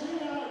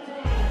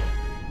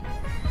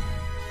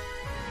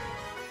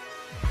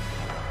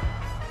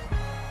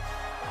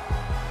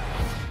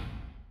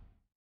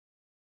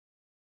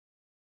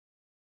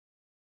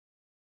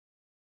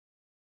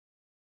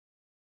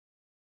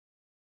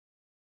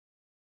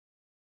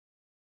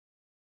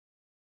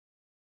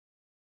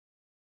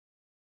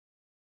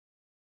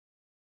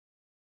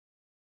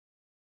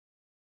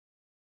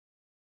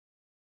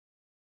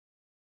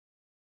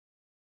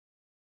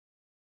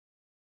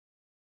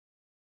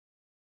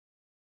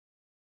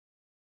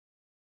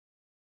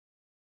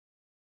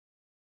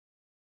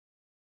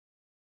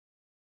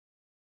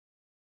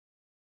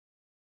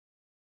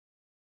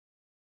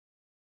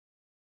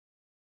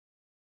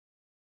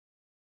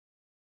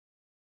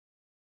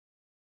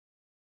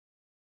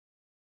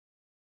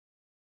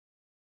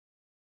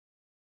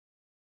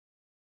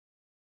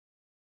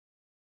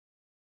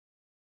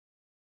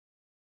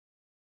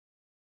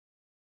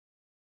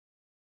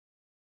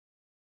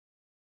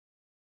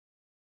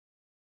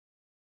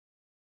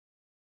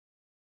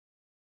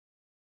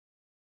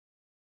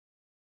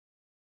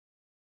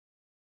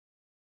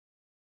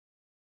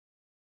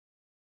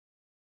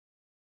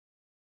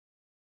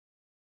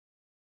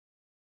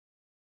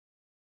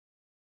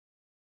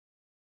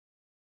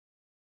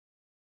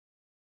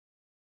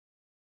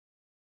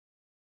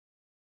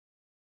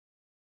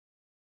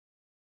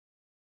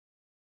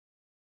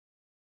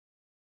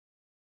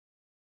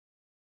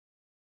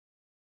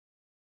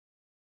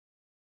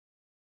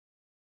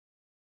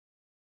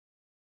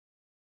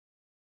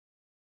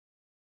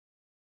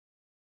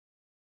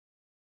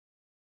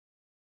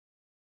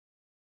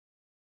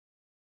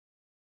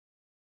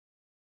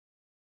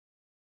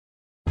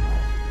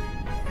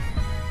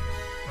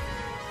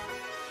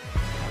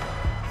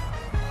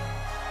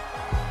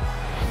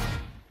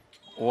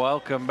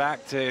 Welcome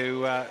back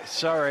to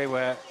Surrey,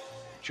 where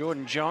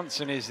Jordan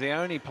Johnson is the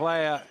only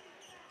player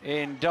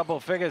in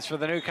double figures for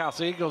the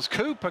Newcastle Eagles.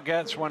 Cooper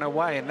gets one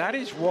away, and that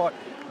is what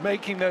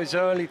making those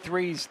early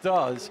threes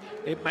does.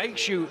 It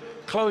makes you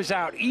close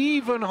out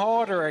even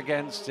harder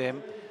against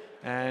him,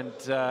 and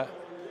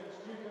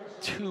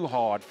too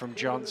hard from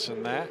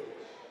Johnson there.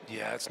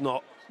 Yeah, it's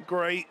not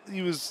great.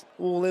 He was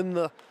all in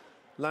the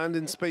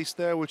landing space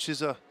there, which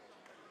is an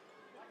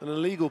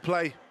illegal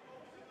play.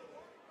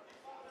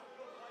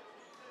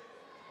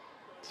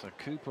 So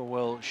Cooper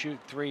will shoot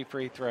 3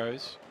 free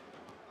throws.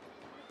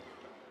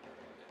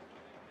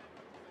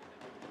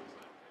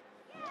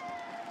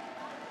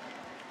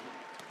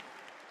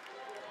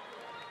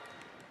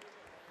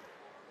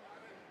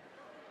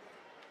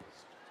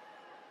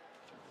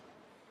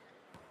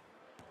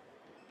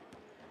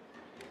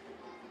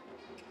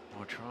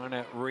 We're trying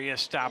to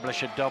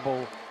re-establish a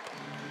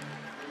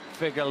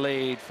double-figure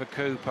lead for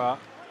Cooper.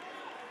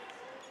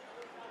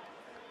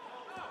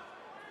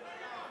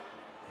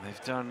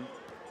 They've done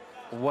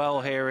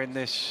well here in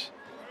this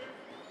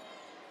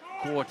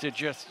quarter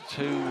just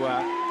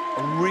to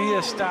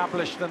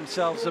re-establish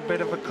themselves a bit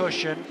of a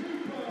cushion.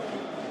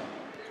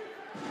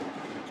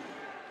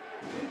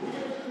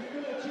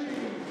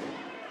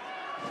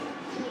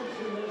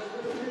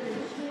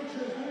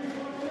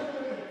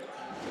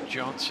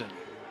 Johnson.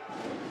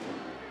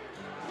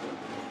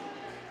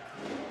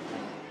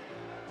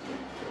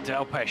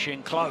 Delpesh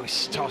in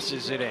close,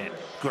 tosses it in.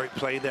 Great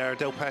play there,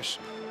 Delpesh.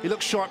 He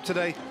looks sharp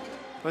today.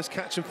 Nice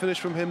catch and finish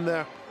from him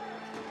there.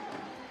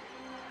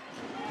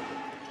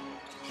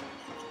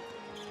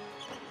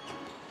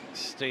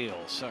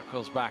 Steele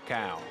circles back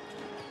out.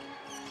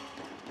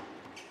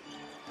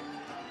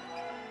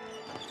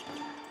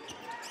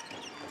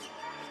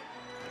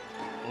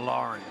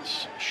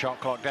 Lawrence, shot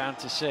clock down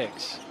to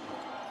 6.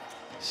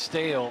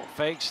 Steele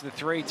fakes the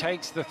 3,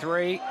 takes the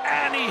 3,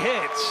 and he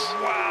hits.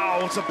 Wow,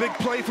 it's a big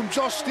play from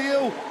Josh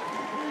Steele.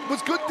 It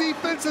was good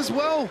defense as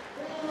well.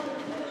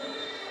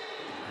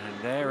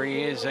 There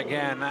he is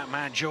again, that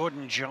man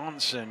Jordan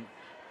Johnson,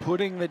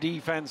 putting the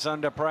defense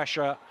under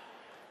pressure.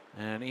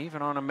 And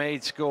even on a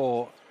made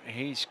score,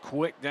 he's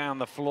quick down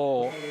the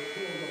floor.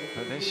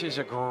 But this is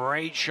a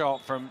great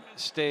shot from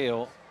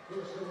Steele.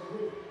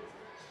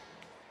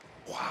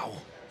 Wow.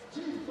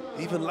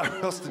 Even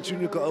Larry Austin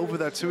Jr. got over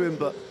there to him,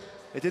 but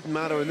it didn't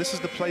matter. And this is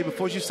the play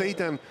before, as you say,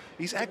 Dan,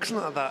 he's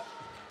excellent at that.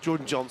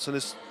 Jordan Johnson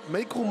is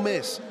make or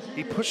miss.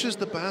 He pushes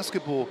the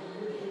basketball,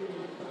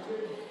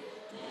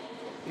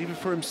 even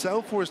for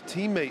himself or his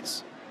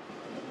teammates.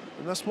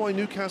 And that's why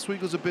Newcastle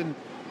Eagles have been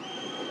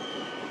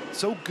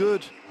so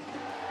good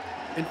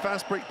in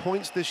fast break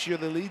points this year.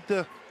 They lead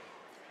the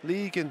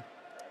league in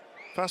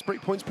fast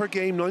break points per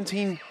game,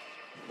 19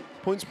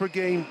 points per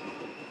game.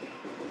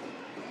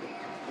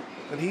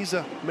 And he's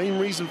a main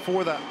reason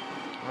for that.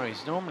 Well,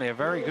 he's normally a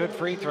very good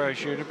free throw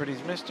shooter, but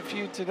he's missed a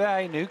few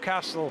today.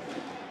 Newcastle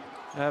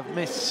have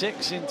missed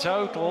 6 in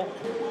total.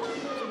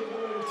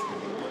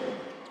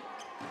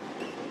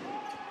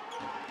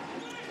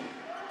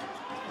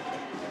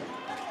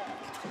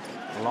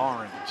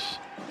 Lawrence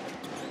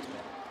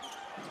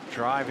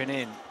driving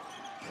in,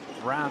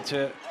 round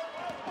to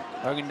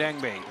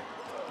Ogundengbe,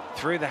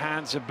 through the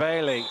hands of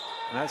Bailey,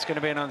 and that's going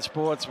to be an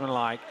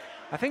unsportsmanlike.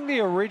 I think the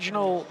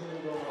original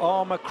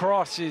arm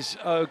across is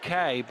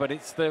okay, but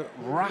it's the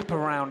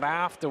wraparound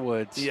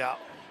afterwards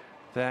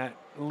that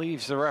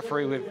leaves the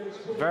referee with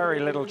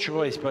very little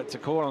choice but to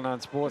call an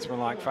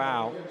unsportsmanlike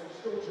foul.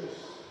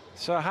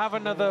 So have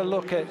another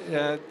look at,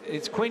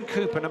 it's Quinn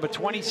Cooper, number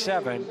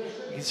 27. You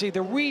can see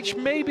the reach,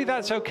 maybe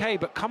that's okay,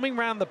 but coming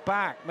round the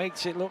back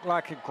makes it look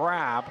like a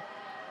grab,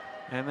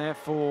 and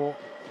therefore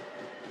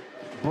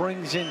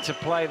brings into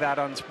play that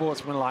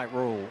unsportsmanlike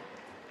rule.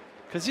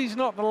 Because he's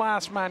not the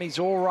last man, he's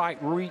all right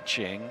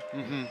reaching,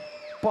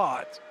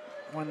 but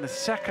when the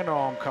second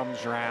arm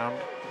comes round,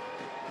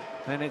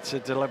 then it's a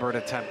deliberate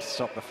attempt to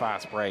stop the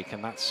fast break,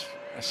 and that's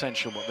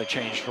essentially what they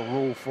changed the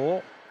rule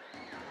for.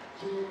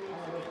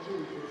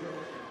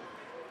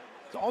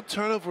 It's an odd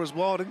turnover as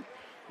well. I didn't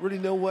really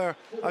know where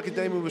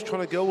Academia was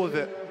trying to go with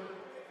it.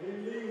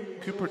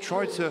 Cooper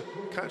tried to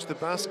catch the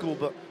basketball,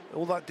 but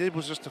all that did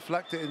was just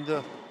deflect it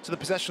to the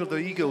possession of the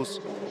Eagles.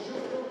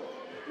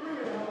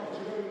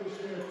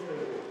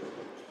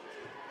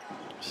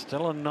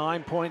 Still a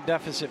 9-point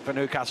deficit for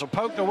Newcastle,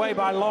 poked away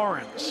by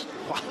Lawrence.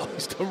 Wow,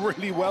 he's done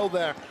really well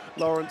there,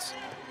 Lawrence.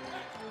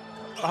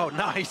 Oh,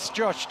 nice,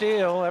 Josh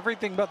Steele.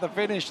 Everything but the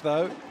finish,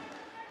 though. Yeah,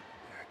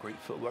 great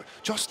footwork.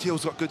 Josh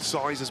Steele's got good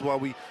size as well.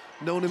 We've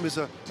known him as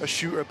a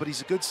shooter, but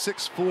he's a good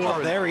 6'4".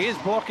 Oh, there he is,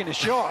 blocking a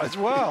shot as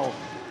well.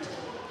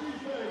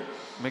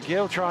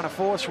 McGill trying to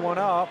force one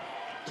up.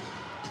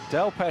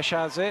 Delpesh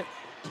has it.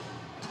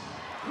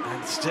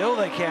 And still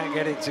they can't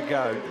get it to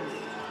go.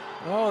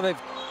 Oh,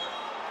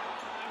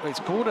 it's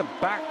called a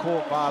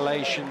backcourt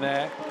violation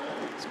there.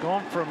 It's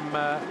gone from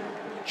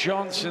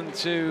Johnson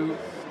to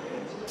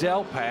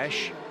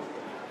Delpesh.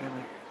 And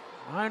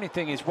my only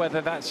thing is whether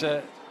that's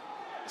a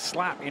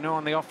slap, you know,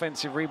 on the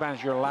offensive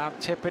rebounds, you're allowed to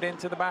tip it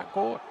into the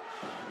backcourt.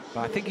 But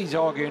I think he's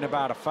arguing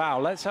about a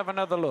foul. Let's have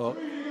another look.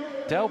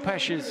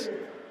 Delpesh has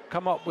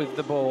come up with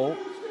the ball.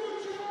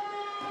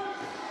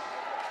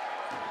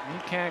 He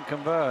can't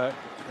convert.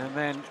 And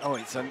then, oh,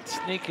 it's a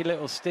sneaky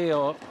little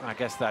steal. I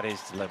guess that is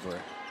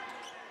deliberate.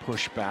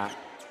 Push back.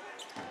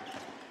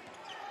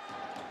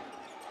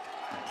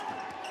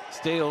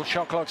 Steal,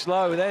 shot clock's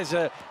low. There's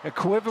a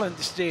equivalent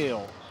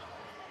steal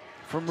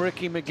from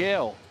Ricky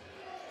McGill.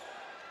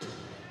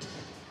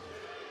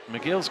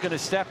 McGill's going to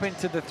step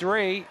into the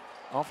three.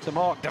 Off the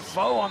mark.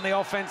 Defoe on the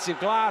offensive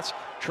glass,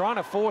 trying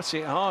to force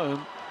it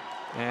home.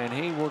 And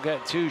he will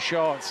get 2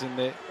 shots, and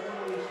the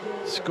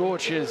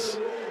Scorchers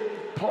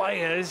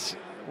players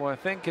were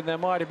thinking there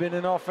might have been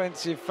an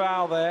offensive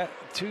foul there.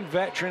 2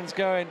 veterans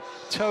going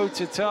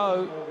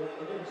toe-to-toe.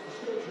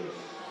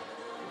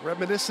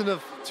 Reminiscent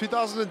of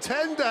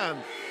 2010, Dan.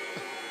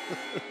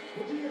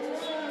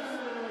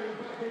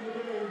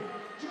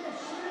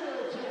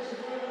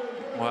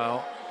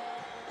 Well,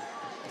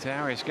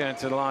 Darius going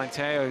to the line.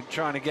 Teo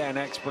trying to get an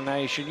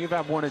explanation. You've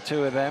had 1 or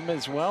 2 of them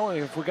as well.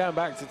 If we're going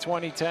back to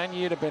 2010,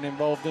 you'd have been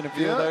involved in a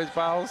few of those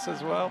fouls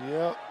as well.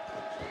 Yeah,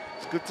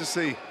 it's good to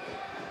see.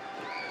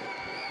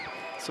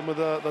 Some of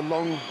the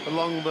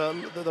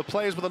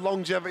players with the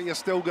longevity are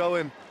still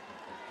going.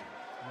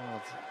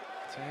 Well,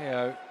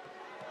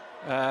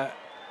 Teo,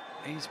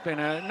 he's been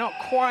not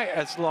quite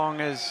as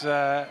long as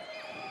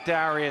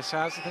Darius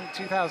has. I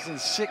think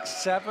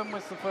 2006-07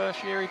 was the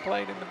first year he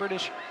played in the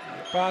British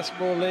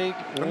Basketball League.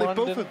 And they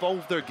both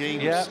evolved their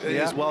games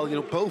as well. You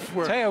know, both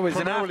were. Teo was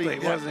an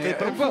athlete, wasn't he?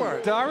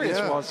 Well, Darius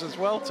was as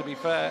well, to be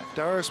fair.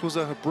 Darius was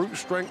a brute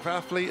strength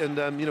athlete,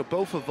 and you know,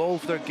 both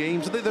evolved their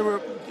games. They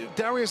were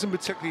Darius in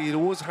particular. He'd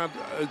always had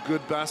a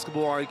good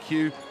basketball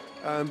IQ.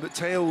 But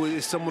Teo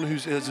is someone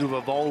who's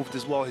evolved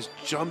as well. His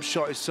jump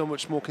shot is so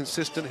much more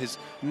consistent. His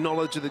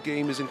knowledge of the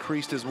game is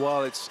increased as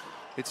well. It's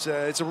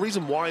a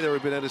reason why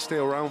they've been able to stay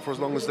around for as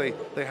long as they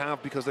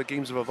have, because their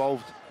games have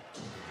evolved.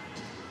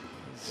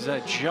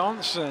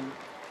 Johnson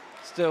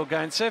still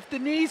going. So if the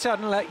knees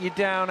hadn't let you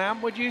down,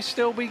 Am, would you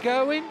still be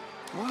going?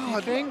 Well,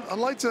 I'd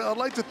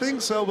like to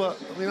think so, but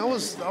I mean, I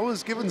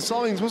was given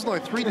signs, wasn't I?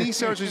 3 knee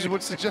surgeries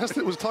would suggest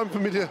it was time for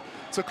me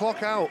to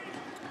clock out.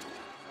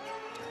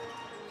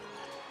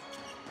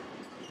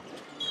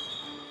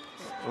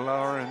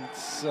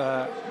 Lawrence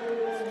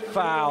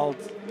fouled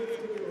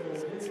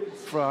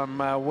from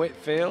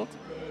Whitfield.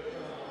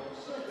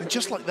 And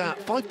just like that,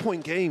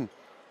 5-point game.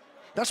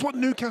 That's what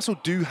Newcastle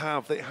do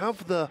have. They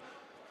have the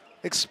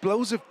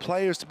explosive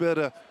players to be able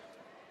to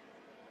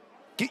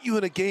get you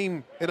in a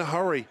game in a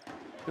hurry.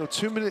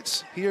 2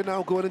 minutes here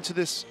now going into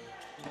this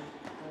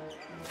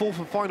fourth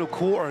and final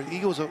quarter.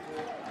 Eagles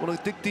want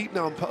to dig deep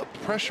now and put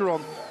pressure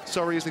on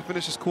Surrey as they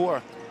finish this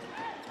quarter.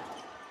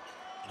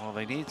 Well,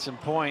 they need some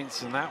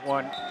points, and that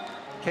one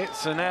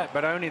hits the net,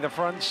 but only the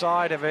front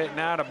side of it and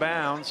out of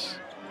bounds.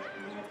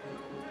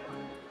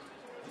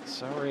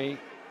 Surrey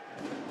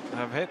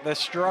have hit the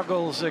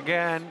struggles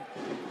again.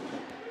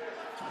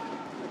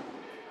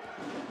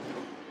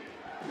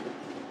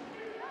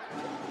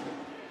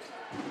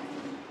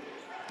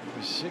 It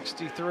was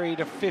 63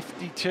 to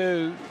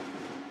 52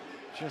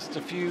 just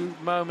a few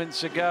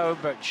moments ago,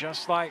 but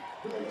just like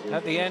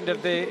at the end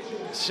of the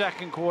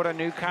second quarter,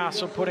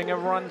 Newcastle putting a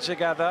run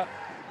together.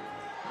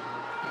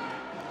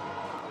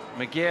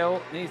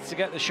 McGill needs to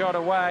get the shot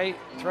away,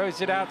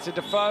 throws it out to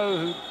Defoe,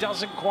 who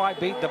doesn't quite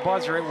beat the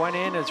buzzer. It went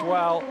in as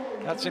well.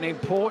 That's an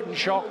important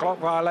shot clock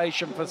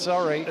violation for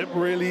Surrey. It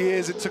really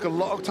is. It took a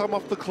lot of time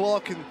off the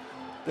clock, and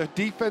their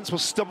defense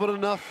was stubborn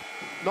enough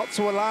not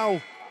to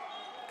allow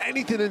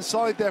anything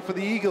inside there for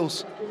the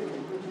Eagles.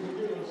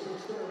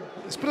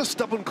 It's been a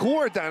stubborn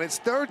quarter, Dan. It's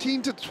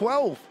 13 to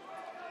 12.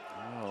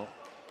 Oh.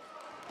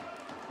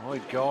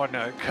 Lloyd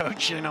Gardner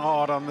coaching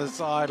hard on the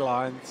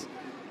sidelines.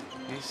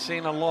 He's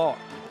seen a lot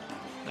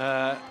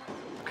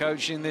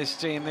coaching this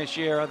team this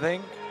year, I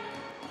think.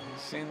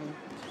 He's seen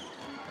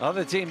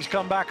other teams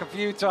come back a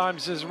few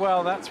times as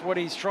well. That's what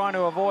he's trying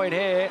to avoid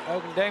here.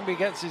 Ogundenbi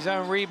gets his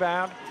own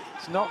rebound.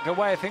 It's knocked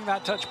away. I think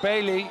that touched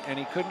Bailey, and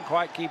he couldn't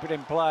quite keep it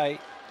in play.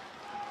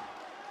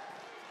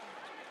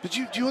 But do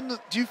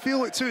you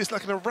feel it too? It's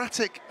like an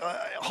erratic,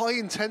 high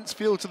intense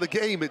feel to the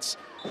game. I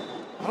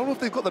don't know if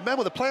they've got the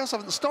memo. The playoffs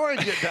haven't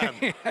started yet,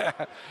 Dan.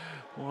 Yeah.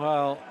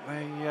 Well,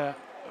 they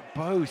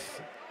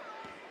both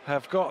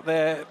have got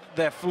their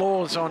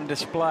flaws on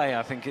display,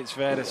 I think it's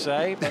fair to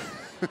say,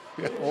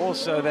 but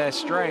also their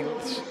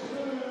strengths.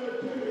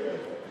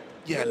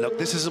 Yeah, look,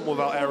 this isn't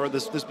without error.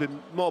 There's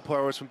been multiple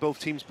errors from both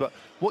teams, but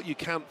what you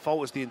can't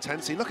fault is the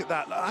intensity. Look at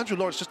that. Andrew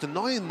Lawrence just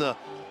denying the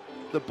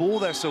ball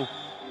there, so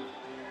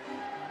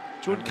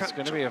It's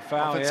going to be a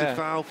foul, offensive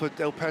foul for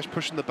Delpesh,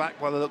 pushing the back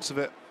by the looks of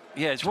it.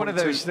 Yeah, it's one of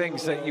those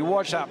things that you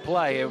watch that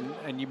play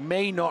and you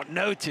may not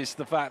notice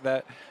the fact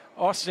that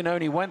Austin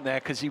only went there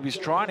because he was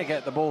trying to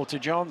get the ball to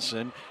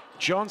Johnson.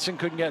 Johnson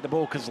couldn't get the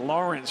ball because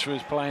Lawrence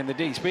was playing the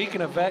D.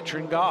 Speaking of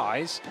veteran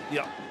guys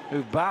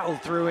who've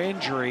battled through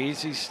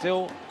injuries, he's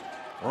still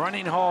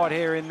running hard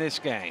here in this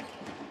game.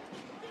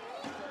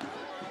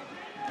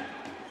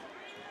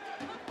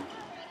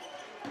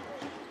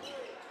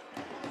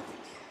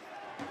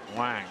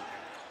 Wang.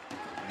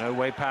 No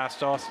way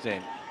past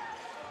Austin.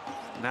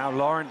 Now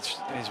Lawrence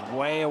is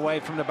way away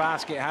from the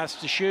basket, has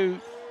to shoot.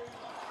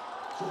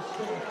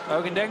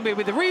 Ogundenbi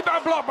with the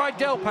rebound block by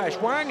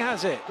Delpesh. Wang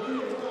has it.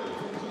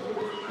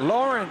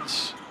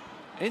 Lawrence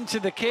into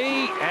the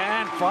key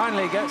and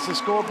finally gets the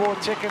scoreboard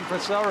ticking for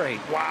Surrey.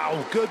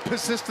 Wow, good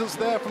persistence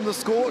there from the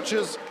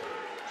Scorchers.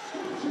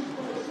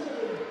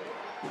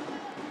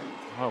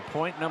 Well,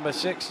 point number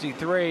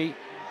 63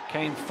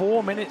 came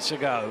 4 minutes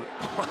ago.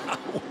 Wow.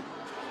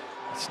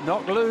 It's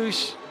knocked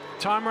loose.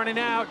 Time running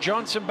out.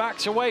 Johnson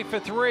backs away for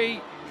three.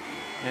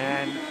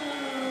 And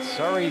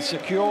Surrey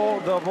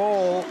secure the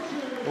ball.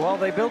 Well,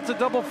 they built a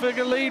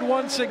double-figure lead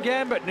once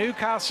again, but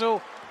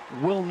Newcastle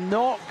will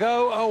not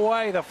go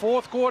away. The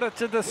fourth quarter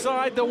to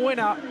decide the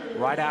winner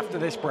right after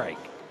this break.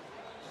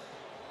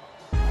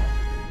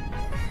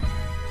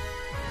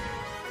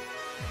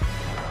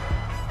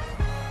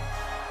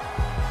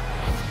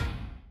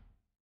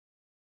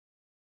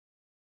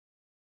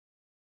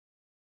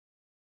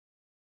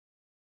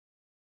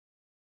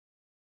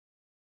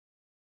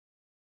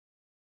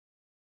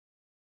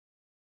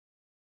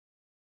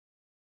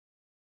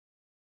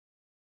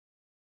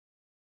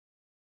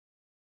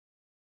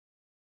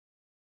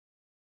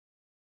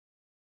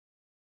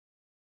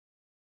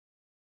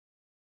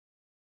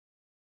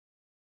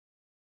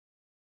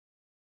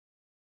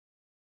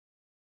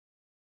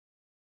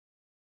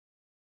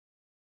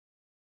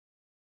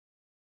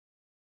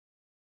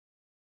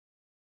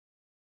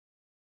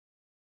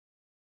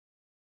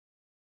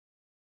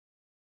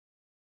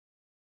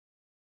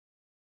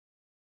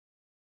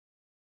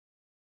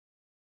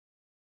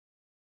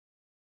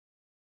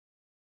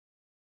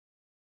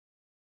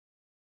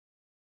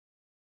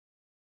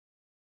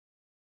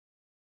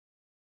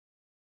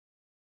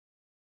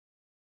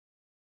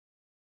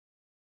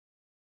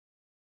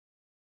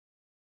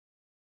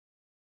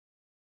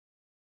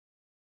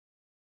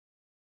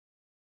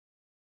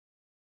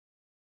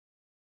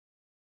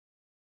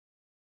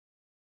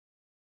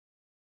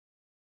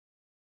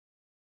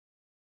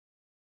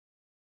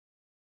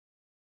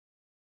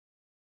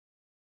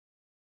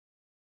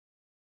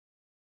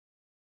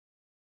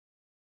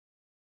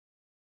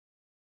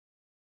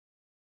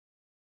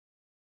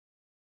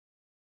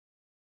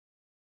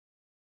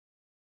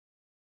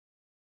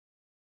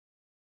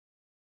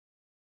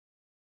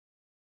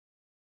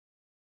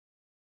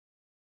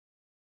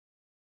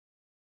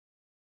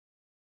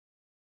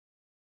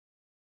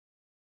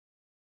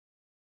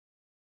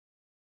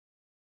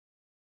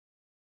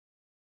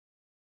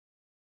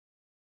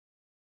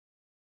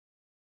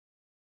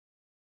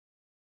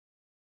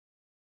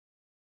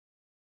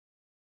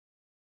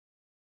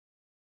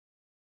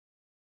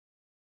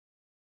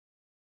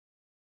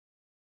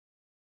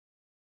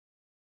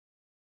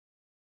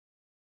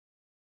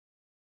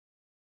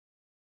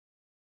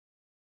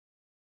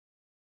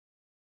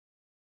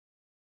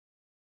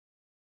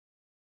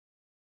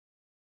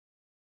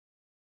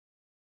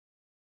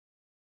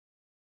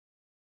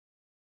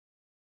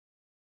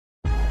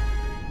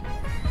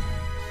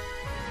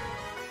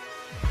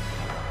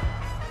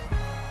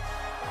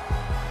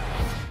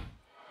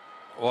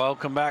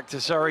 Welcome back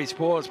to Surrey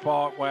Sports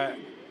Park, where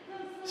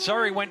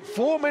Surrey went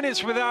 4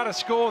 minutes without a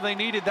score. They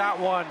needed that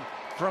one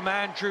from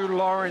Andrew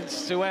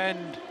Lawrence to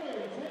end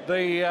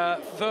the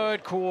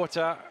third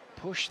quarter,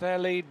 push their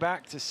lead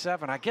back to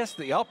 7. I guess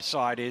the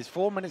upside is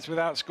 4 minutes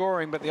without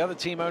scoring, but the other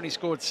team only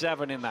scored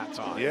 7 in that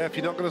time. Yeah, if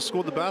you're not going to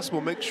score the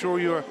basketball, make sure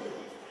you're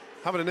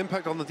having an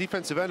impact on the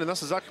defensive end, and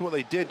that's exactly what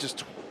they did.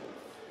 Just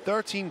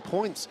 13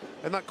 points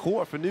in that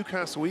quarter for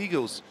Newcastle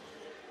Eagles.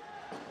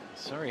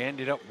 Surrey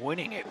ended up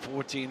winning it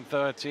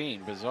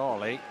 14-13,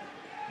 bizarrely.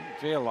 Didn't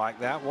feel like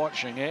that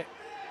watching it.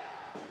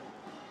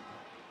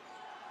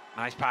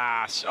 Nice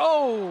pass.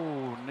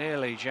 Oh,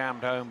 nearly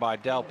jammed home by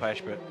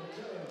Delpesh, but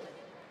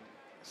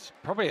it's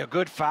probably a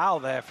good foul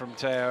there from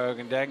Teo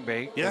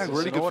Ogundenegbe. Yeah, really good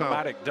foul. It's an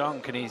automatic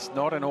dunk, and he's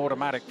not an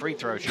automatic free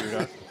throw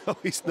shooter. No,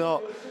 he's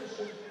not.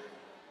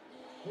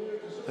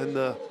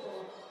 And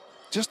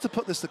just to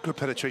put this, the good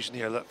penetration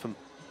here, look, from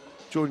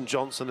Jordan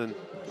Johnson, and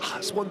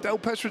that's one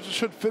Delpesh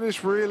should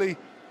finish, really.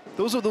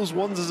 Those are those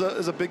ones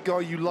as a big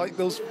guy, you like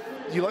those,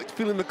 you like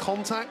feeling the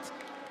contact,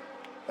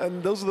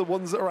 and those are the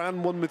ones that are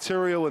and one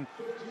material, and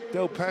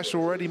Delpesh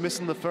already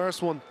missing the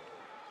first one.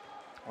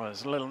 Well,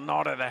 there's a little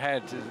nod of the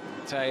head to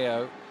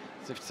Teo,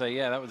 as if to say,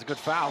 yeah, that was a good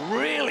foul,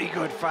 really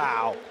good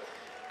foul,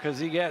 because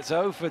he gets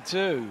 0 for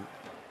 2.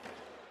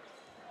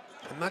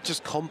 And that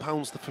just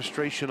compounds the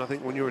frustration, I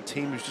think, when you're a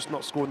team who's just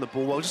not scoring the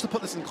ball well. Just to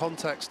put this in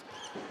context,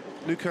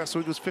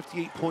 Newcastle Eagles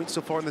 58 points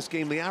so far in this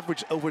game. They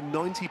average over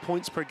 90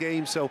 points per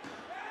game, so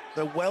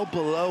they're well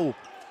below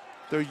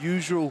their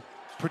usual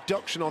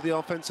production on the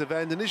offensive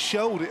end. And it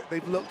showed.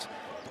 They've looked,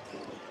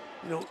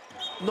 you know,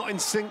 not in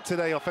sync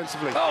today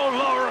offensively. Oh,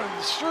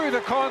 Lawrence through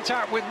the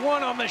contact with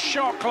 1 on the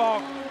shot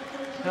clock.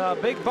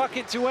 Big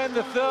bucket to end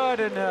the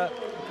third, and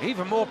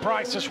even more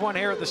priceless one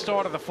here at the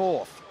start of the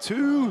fourth.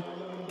 2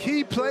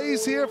 key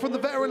plays here from the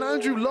veteran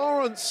Andrew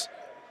Lawrence.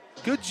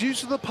 Good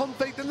use of the pump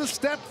fake, then the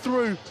step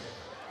through.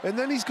 And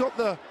then he's got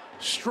the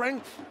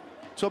strength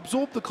to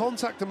absorb the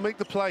contact and make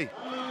the play.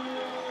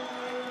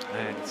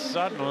 And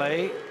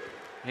suddenly,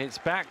 it's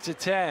back to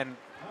 10.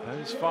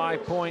 Those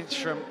 5 points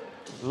from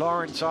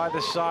Lawrence either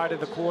side of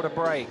the quarter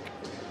break,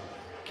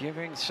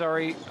 giving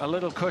Surrey a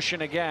little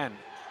cushion again.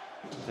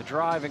 The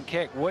drive and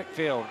kick,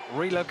 Whitfield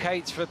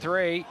relocates for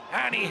 3,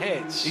 and he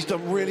hits. He's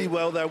done really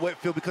well there,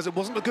 Whitfield, because it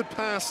wasn't a good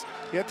pass.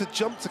 He had to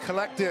jump to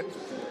collect it.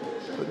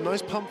 But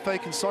nice pump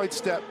fake and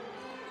sidestep.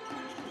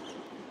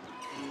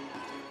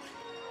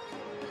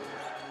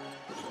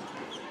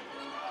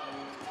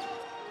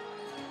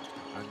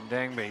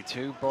 Dengby,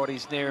 2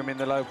 bodies near him in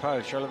the low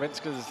post.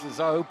 Sholovinskis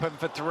is open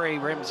for 3,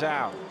 rims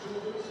out.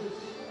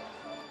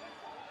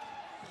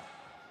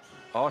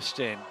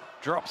 Austin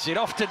drops it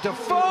off to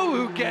Defoe,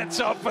 who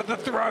gets up for the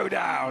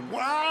throwdown.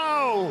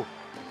 Wow!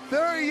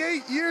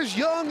 38 years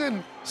young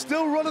and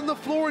still running the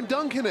floor and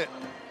dunking it.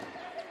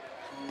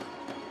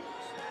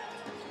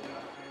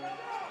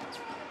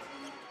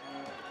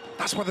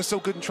 That's why they're so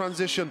good in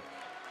transition,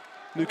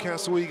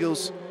 Newcastle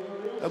Eagles.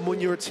 And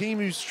when you're a team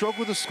who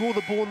struggle to score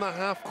the ball in that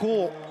half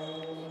court,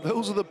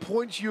 those are the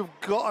points you've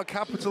got to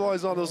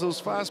capitalize on,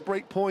 those fast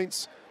break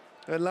points.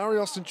 And Larry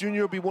Austin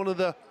Jr. will be one of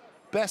the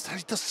best.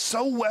 He does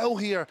so well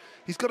here.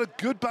 He's got a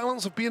good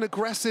balance of being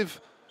aggressive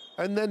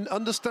and then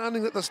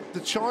understanding that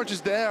the charge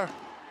is there,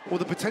 or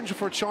the potential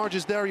for a charge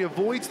is there. He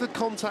avoids the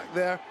contact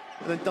there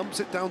and then dumps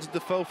it down to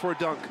Defoe for a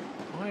dunk.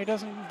 Well, he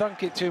doesn't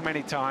dunk it too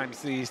many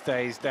times these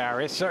days,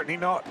 Darius. Certainly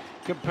not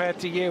compared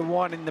to year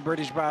 1 in the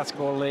British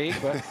Basketball League,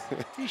 but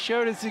he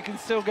showed us he can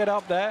still get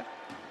up there.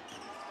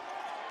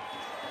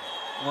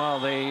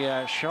 Well,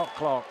 the shot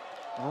clock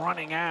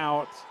running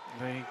out.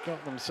 They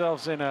got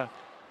themselves in a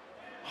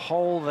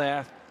hole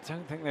there.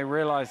 Don't think they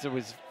realized there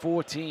was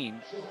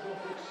 14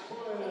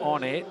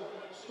 on it.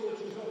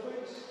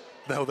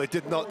 No, they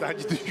did not.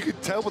 You could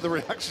tell by the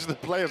reactions of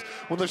the players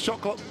when the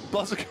shot clock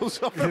buzzer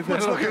goes off.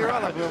 Everyone's looking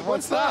around like,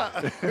 what's that?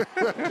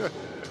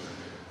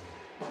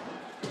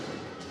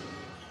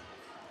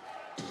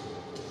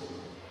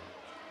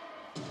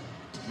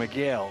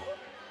 McGill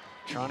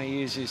trying to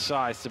use his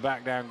size to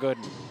back down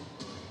Gooden.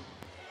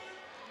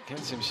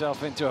 Gets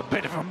himself into a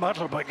bit of a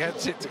muddle, but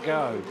gets it to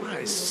go.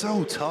 That is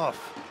so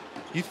tough.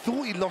 You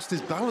thought he lost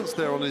his balance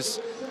there on his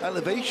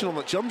elevation on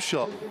the jump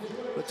shot,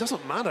 but it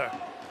doesn't matter.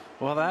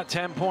 Well, that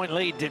 10-point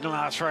lead didn't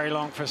last very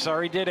long for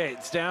Surrey, did it?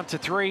 It's down to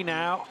 3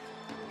 now.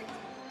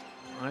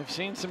 I've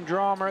seen some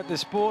drama at the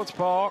sports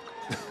park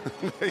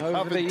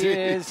over the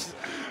years.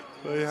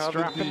 They have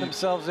strapping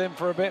themselves in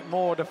for a bit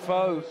more.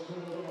 Defoe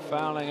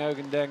fouling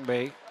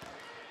Ogundenegbe.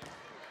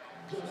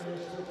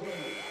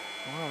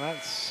 Well,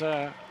 that's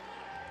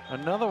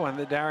another one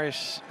that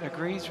Darius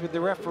agrees with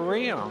the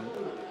referee on.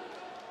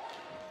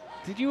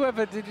 Did you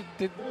ever,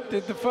 did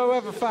Defoe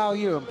ever foul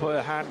you and put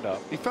a hand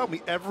up? He fouled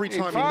me every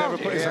time. He never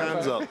put his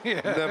hands up.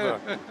 Yeah. Never.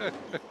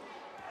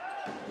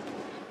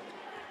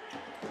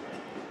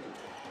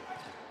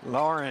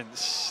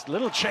 Lawrence,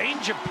 little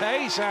change of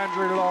pace,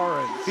 Andrew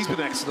Lawrence. He's been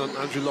excellent,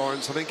 Andrew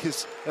Lawrence. I think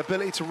his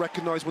ability to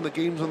recognize when the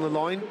game's on the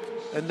line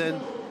and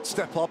then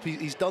step up,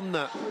 he's done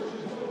that.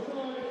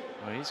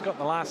 Well, he's got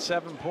the last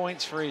 7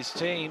 points for his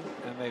team,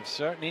 and they've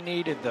certainly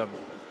needed them.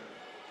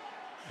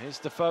 Here's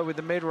Defoe with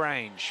the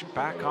mid-range,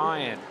 back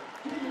iron.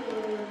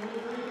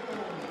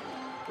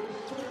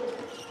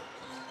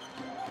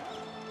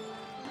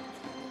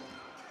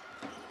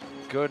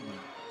 Gooden.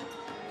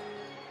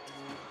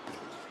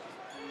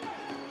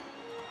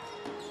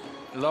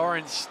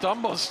 Lawrence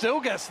stumbles, still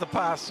gets the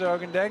pass to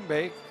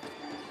Ogundengbe.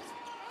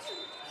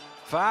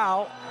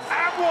 Foul,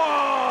 and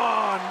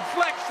one!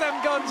 Flex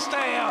them guns,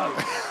 Teo!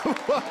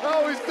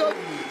 Wow, he's done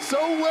so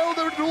well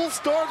there. It all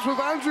starts with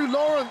Andrew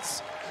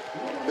Lawrence.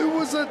 It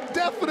was a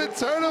definite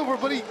turnover,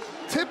 but he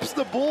tips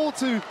the ball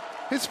to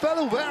his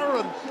fellow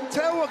veteran,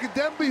 Teo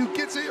Ogundengbe, who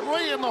gets it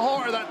right in the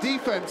heart of that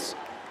defense.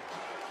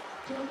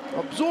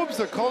 Absorbs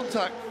the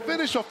contact,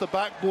 finish off the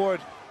backboard,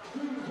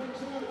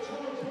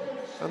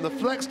 and the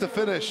flex to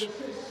finish.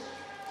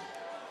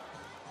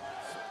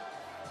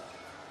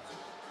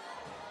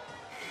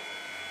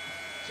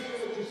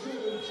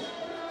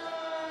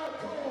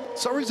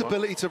 Surrey's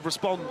ability to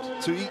respond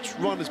to each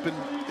run has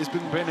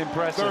been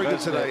impressive, very good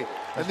today.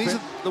 And these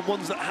are the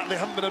ones that they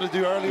haven't been able to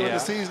do earlier in the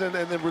season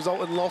and then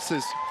result in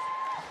losses.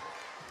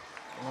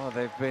 Well,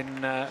 they've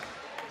been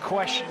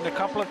questioned a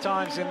couple of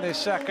times in this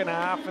second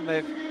half, and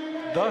they've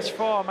thus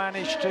far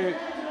managed to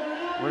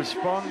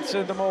respond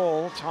to them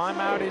all.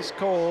 Timeout is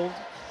called.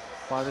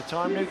 By the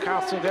time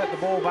Newcastle get the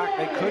ball back,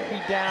 they could be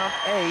down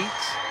 8.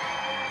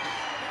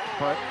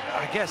 But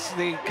I guess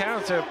the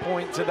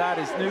counterpoint to that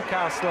is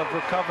Newcastle have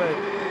recovered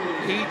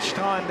each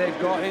time they've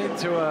got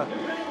into a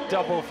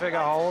double-figure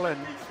hole,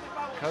 and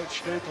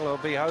Coach Stukel will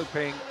be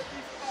hoping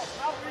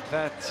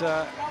that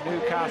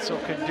Newcastle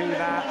can do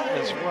that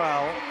as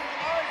well.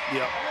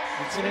 Yeah,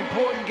 it's an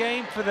important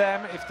game for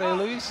them. If they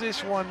lose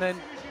this one, then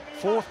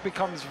 4th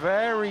becomes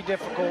very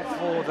difficult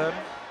for them.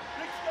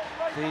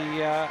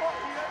 The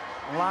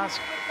last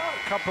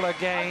couple of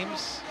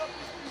games,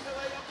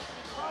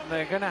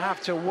 they're going to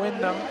have to win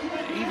them.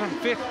 Even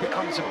 5th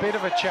becomes a bit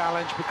of a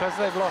challenge because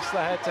they've lost the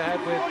head-to-head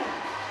with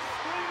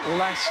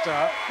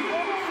Leicester.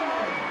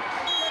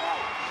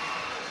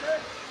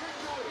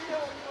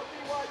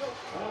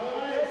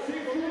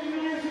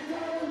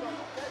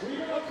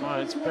 Well,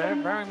 it's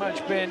very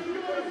much been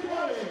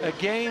a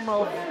game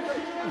of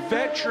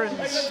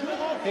veterans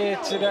here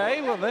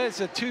today. Well, there's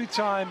a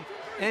 2-time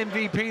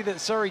MVP that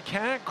Surrey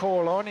can't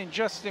call on in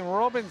Justin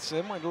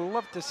Robinson. We'd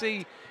love to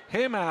see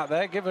him out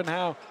there, given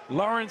how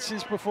Lawrence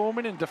is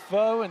performing, and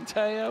Defoe and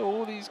Teo,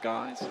 all these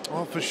guys.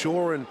 Oh, for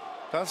sure, and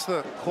that's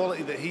the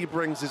quality that he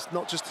brings. It's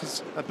not just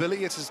his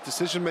ability, it's his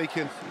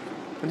decision-making.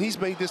 And he's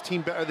made this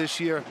team better this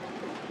year.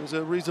 There's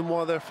a reason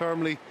why they're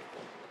firmly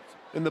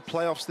in the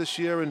playoffs this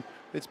year, and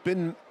it's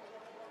been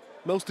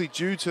mostly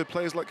due to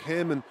players like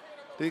him and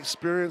the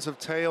experience of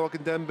Teo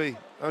Ogundengbe,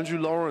 Andrew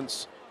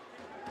Lawrence,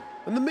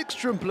 and the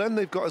mixture and blend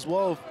they've got as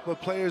well,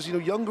 with players, you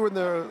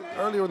know,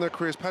 earlier in their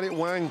careers. Paddy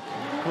Wang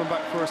coming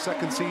back for a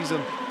 2nd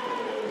season,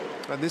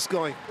 and this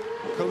guy,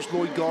 Coach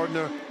Lloyd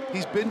Gardner,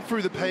 he's been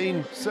through the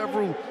pain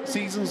several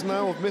seasons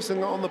now of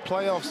missing out on the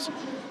playoffs,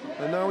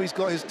 and now he's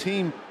got his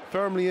team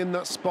firmly in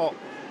that spot.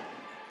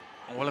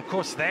 Well, of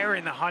course, they're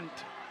in the hunt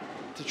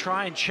to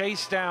try and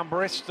chase down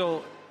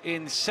Bristol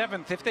in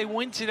 7th. If they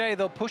win today,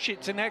 they'll push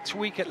it to next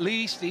week at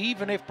least,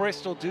 even if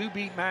Bristol do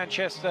beat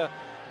Manchester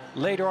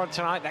later on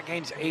tonight. That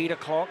game's 8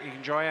 o'clock. You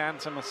can join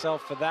Ant and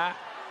myself for that.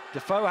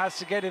 Defoe has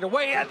to get it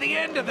away at the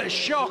end of the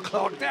shot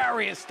clock.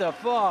 Darius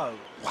Defoe.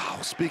 Wow,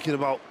 speaking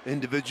about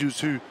individuals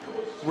who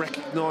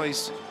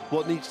recognise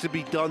what needs to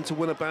be done to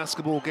win a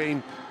basketball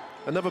game.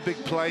 Another big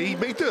play. He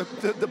made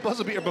the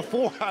buzzer beater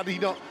before, had he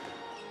not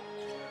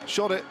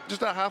shot it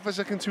just a half a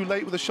second too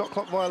late with a shot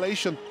clock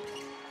violation.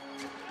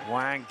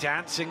 Wang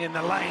dancing in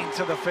the lane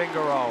to the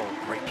finger roll.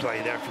 Great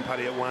play there from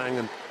Paddy Wang,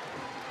 and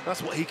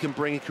that's what he can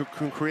bring. He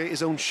can create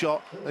his own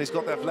shot, and he's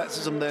got the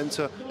athleticism then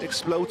to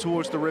explode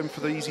towards the rim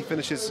for the easy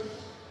finishes.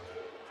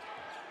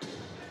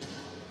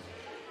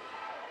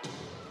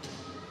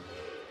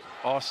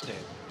 Austin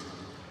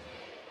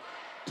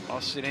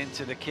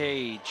into the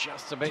key,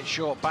 just a bit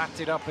short,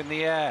 batted up in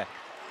the air.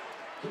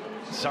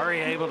 Surrey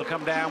able to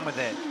come down with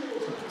it.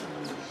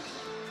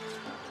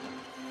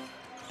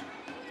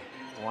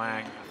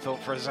 Wang, I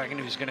thought for a second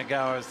he was going to go.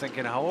 I was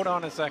thinking, hold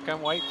on a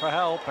second, wait for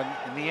help. And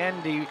in the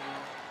end, he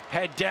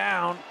head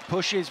down,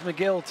 pushes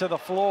McGill to the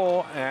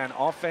floor, and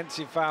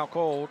offensive foul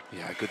called.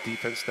 Yeah, good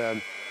defense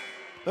then.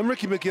 And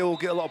Ricky McGill will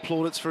get a lot of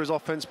plaudits for his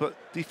offense, but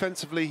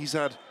defensively he's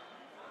had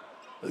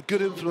a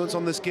good influence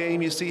on this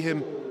game. You see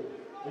him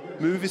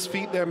move his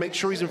feet there, make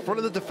sure he's in front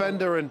of the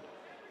defender, and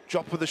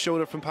drop with the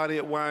shoulder from Paddy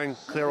Wang.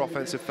 Clear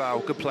offensive foul.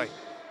 Good play.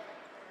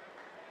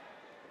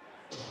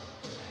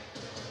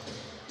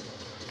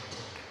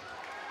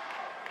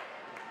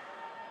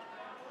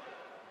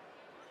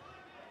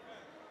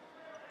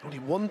 Only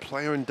two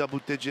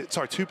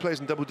players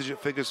in double-digit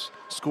figures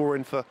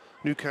scoring for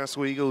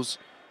Newcastle Eagles.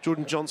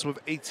 Jordan Johnson with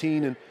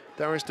 18 and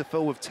Darius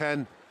Defoe with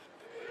 10.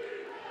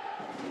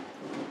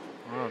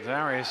 Well,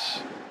 Darius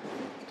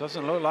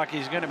doesn't look like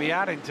he's going to be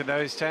adding to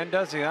those 10,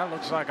 does he? That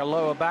looks like a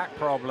lower back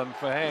problem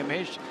for him.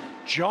 Here's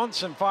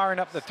Johnson firing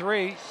up the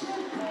 3.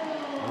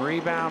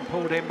 Rebound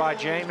pulled in by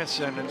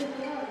Jamieson, and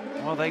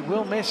well, they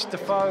will miss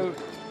Defoe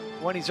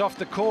when he's off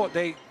the court.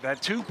 They're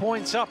 2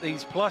 points up.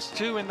 He's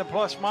 +2 in the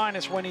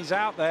plus-minus when he's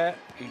out there.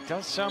 He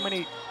does so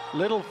many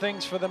little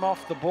things for them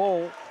off the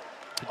ball,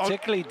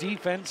 particularly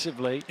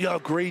defensively. Yeah,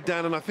 agreed,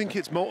 Dan, and I think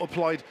it's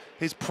multiplied.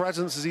 His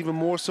presence is even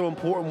more so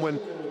important when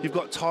you've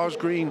got Taj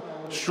Green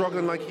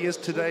struggling like he is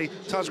today.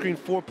 Taj Green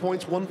 4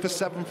 points, 1 for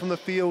 7 from the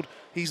field.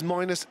 He's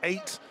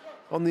 -8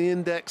 on the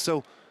index,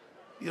 so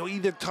you know,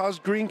 either Taj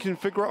Green can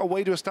figure out a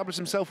way to establish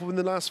himself within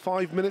the last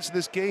 5 minutes of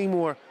this game,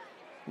 or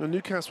you know,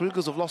 Newcastle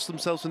Eagles have lost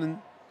themselves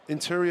an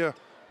interior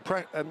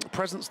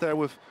presence there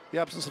with the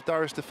absence of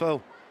Darius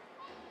Defoe.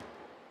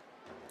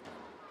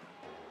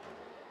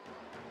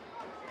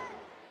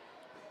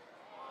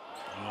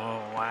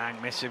 Oh, Wang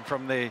missing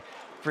from the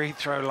free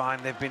throw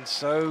line. They've been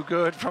so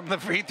good from the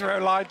free throw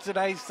line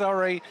today.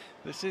 Sorry,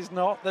 this is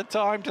not the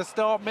time to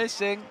start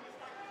missing.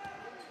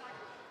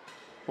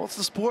 What's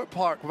the sport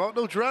park without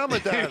no drama,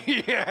 Dan?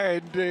 Yeah,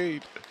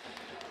 indeed.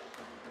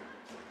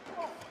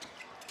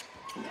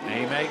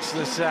 He makes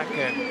the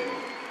second.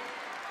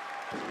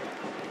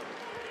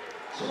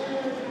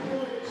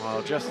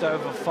 Well, just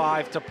over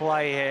 5 to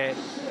play here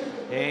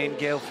in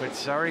Guildford.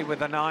 Surrey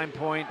with a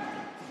 9-point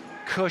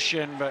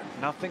cushion, but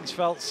nothing's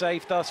felt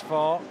safe thus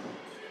far.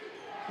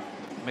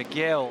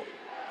 McGill,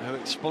 who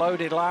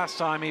exploded last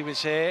time he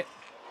was here.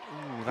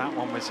 Ooh, that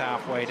one was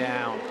halfway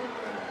down.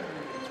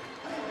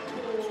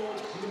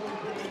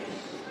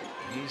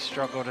 He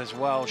struggled as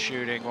well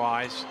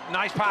shooting-wise.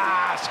 Nice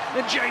pass,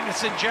 and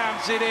Jamieson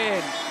jams it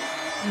in.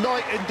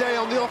 Night and day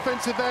on the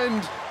offensive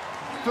end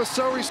for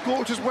Surrey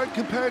Scorchers when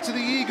compared to the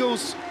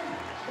Eagles.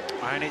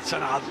 And it's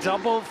a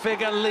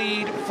double-figure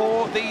lead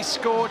for the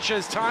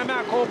Scorchers.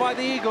 Timeout called by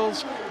the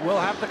Eagles. We'll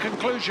have the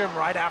conclusion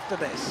right after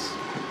this.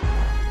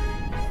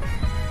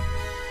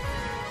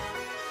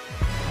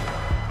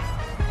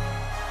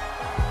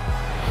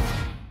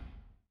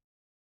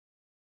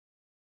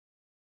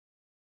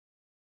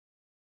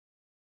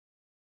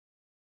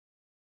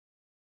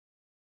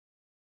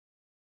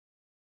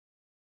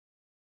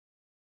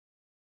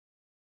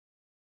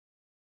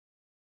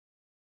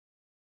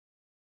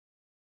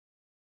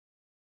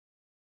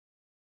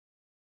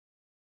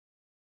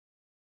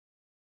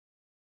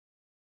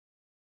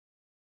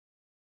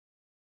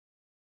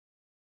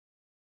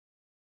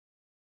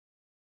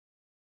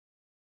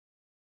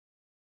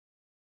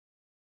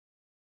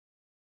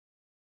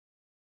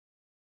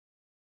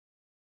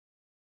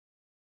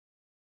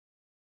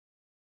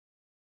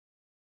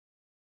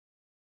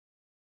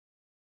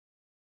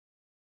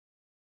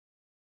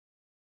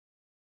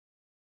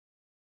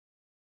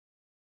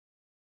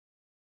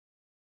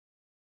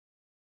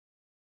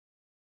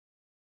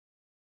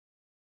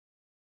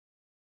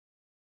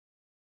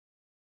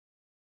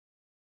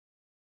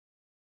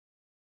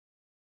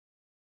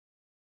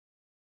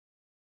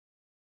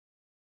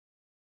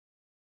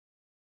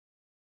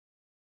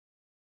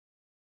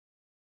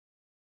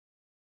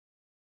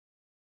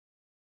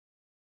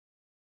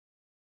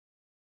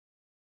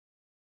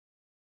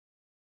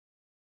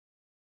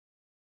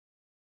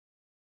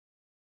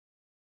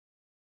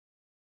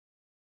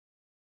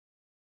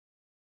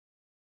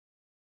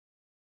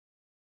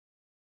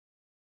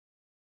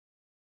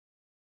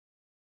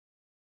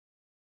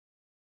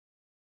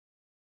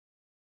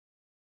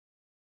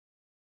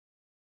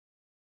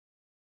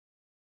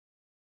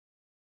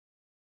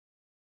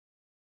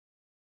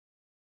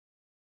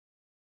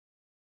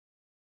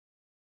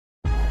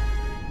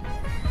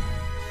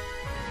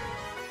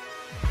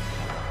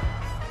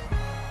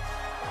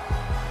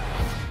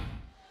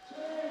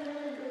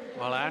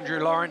 Well, Andrew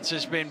Lawrence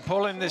has been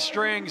pulling the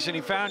strings, and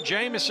he found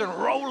Jamieson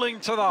rolling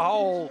to the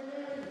hole.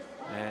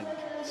 And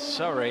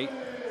Surrey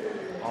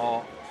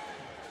are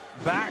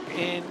back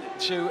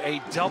into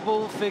a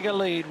double-figure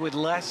lead with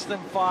less than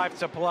 5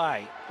 to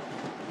play.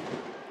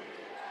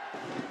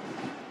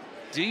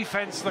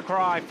 Defense the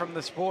cry from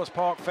the Sports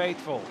Park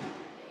faithful.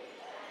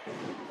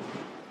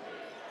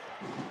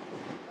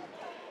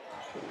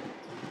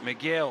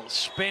 McGill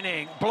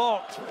spinning,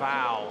 blocked,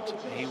 fouled.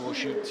 He will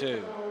shoot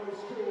 2.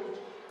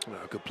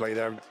 Oh, good play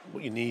there.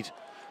 What you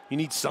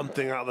need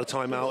something out of the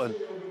timeout, and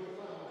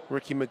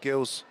Ricky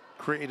McGill's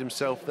created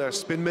himself there.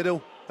 Spin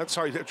middle,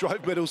 sorry,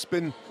 drive middle,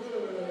 spin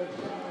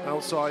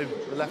outside,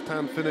 the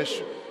left-hand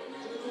finish.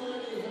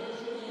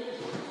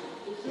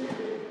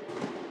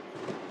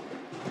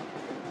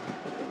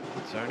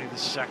 It's only the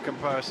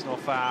second personal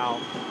foul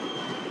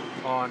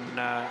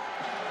on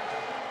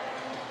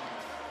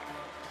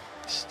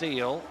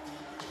Steele.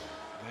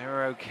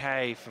 They're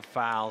okay for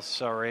fouls,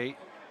 sorry.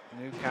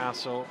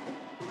 Newcastle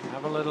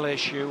have a little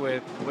issue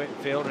with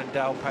Whitfield and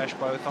Delpesh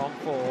both on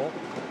 4.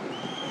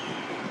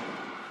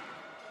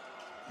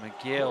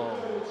 McGill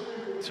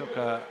took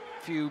a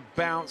few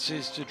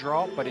bounces to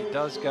drop, but it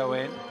does go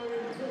in.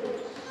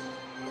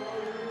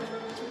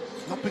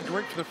 Not been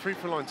great for the free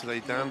throw line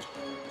today, Dan.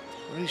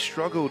 Really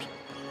struggled.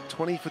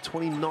 20 for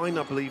 29,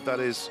 I believe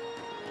that is.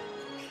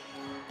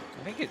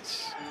 I think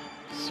it's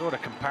sort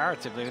of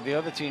comparatively. The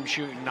other team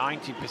shooting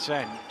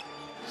 90%.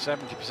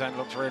 70%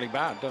 looks really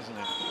bad, doesn't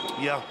it?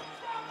 Yeah.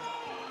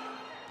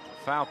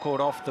 Foul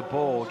called off the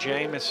ball.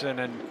 Jameson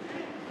and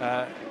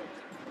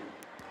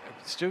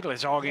Stugel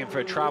is arguing for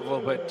a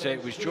travel, but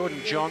it was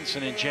Jordan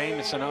Johnson and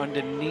Jameson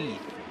underneath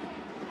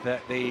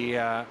that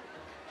the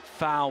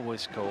foul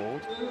was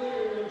called.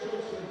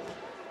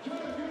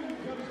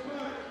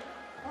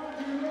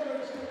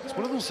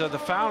 So the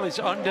foul is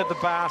under the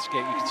basket.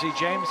 You can see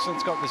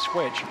Jameson's got the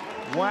switch.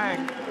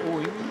 Wang, oh,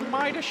 he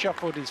might have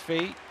shuffled his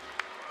feet,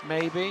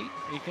 maybe.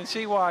 You can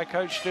see why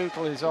Coach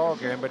Stugel is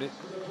arguing, but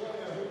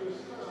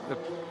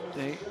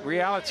the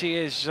reality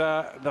is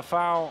the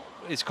foul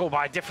is called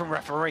by a different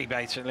referee,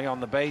 basically, on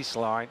the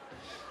baseline.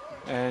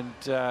 And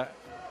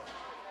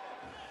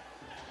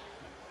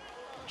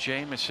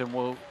Jameson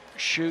will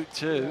shoot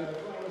two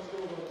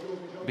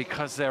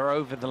because they're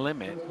over the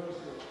limit.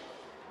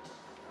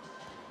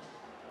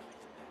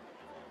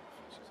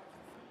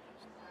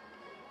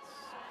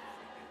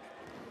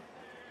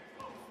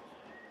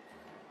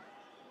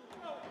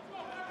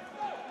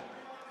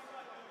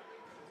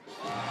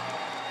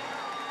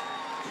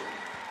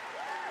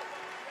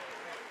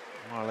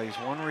 Well, he's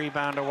one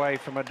rebound away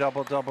from a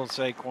double-double,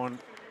 Saquon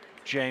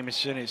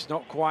Jameson. It's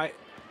not quite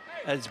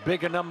as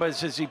big a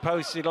numbers as he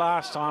posted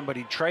last time, but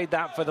he'd trade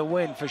that for the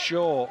win for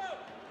sure.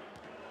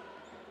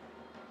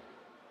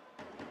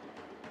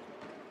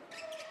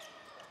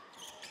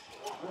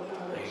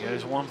 He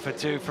goes 1 for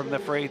 2 from the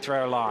free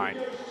throw line.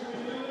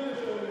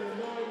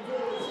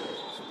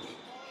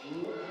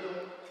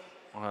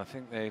 Well, I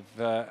think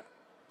they've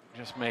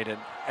just made an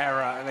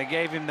error. They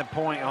gave him the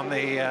point on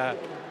the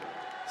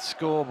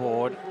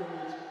scoreboard,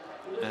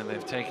 and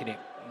they've taken it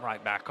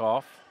right back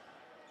off.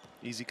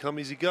 Easy come,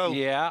 easy go.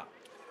 Yeah.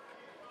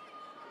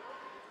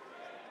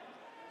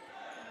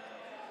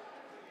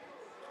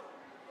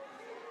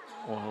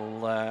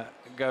 We'll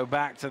go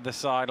back to the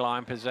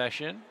sideline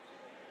possession.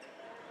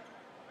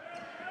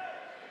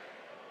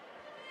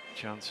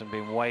 Johnson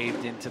being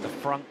waved into the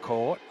front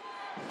court,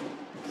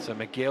 so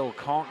McGill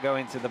can't go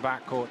into the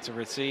back court to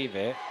receive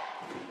it.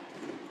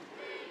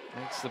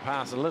 Makes the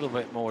pass a little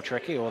bit more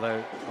tricky,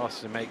 although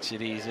Austin makes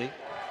it easy.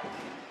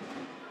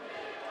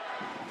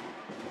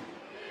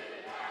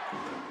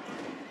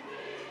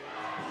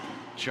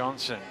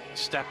 Johnson,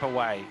 step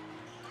away.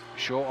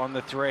 Short on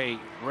the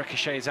three.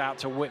 Ricochets out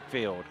to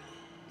Whitfield.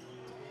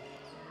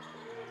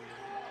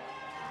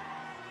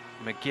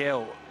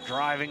 McGill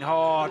driving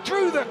hard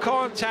through the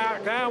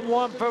contact, and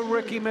one for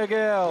Ricky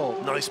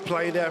McGill. Nice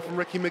play there from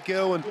Ricky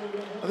McGill, and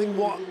I think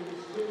what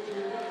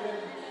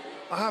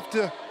I have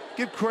to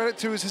give credit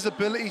to is his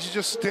ability to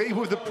just stay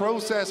with the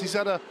process. He's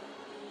had a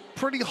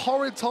pretty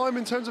horrid time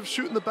in terms of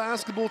shooting the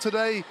basketball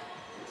today,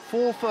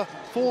 4 for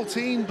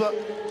 14, but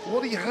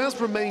what he has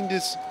remained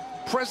is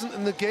present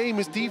in the game.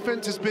 His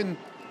defense has been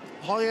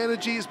high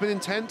energy, it's been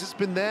intense, it's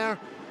been there,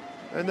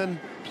 and then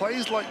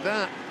plays like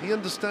that, he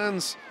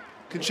understands,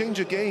 can change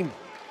a game.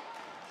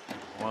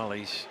 Well,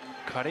 he's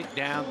cut it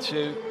down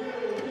to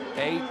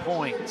 8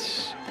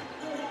 points.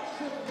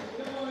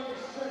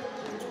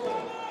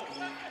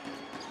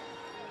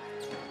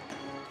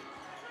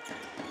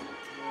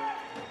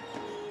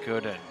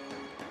 Gooden.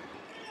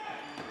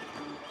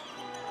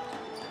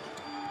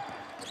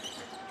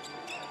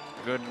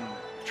 Gooden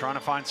trying to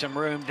find some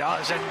room,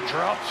 does, and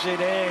drops it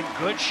in.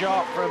 Good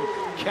shot from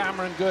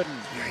Cameron Gooden.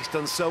 Yeah, he's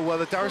done so well.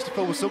 Darius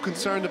DeFoe was so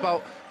concerned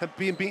about him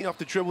being beaten off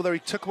the dribble there. He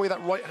took away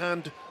that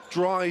right-hand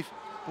drive.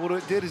 What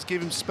it did is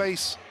give him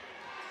space.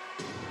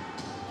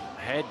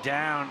 Head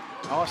down,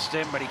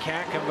 Austin, but he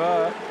can't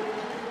convert.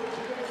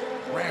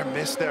 Rare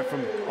miss there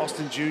from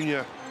Austin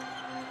Jr.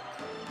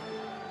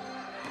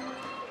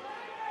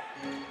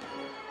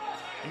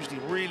 Usually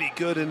really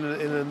good in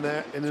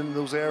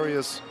those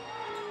areas.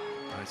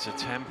 It's a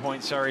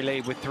 10-point Surrey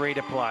lead with 3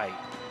 to play.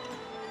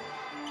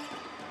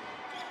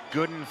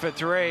 Gooden for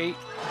 3.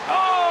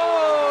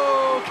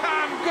 Oh,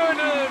 Cam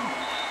Gooden!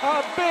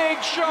 A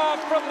big shot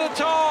from the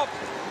top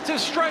to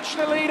stretch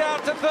the lead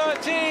out to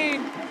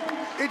 13.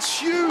 It's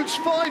huge,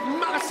 5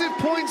 massive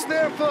points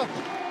there for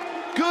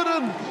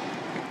Gooden,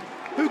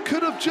 who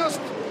could have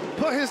just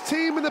put his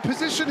team in the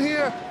position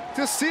here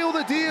to seal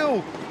the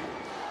deal.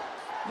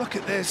 Look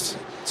at this,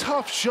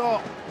 tough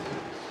shot.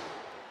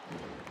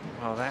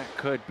 Well, that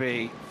could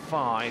be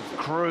 5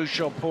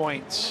 crucial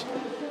points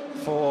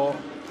for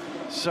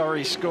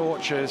Surrey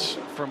Scorchers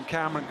from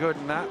Cameron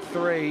Gooden. That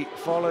 3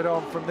 followed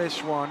on from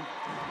this one,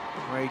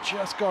 where he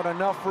just got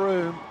enough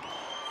room,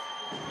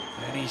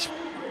 and he's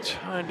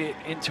turned it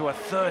into a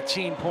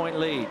 13-point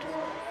lead.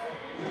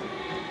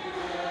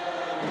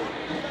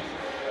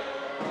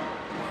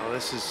 Well,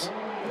 this is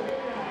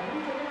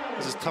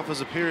as tough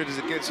as a period as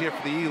it gets here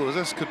for the Eagles.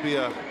 This could be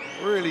a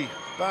really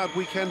bad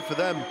weekend for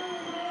them,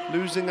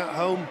 losing at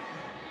home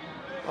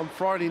on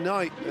Friday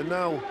night, and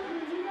now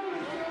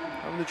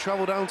having to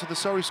travel down to the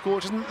Surrey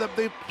Scorchers.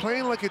 They're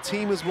playing like a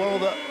team as well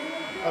that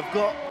have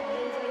got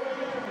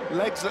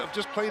legs that have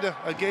just played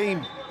a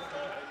game.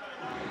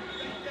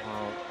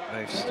 Well,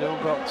 they've still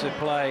got to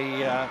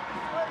play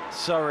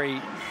still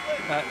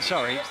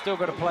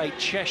got to play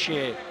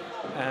Cheshire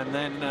and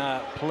then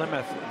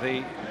Plymouth,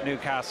 the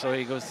Newcastle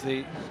Eagles.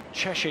 The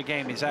Cheshire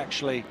game is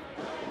actually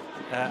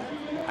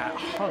at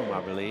home,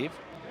 I believe.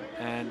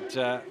 And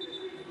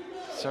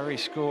Surrey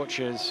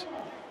Scorchers,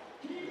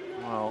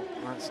 well,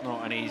 that's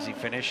not an easy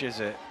finish, is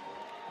it?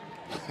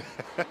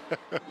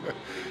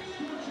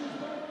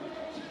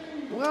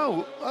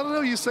 Well, I don't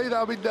know, you say that.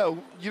 I mean, no,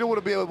 you don't want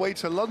to be away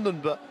to London,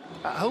 but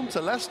at home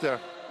to Leicester,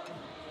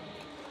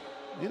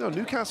 you know,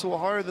 Newcastle were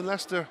higher than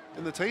Leicester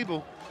in the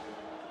table.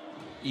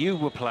 You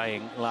were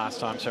playing last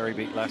time Surrey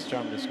beat Leicester.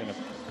 I'm just going to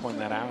point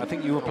that out. I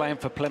think you were playing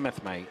for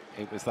Plymouth, mate.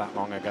 It was that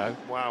long ago.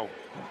 Wow.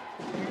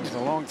 It was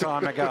a long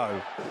time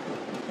ago.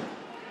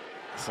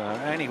 So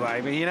anyway,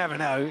 but you never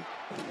know.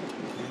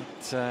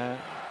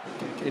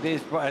 It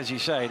is, as you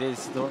say, it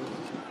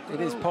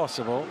is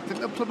possible.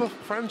 Didn't the Plymouth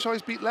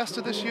franchise beat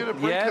Leicester this year?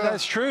 Yeah,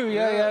 that's true.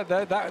 Yeah.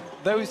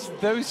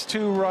 Those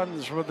two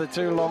runs were the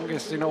two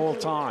longest in all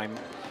time.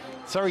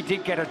 Surrey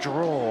did get a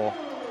draw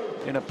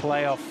in a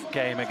playoff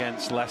game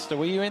against Leicester.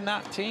 Were you in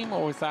that team,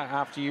 or was that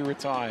after you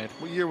retired?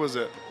 What year was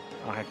it?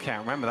 I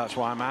can't remember. That's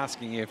why I'm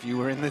asking you if you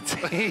were in the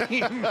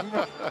team.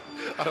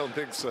 I don't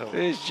think so.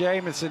 There's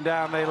Jameson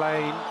down the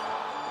lane.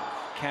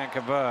 Can't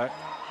convert.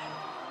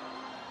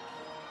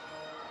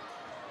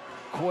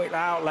 Quick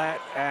outlet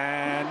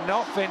and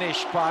not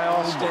finished by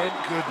Austin. Oh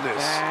my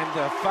goodness. And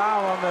a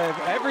foul on the...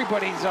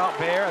 Everybody's up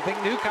here. I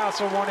think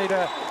Newcastle wanted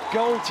a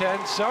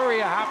goaltend.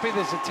 Sorry, are happy.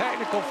 There's a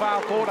technical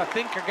foul called, I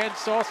think,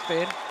 against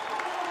Austin.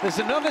 There's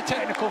another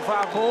technical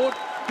foul called.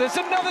 There's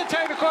another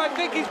technical. I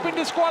think he's been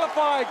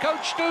disqualified.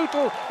 Coach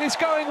Stoutel is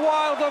going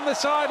wild on the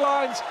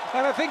sidelines,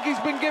 and I think he's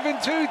been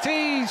given 2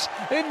 Ts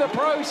in the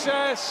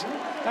process,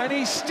 and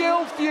he's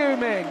still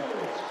fuming.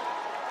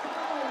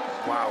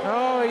 Wow.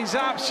 Oh, he's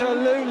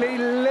absolutely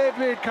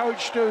livid,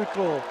 Coach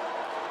Stoutel.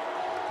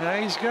 Now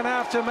he's going to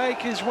have to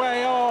make his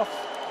way off.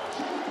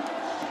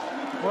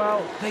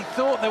 Well, they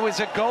thought there was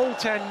a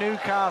goaltend,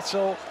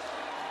 Newcastle.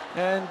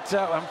 And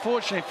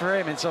unfortunately for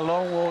him, it's a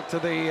long walk to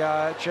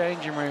the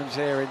changing rooms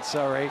here in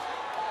Surrey.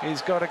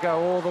 He's got to go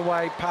all the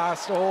way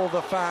past all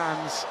the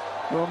fans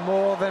who are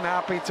more than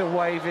happy to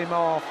wave him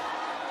off.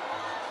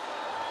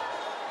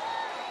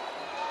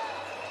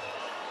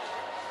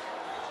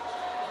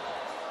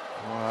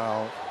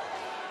 Wow.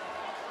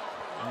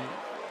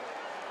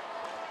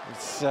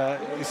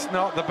 It's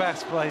not the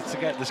best place to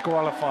get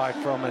disqualified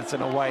from as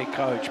an away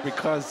coach,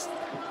 because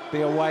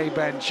the away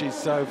bench is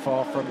so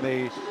far from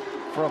the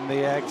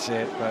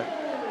exit. But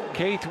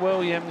Keith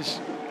Williams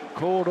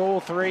called all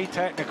 3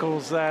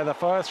 technicals there. The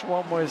first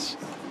one was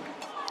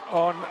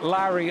on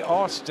Larry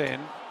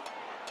Austin,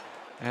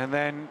 and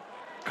then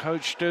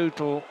Coach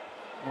Stoutel,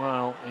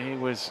 well, he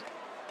was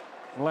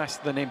less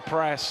than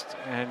impressed,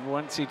 and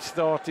once he'd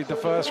started, the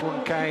first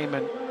one came,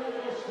 and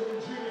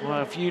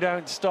well, if you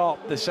don't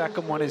stop, the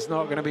second one is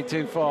not going to be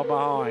too far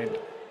behind.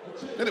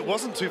 And it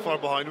wasn't too far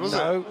behind, was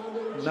it?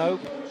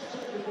 Nope.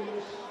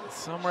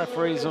 Some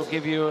referees will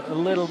give you a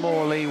little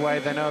more leeway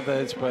than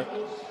others, but...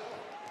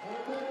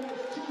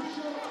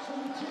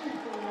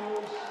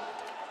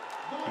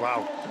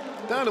 Wow.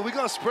 Dan, have we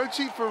got a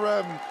spreadsheet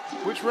for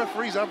which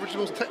referees average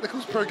those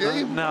technicals per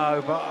game?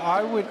 No, but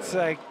I would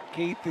say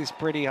Keith is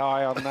pretty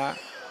high on that.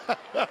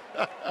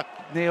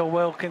 Neil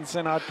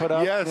Wilkinson I'd put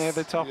up near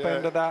the top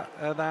end of that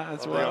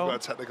as well. I've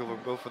got a technical from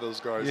both of those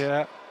guys.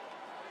 Yeah.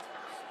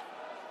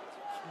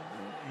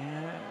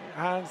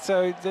 And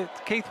so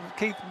Keith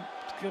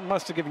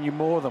must have given you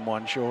more than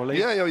one, surely.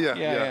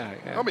 Yeah.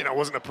 I mean, I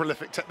wasn't a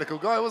prolific technical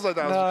guy, was I?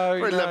 I was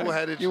very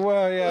level-headed. You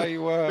were,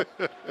 you were.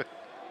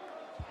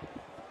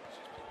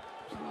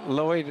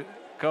 Lloyd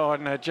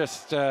Gardner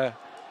just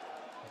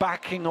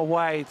backing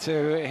away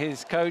to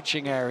his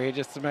coaching area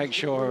just to make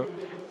sure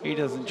he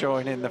doesn't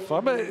join in the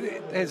fun. But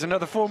here's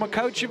another former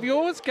coach of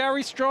yours,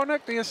 Gary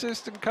Stronach, the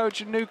assistant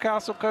coach in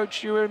Newcastle,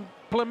 coached you in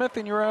Plymouth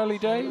in your early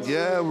days.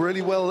 Yeah,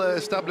 really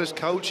well-established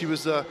coach. He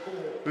was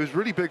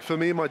really big for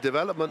me in my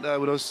development.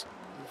 When I was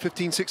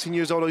 15, 16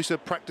 years old, I used to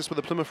practice with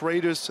the Plymouth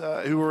Raiders,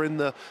 who were in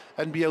the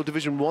NBL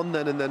Division 1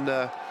 then, and then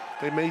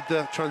they made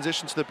the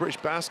transition to the British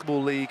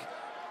Basketball League.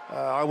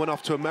 I went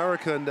off to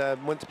America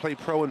and went to play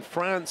pro in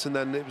France, and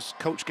then it was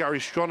Coach Gary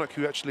Stronach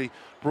who actually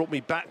brought me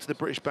back to the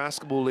British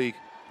Basketball League.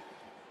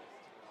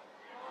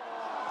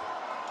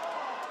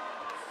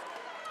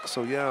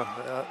 So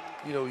yeah,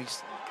 you know,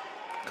 he's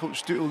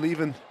Coach Stoutel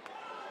leaving,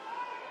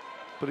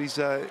 but his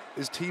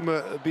team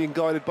are being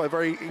guided by a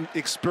very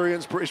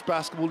experienced British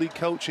Basketball League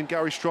coach in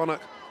Gary Stronach.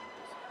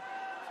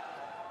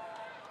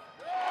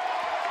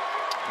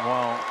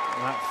 Well,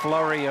 that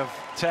flurry of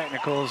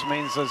technicals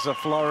means there's a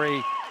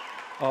flurry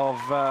of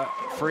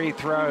free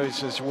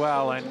throws as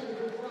well, and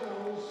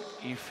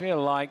you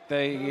feel like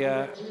they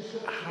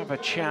have a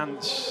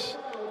chance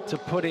to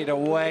put it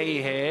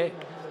away here.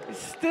 It's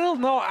still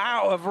not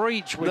out of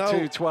reach with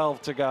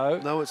 2:12 to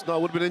go. No, it's not.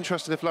 It would have been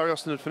interesting if Larry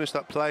Austin had finished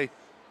that play.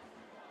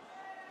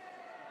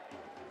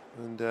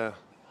 And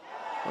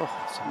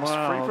some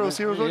free throws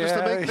here as well, just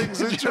to make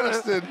things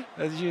interesting.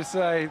 As you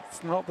say,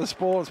 it's not the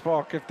sports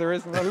park if there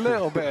isn't a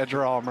little bit of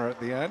drama at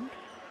the end.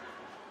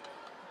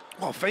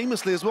 Well,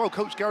 famously as well,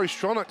 Coach Gary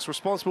Stronach's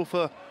responsible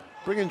for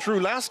bringing Drew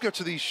Lasker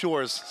to these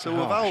shores. So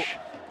without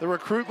the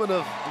recruitment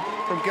of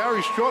from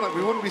Gary Stronach,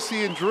 we wouldn't be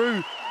seeing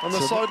Drew on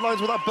the sidelines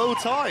with that bow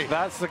tie.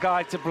 That's the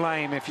guy to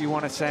blame if you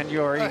want to send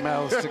your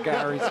emails to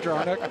Gary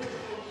Stronach.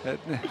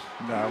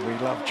 No, we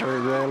love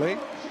Drew, really.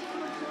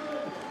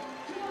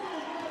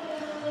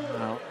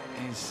 Well,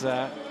 he's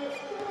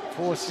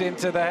forced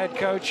into the head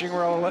coaching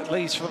role, at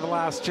least for the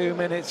last 2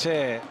 minutes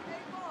here.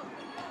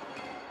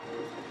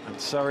 And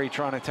Surrey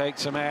trying to take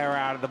some air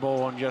out of the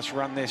ball and just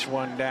run this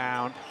one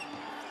down.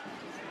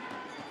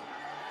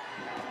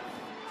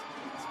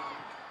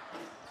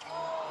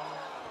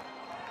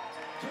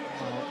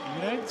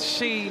 You don't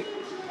see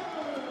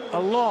a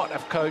lot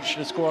of coach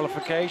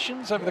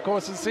disqualifications over the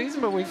course of the season,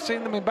 but we've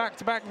seen them in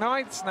back-to-back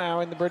nights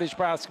now in the British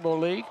Basketball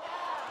League.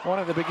 One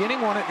at the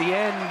beginning, one at the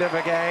end of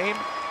a game.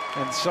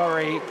 And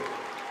Surrey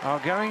are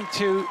going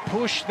to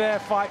push their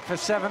fight for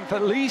 7th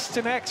at least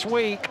to next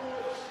week.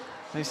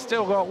 They've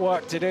still got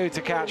work to do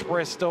to catch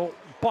Bristol,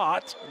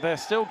 but they're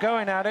still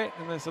going at it,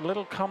 and there's a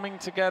little coming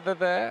together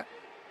there.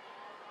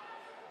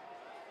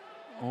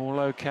 All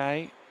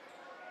okay.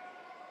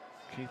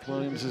 Keith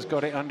Williams has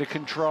got it under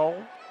control.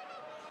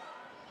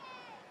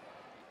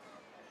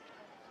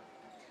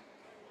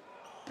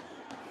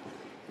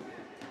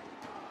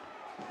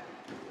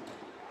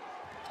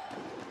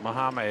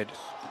 Mohammed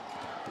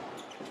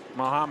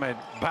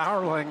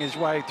barreling his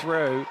way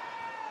through,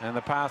 and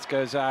the pass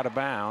goes out of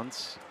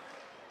bounds.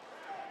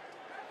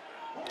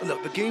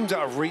 Look, the game's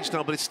out of reach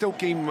now, but it's still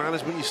game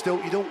management. You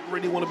don't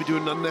really want to be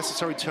doing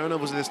unnecessary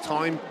turnovers at this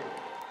time.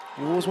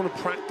 You always want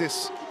to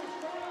practice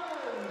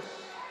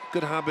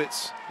good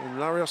habits.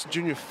 And Larry Austin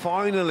Jr.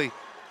 finally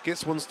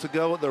gets ones to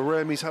go at the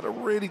rim. He's had a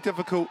really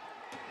difficult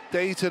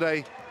day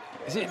today.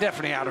 Is it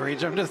definitely out of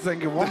reach? I'm just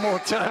thinking one more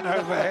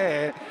turnover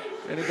here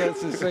and he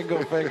gets the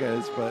single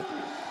figures, but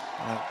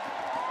I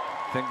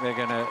think they're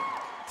going to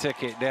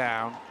tick it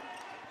down.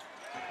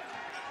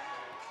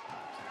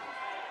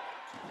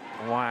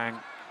 Wang,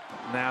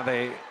 now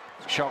the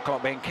shot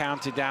clock being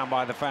counted down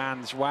by the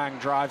fans. Wang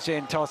drives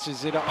in,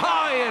 tosses it up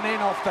high and in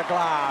off the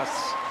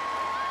glass.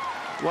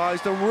 Well,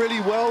 he's done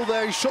really well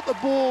there. He shot the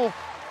ball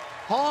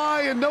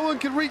high and no one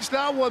can reach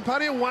that one.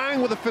 Paddy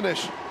Wang with a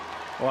finish.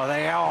 Well,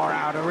 they are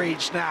out of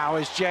reach now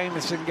as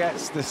Jameson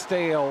gets the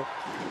steal.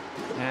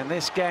 And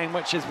this game,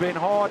 which has been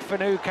hard for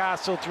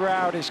Newcastle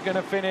throughout, is going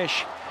to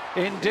finish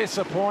in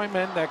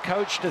disappointment. Their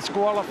coach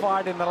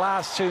disqualified in the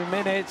last 2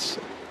 minutes,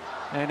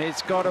 and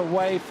it's got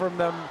away from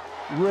them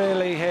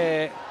really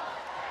here.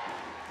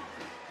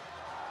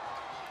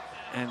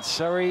 And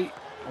Surrey,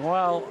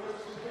 well,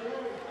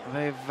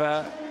 they've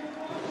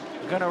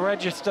going to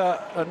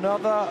register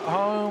another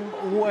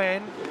home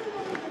win.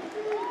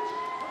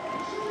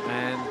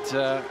 And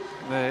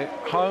the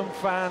home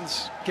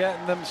fans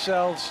getting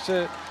themselves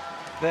to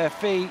their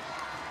feet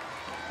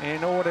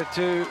in order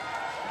to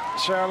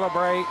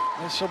celebrate.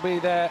 This will be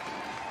their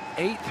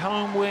 8th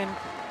home win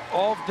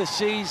of the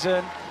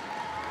season.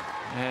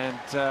 And,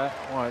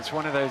 well, it's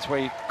one of those where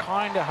you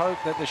kind of hope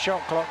that the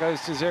shot clock goes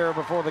to 0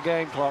 before the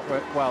game clock.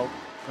 Well,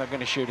 they're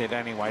going to shoot it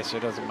anyway, so it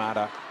doesn't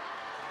matter.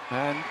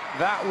 And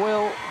that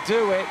will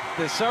do it.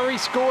 The Surrey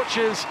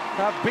Scorchers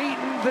have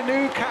beaten the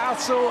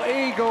Newcastle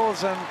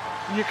Eagles, and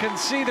you can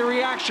see the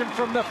reaction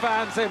from the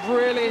fans. They've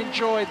really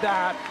enjoyed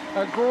that.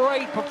 A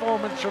great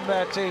performance from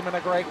their team and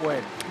a great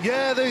win.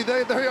 Yeah, they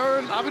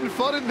are having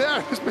fun in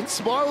there. There's been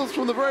smiles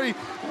from the very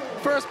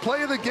first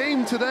play of the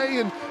game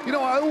today, and you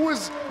know, I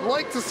always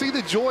like to see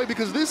the joy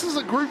because this is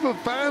a group of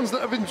fans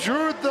that have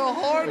endured the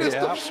hardest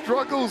of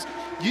struggles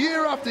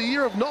year after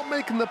year of not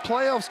making the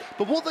playoffs.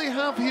 But what they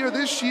have here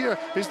this year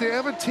is they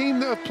have a team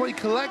that have played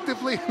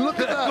collectively. Look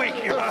at that,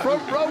 the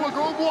front row are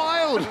going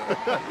wild.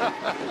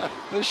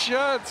 The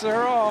shirts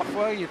are off.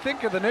 Well, you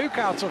think of the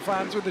Newcastle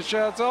fans with the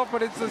shirts off,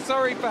 but it's the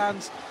Surrey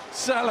fans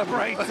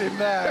celebrating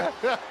there.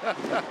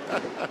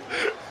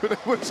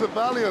 It was a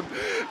valiant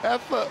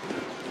effort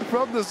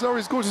from the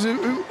Surrey Scorchers,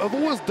 who have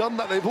always done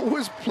that. They've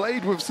always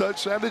played with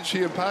such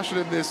energy and passion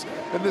in this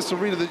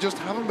arena. They just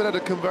haven't been able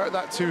to convert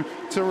that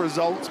to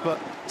results, but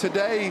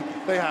today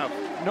they have.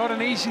 Not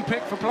an easy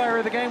pick for player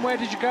of the game. Where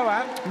did you go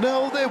at?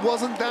 No, there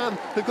wasn't, Dan.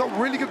 They've got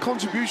really good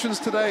contributions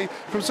today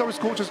from Surrey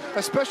Scorchers.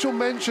 A special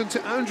mention to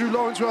Andrew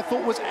Lawrence, who I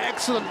thought was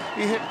excellent.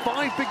 He hit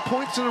 5 big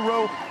points in a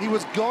row. He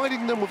was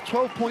guiding them with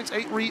 12 points,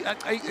 8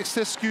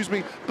 assists,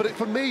 but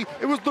for me,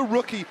 it was the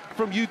rookie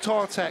from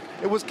Utah Tech.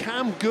 It was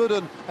Cam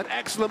Gooden, an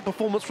excellent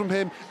performance from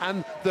him,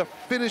 and the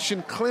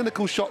finishing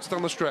clinical shots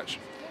down the stretch.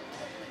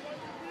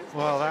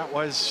 Well, that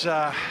was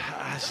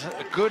as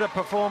good a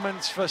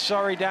performance for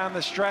Surrey down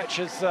the stretch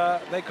as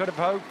they could have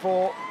hoped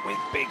for, with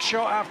big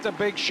shot after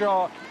big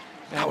shot,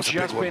 and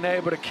just been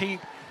able to keep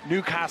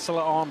Newcastle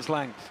at arm's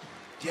length.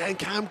 Yeah, and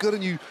Cam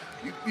Gooden, you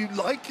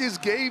like his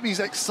game.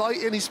 He's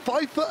exciting. He's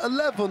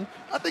 5'11".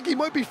 I think he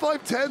might be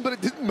 5'10", but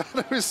it didn't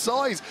matter his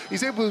size.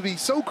 He's able to be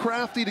so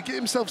crafty to get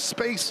himself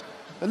space.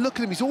 And look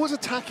at him, he's always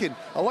attacking.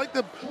 I like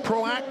the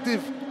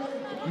proactive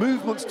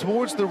movements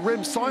towards the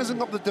rim, sizing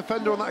up the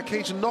defender on that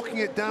occasion, knocking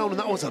it down, and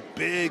that was a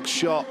big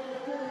shot.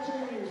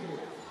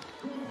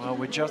 Well,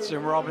 with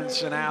Justin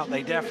Robinson out,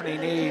 they definitely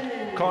need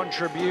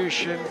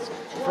contributions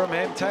from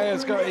him.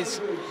 Teo's got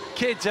his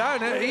kids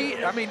out.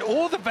 I mean,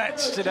 all the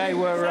vets today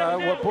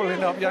were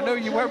pulling up. I know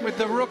you went with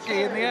the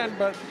rookie in the end,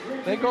 but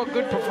they got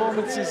good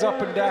performances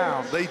up and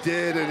down. They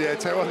did, and yeah,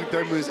 Terry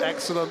Dunn was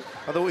excellent.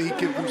 I thought he'd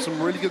give them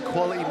some really good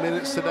quality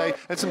minutes today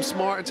and some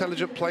smart,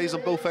 intelligent plays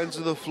on both ends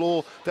of the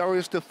floor.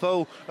 Darius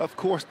Defoe, of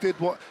course, did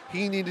what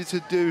he needed to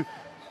do,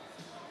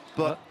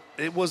 but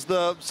it was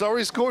the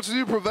Surrey Scorchers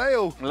who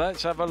prevail.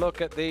 Let's have a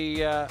look at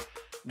the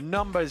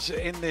numbers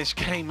in this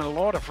game. A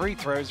lot of free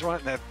throws,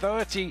 right there.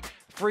 30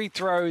 free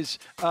throws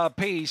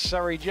apiece.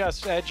 Surrey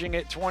just edging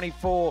it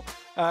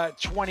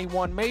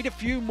 24-21. Made a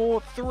few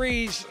more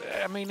threes.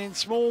 I mean, in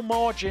small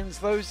margins,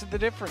 those are the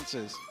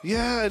differences.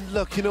 Yeah, and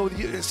look, you know,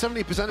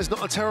 70% is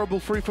not a terrible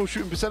free throw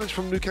shooting percentage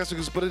from Newcastle,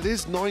 but it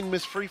is 9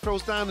 missed free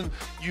throws down, and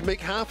you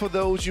make half of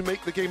those, you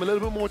make the game a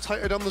little bit more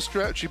tighter down the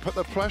stretch. You put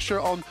the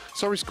pressure on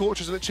Surrey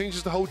Scorchers, and it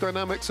changes the whole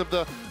dynamics of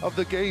the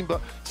game. But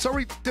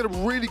Surrey did a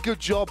really good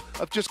job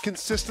of just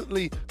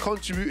consistently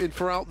contributing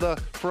throughout the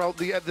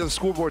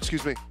scoreboard.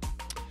 Excuse me.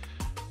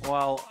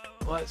 Well,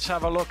 let's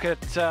have a look at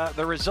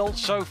the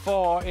results so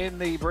far in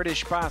the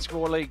British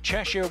Basketball League.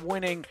 Cheshire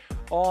winning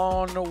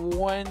on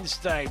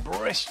Wednesday,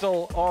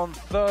 Bristol on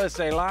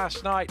Thursday.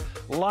 Last night,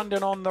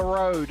 London on the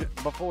road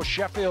before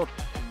Sheffield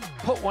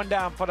put one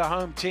down for the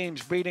home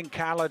teams, beating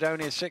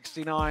Caledonia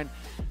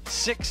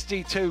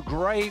 69-62.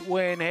 Great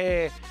win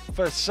here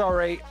for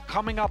Surrey.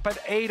 Coming up at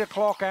 8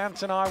 o'clock,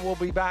 Ant and I will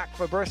be back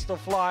for Bristol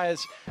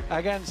Flyers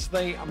against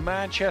the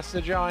Manchester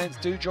Giants.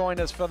 Do join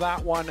us for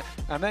that one.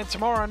 And then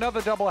tomorrow,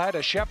 another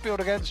doubleheader. Sheffield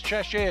against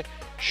Cheshire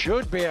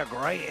should be a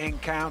great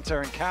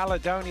encounter. And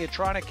Caledonia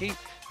trying to keep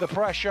the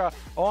pressure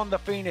on the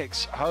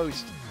Phoenix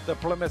host the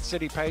Plymouth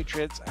City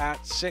Patriots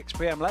at 6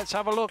 p.m. Let's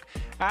have a look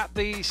at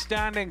the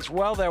standings.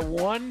 Well, they're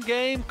one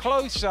game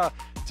closer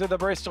to the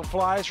Bristol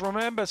Flyers.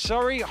 Remember,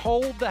 Surrey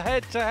hold the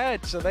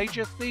head-to-head, so they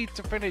just need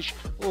to finish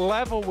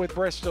level with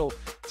Bristol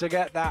to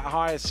get that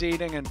higher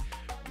seeding. And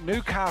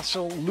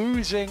Newcastle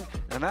losing,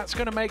 and that's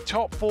going to make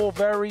top 4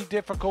 very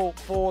difficult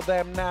for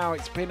them now.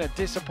 It's been a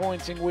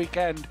disappointing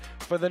weekend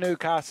for the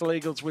Newcastle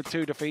Eagles with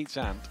 2 defeats,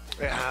 and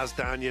it has,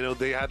 Dan. You know,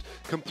 they had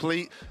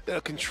complete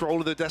control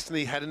of their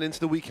destiny heading into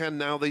the weekend.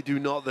 Now they do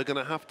not. They're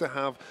going to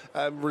have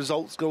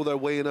results go their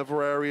way in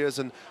other areas,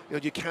 and you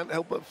know, you can't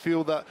help but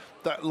feel that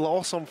that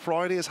loss on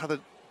Friday has had a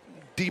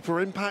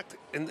deeper impact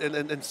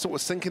and sort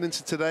of sinking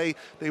into today.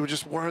 They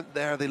just weren't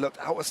there. They looked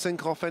out of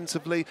sync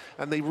offensively,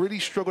 and they really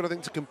struggled, I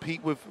think, to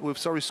compete with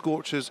Surrey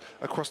Scorchers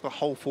across the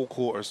whole 4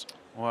 quarters.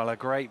 Well, a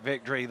great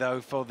victory,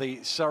 though, for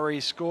the Surrey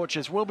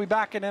Scorchers. We'll be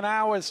back in an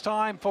hour's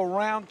time for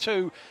round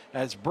 2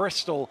 as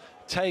Bristol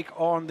take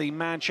on the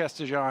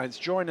Manchester Giants.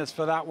 Join us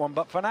for that one.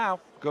 But for now,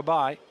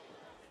 goodbye.